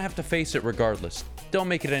you're going to have to face it regardless. Don't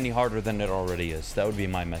make it any harder than it already is. That would be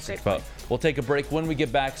my message. But we'll take a break. When we get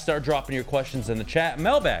back, start dropping your questions in the chat.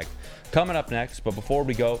 Mailbag coming up next. But before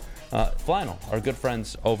we go, Flannel, our good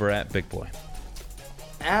friends over at Big Boy.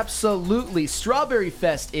 Absolutely. Strawberry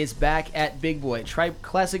Fest is back at Big Boy. Try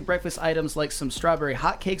classic breakfast items like some strawberry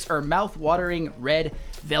hotcakes or mouth-watering red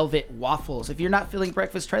velvet waffles. If you're not feeling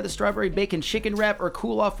breakfast, try the strawberry bacon chicken wrap or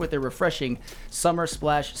cool off with a refreshing summer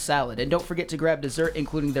splash salad. And don't forget to grab dessert,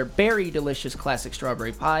 including their berry delicious classic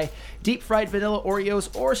strawberry pie, deep fried vanilla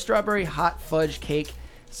Oreos, or strawberry hot fudge cake,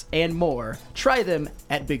 and more. Try them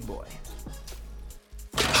at Big Boy.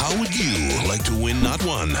 How would you like to win not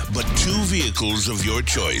one, but 2 vehicles of your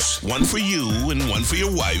choice? One for you and one for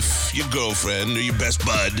your wife, your girlfriend, or your best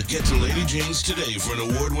bud. Get to Lady Jane's today for an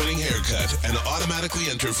award-winning haircut and automatically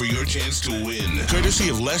enter for your chance to win. Courtesy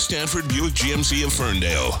of Les Stanford Buick GMC of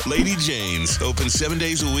Ferndale. Lady Jane's, open 7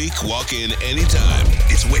 days a week, walk in anytime.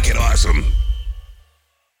 It's wicked awesome.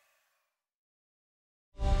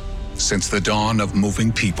 Since the dawn of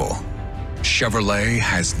moving people, Chevrolet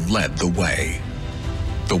has led the way.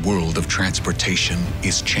 The world of transportation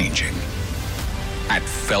is changing. At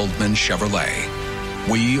Feldman Chevrolet,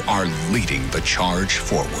 we are leading the charge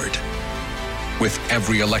forward. With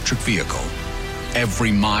every electric vehicle,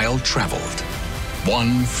 every mile traveled,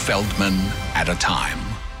 one Feldman at a time.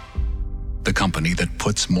 The company that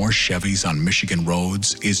puts more Chevys on Michigan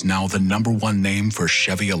roads is now the #1 name for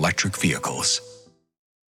Chevy electric vehicles.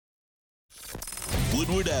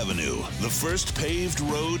 Woodward Avenue, the first paved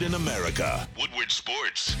road in America. Woodward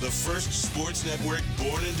Sports, the first sports network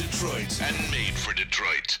born in Detroit and made for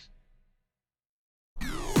Detroit.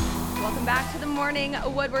 Welcome back to the Morning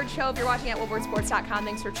Woodward Show. If you're watching at woodwardsports.com,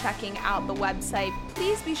 thanks for checking out the website.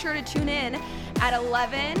 Please be sure to tune in at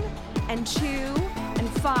 11 and 2 and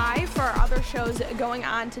 5 for our other shows going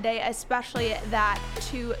on today, especially that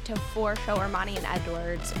 2 to 4 show, Armani and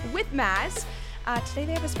Edwards with Maz. Today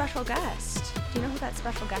they have a special guest. Do you know who that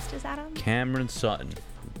special guest is, Adam? Cameron Sutton,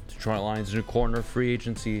 Detroit Lions new corner, free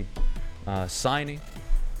agency signing.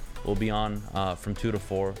 Will be on from 2 to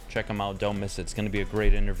 4. Check them out. Don't miss it. It's going to be a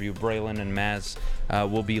great interview. Braylon and Maz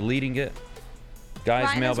will be leading it. Guys,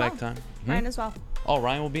 Ryan mailbag well. time. Ryan as well. Oh,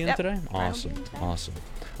 Ryan will be in Yep. today? Ryan will Awesome. be in today. Awesome.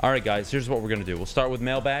 All right, guys, here's what we're going to do. We'll start with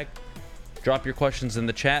mailbag. Drop your questions in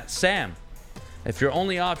the chat. Sam, if your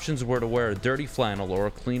only options were to wear a dirty flannel or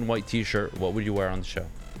a clean white t-shirt, what would you wear on the show?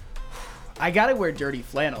 I gotta wear dirty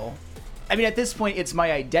flannel. I mean, at this point, it's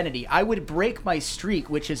my identity. I would break my streak,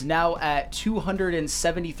 which is now at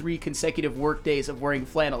 273 consecutive work days of wearing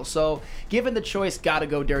flannel. So, given the choice, gotta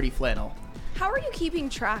go dirty flannel. How are you keeping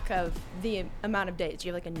track of the amount of days? Do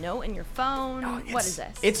you have like a note in your phone? What is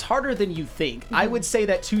this? It's harder than you think. I would say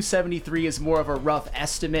that 273 is more of a rough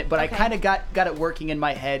estimate, but Okay. I kind of got it working in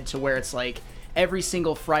my head to where it's like every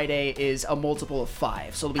single Friday is a multiple of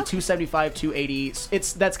 5. So it'll be 275, 280.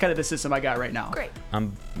 That's kind of the system I got right now. Great.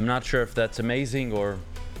 I'm not sure if that's amazing or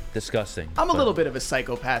disgusting. I'm a but- little bit of a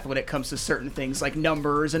psychopath when it comes to certain things like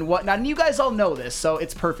numbers and whatnot, and you guys all know this, so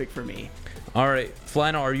it's perfect for me. All right,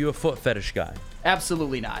 Flannel, are you a foot fetish guy?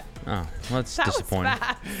 Absolutely not. Oh, well, that's That was disappointing.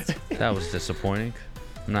 fast. That was disappointing.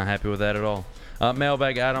 I'm not happy with that at all.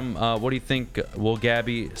 Mailbag Adam, what do you think? Will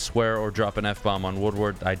Gabby swear or drop an F-bomb on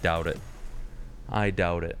Woodward? I doubt it. I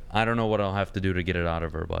doubt it. I don't know what I'll have to do to get it out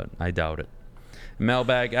of her, but I doubt it.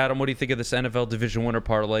 Mailbag Adam, what do you think of this NFL division winner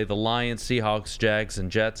parlay? The Lions, Seahawks, Jags,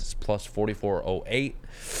 and Jets is plus 44.08.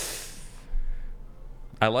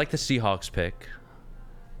 I like the Seahawks pick.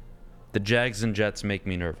 The Jags and Jets make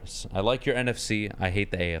me nervous. I like your NFC. I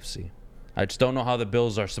hate the AFC. I just don't know how the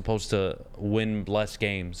Bills are supposed to win less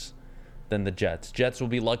games than the Jets. Jets will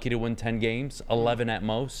be lucky to win 10 games, 11 at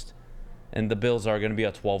most, and the Bills are going to be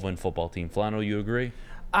a 12-win football team. Flannel, you agree?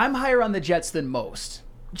 I'm higher on the Jets than most,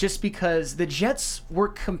 just because the Jets were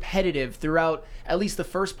competitive throughout at least the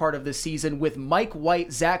first part of the season with Mike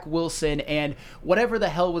White, Zach Wilson, and whatever the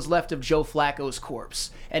hell was left of Joe Flacco's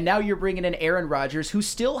corpse. And now you're bringing in Aaron Rodgers, who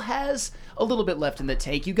still has a little bit left in the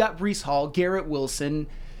tank. You got Breece Hall, Garrett Wilson,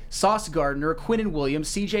 Sauce Gardner, Quinnen Williams,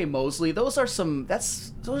 C.J. Mosley. Those are some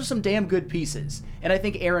damn good pieces. And I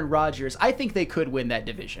think Aaron Rodgers, I think they could win that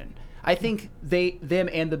division. I think them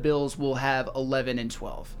and the Bills will have 11 and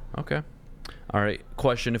 12. Okay. All right.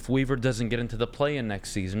 Question: if Weaver doesn't get into the play-in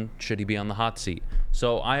next season, should he be on the hot seat?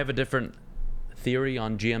 So I have a different theory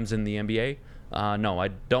on GMs in the NBA. No, I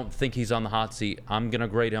don't think he's on the hot seat. I'm going to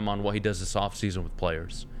grade him on what he does this offseason with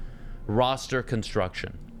players. Roster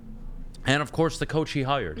construction. And, of course, the coach he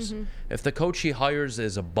hires. Mm-hmm. If the coach he hires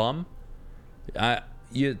is a bum,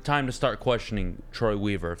 time to start questioning Troy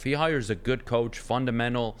Weaver. If he hires a good coach,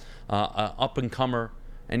 fundamental, up-and-comer,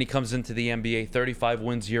 and he comes into the NBA, 35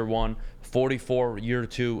 wins year 1, 44 year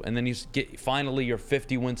 2, and then he's finally your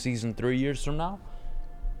 50-win season 3 years from now?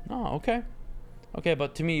 Oh, okay. Okay,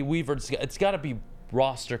 but to me, Weaver, it's got to be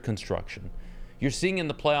roster construction. You're seeing in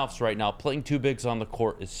the playoffs right now, playing two bigs on the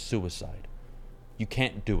court is suicide. You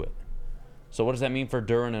can't do it. So what does that mean for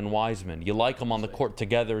Duren and Wiseman? You like them on the court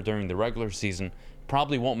together during the regular season.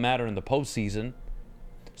 Probably won't matter in the postseason.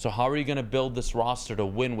 So how are you going to build this roster to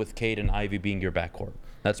win with Cade and Ivy being your backcourt?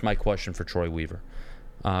 That's my question for Troy Weaver.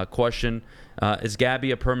 Question, is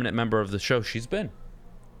Gabby a permanent member of the show? She's been.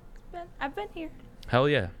 I've been here. Hell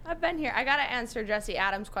yeah. I've been here. I got to answer Jesse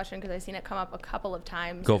Adams' question because I've seen it come up a couple of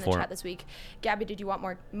times Go in the for chat it. this week. Gabby, did you want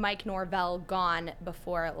more Mike Norvell gone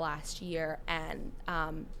before last year? And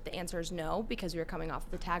the answer is no, because we were coming off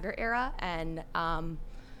the Taggart era, and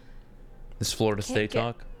This Florida can't State get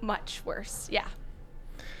talk? much worse. Yeah.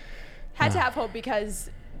 Had to have hope because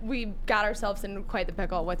we got ourselves in quite the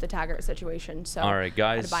pickle with the Taggart situation. So All right,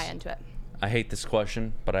 guys. had to buy into it. I hate this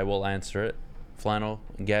question, but I will answer it. Flannel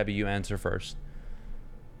and Gabby, you answer first.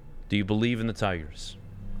 Do you believe in the Tigers?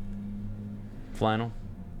 Flannel?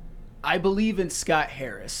 I believe in Scott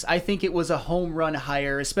Harris. I think it was a home run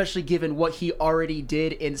hire, especially given what he already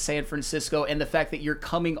did in San Francisco and the fact that you're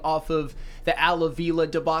coming off of the Al Avila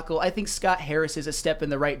debacle. I think Scott Harris is a step in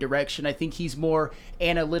the right direction. I think he's more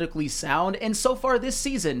analytically sound. And so far this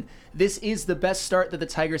season, this is the best start that the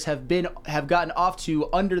Tigers have gotten off to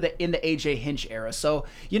in the AJ Hinch era. So,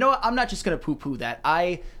 you know what? I'm not just going to poo-poo that.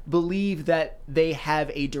 I believe that they have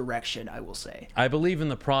a direction, I will say. I believe in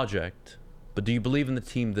the project, but do you believe in the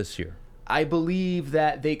team this year? I believe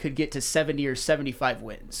that they could get to 70 or 75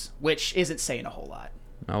 wins, which isn't saying a whole lot.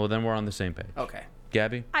 Oh, well, then we're on the same page. Okay.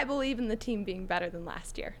 Gabby? I believe in the team being better than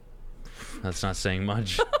last year. That's not saying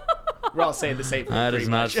much. We're all saying the same thing. That pretty is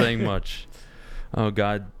not much. saying much. Oh,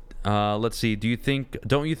 God. Let's see.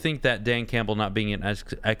 Don't you think that Dan Campbell not being an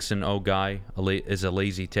X and O guy is a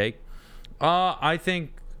lazy take? I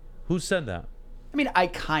think, who said that? I mean, I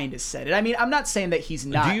kind of said it. I mean, I'm not saying that he's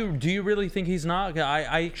not. Do you really think he's not?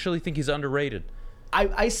 I actually think he's underrated.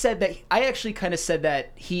 I said that. I actually kind of said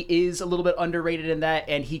that he is a little bit underrated in that,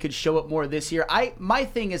 and he could show it more this year. My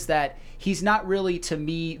thing is that he's not really, to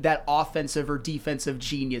me, that offensive or defensive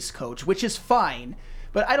genius coach, which is fine.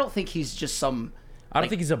 But I don't think he's just some. I don't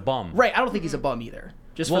think he's a bum. Right. I don't think he's a bum either.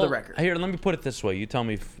 Just for the record. Here, let me put it this way. You tell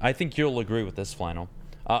me. I think you'll agree with this, Flannel.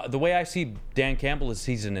 The way I see Dan Campbell is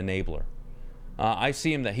he's an enabler. I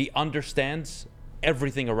see him that he understands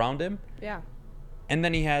everything around him. Yeah. And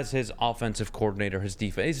then he has his offensive coordinator, his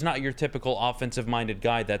defense. He's not your typical offensive-minded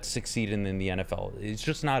guy that's succeeding in the NFL. It's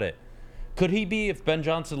just not it. Could he be if Ben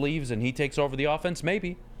Johnson leaves and he takes over the offense?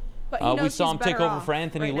 Maybe. But we saw him take over for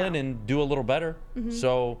Anthony Lynn and do a little better. Mm-hmm.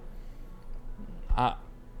 So,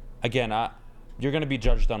 again, you're going to be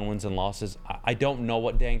judged on wins and losses. I don't know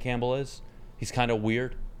what Dan Campbell is. He's kind of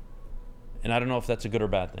weird. And I don't know if that's a good or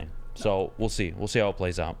bad thing. So we'll see. We'll see how it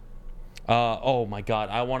plays out. Oh, my God.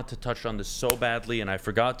 I wanted to touch on this so badly, and I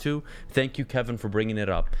forgot to. Thank you, Kevin, for bringing it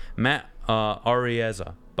up. Matt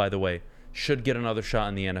Araiza, by the way, should get another shot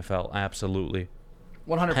in the NFL. Absolutely.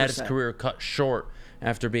 100%. Had his career cut short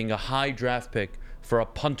after being a high draft pick for a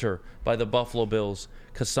punter by the Buffalo Bills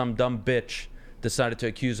because some dumb bitch decided to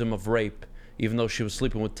accuse him of rape, even though she was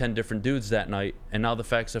sleeping with 10 different dudes that night, and now the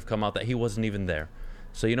facts have come out that he wasn't even there.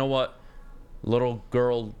 So you know what? Little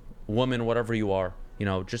girl, woman, whatever you are,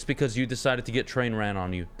 just because you decided to get train ran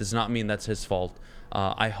on you does not mean that's his fault.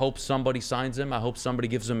 I hope somebody signs him. I hope somebody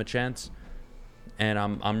gives him a chance. And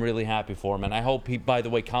I'm really happy for him. And I hope he, by the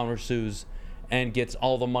way, countersues and gets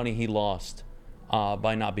all the money he lost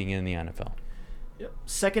by not being in the NFL. Yep.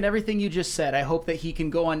 Second everything you just said. I hope that he can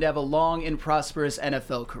go on to have a long and prosperous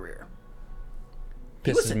NFL career.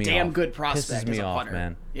 He was a damn good prospect as a punter.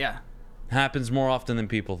 Man. Yeah. Happens more often than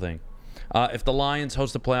people think. If the Lions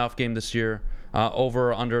host a playoff game this year,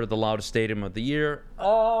 over or under the loudest stadium of the year?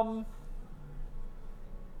 I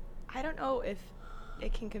don't know if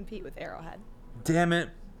it can compete with Arrowhead. Damn it.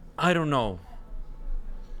 I don't know.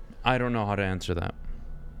 I don't know how to answer that.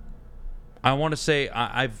 I want to say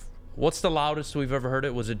what's the loudest we've ever heard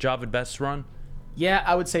it? Was it Javed Best's run? Yeah,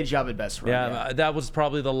 I would say Javed Best's run. Yeah, that was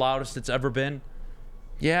probably the loudest it's ever been.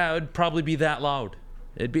 Yeah, it'd probably be that loud.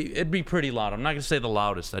 It'd be pretty loud. I'm not gonna say the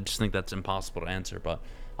loudest. I just think that's impossible to answer, but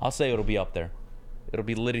I'll say it'll be up there. It'll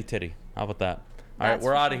be litty titty. How about that? All right,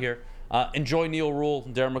 we're out of here. Enjoy Neil Rule,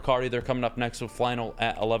 Darren McCarty. They're coming up next with Flannel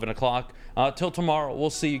at 11 o'clock. Till tomorrow, we'll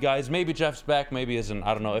see you guys. Maybe Jeff's back, maybe isn't.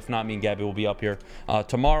 I don't know. If not, me and Gabby will be up here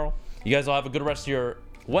tomorrow. You guys will have a good rest of your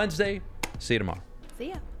Wednesday. See you tomorrow. See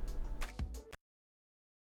ya.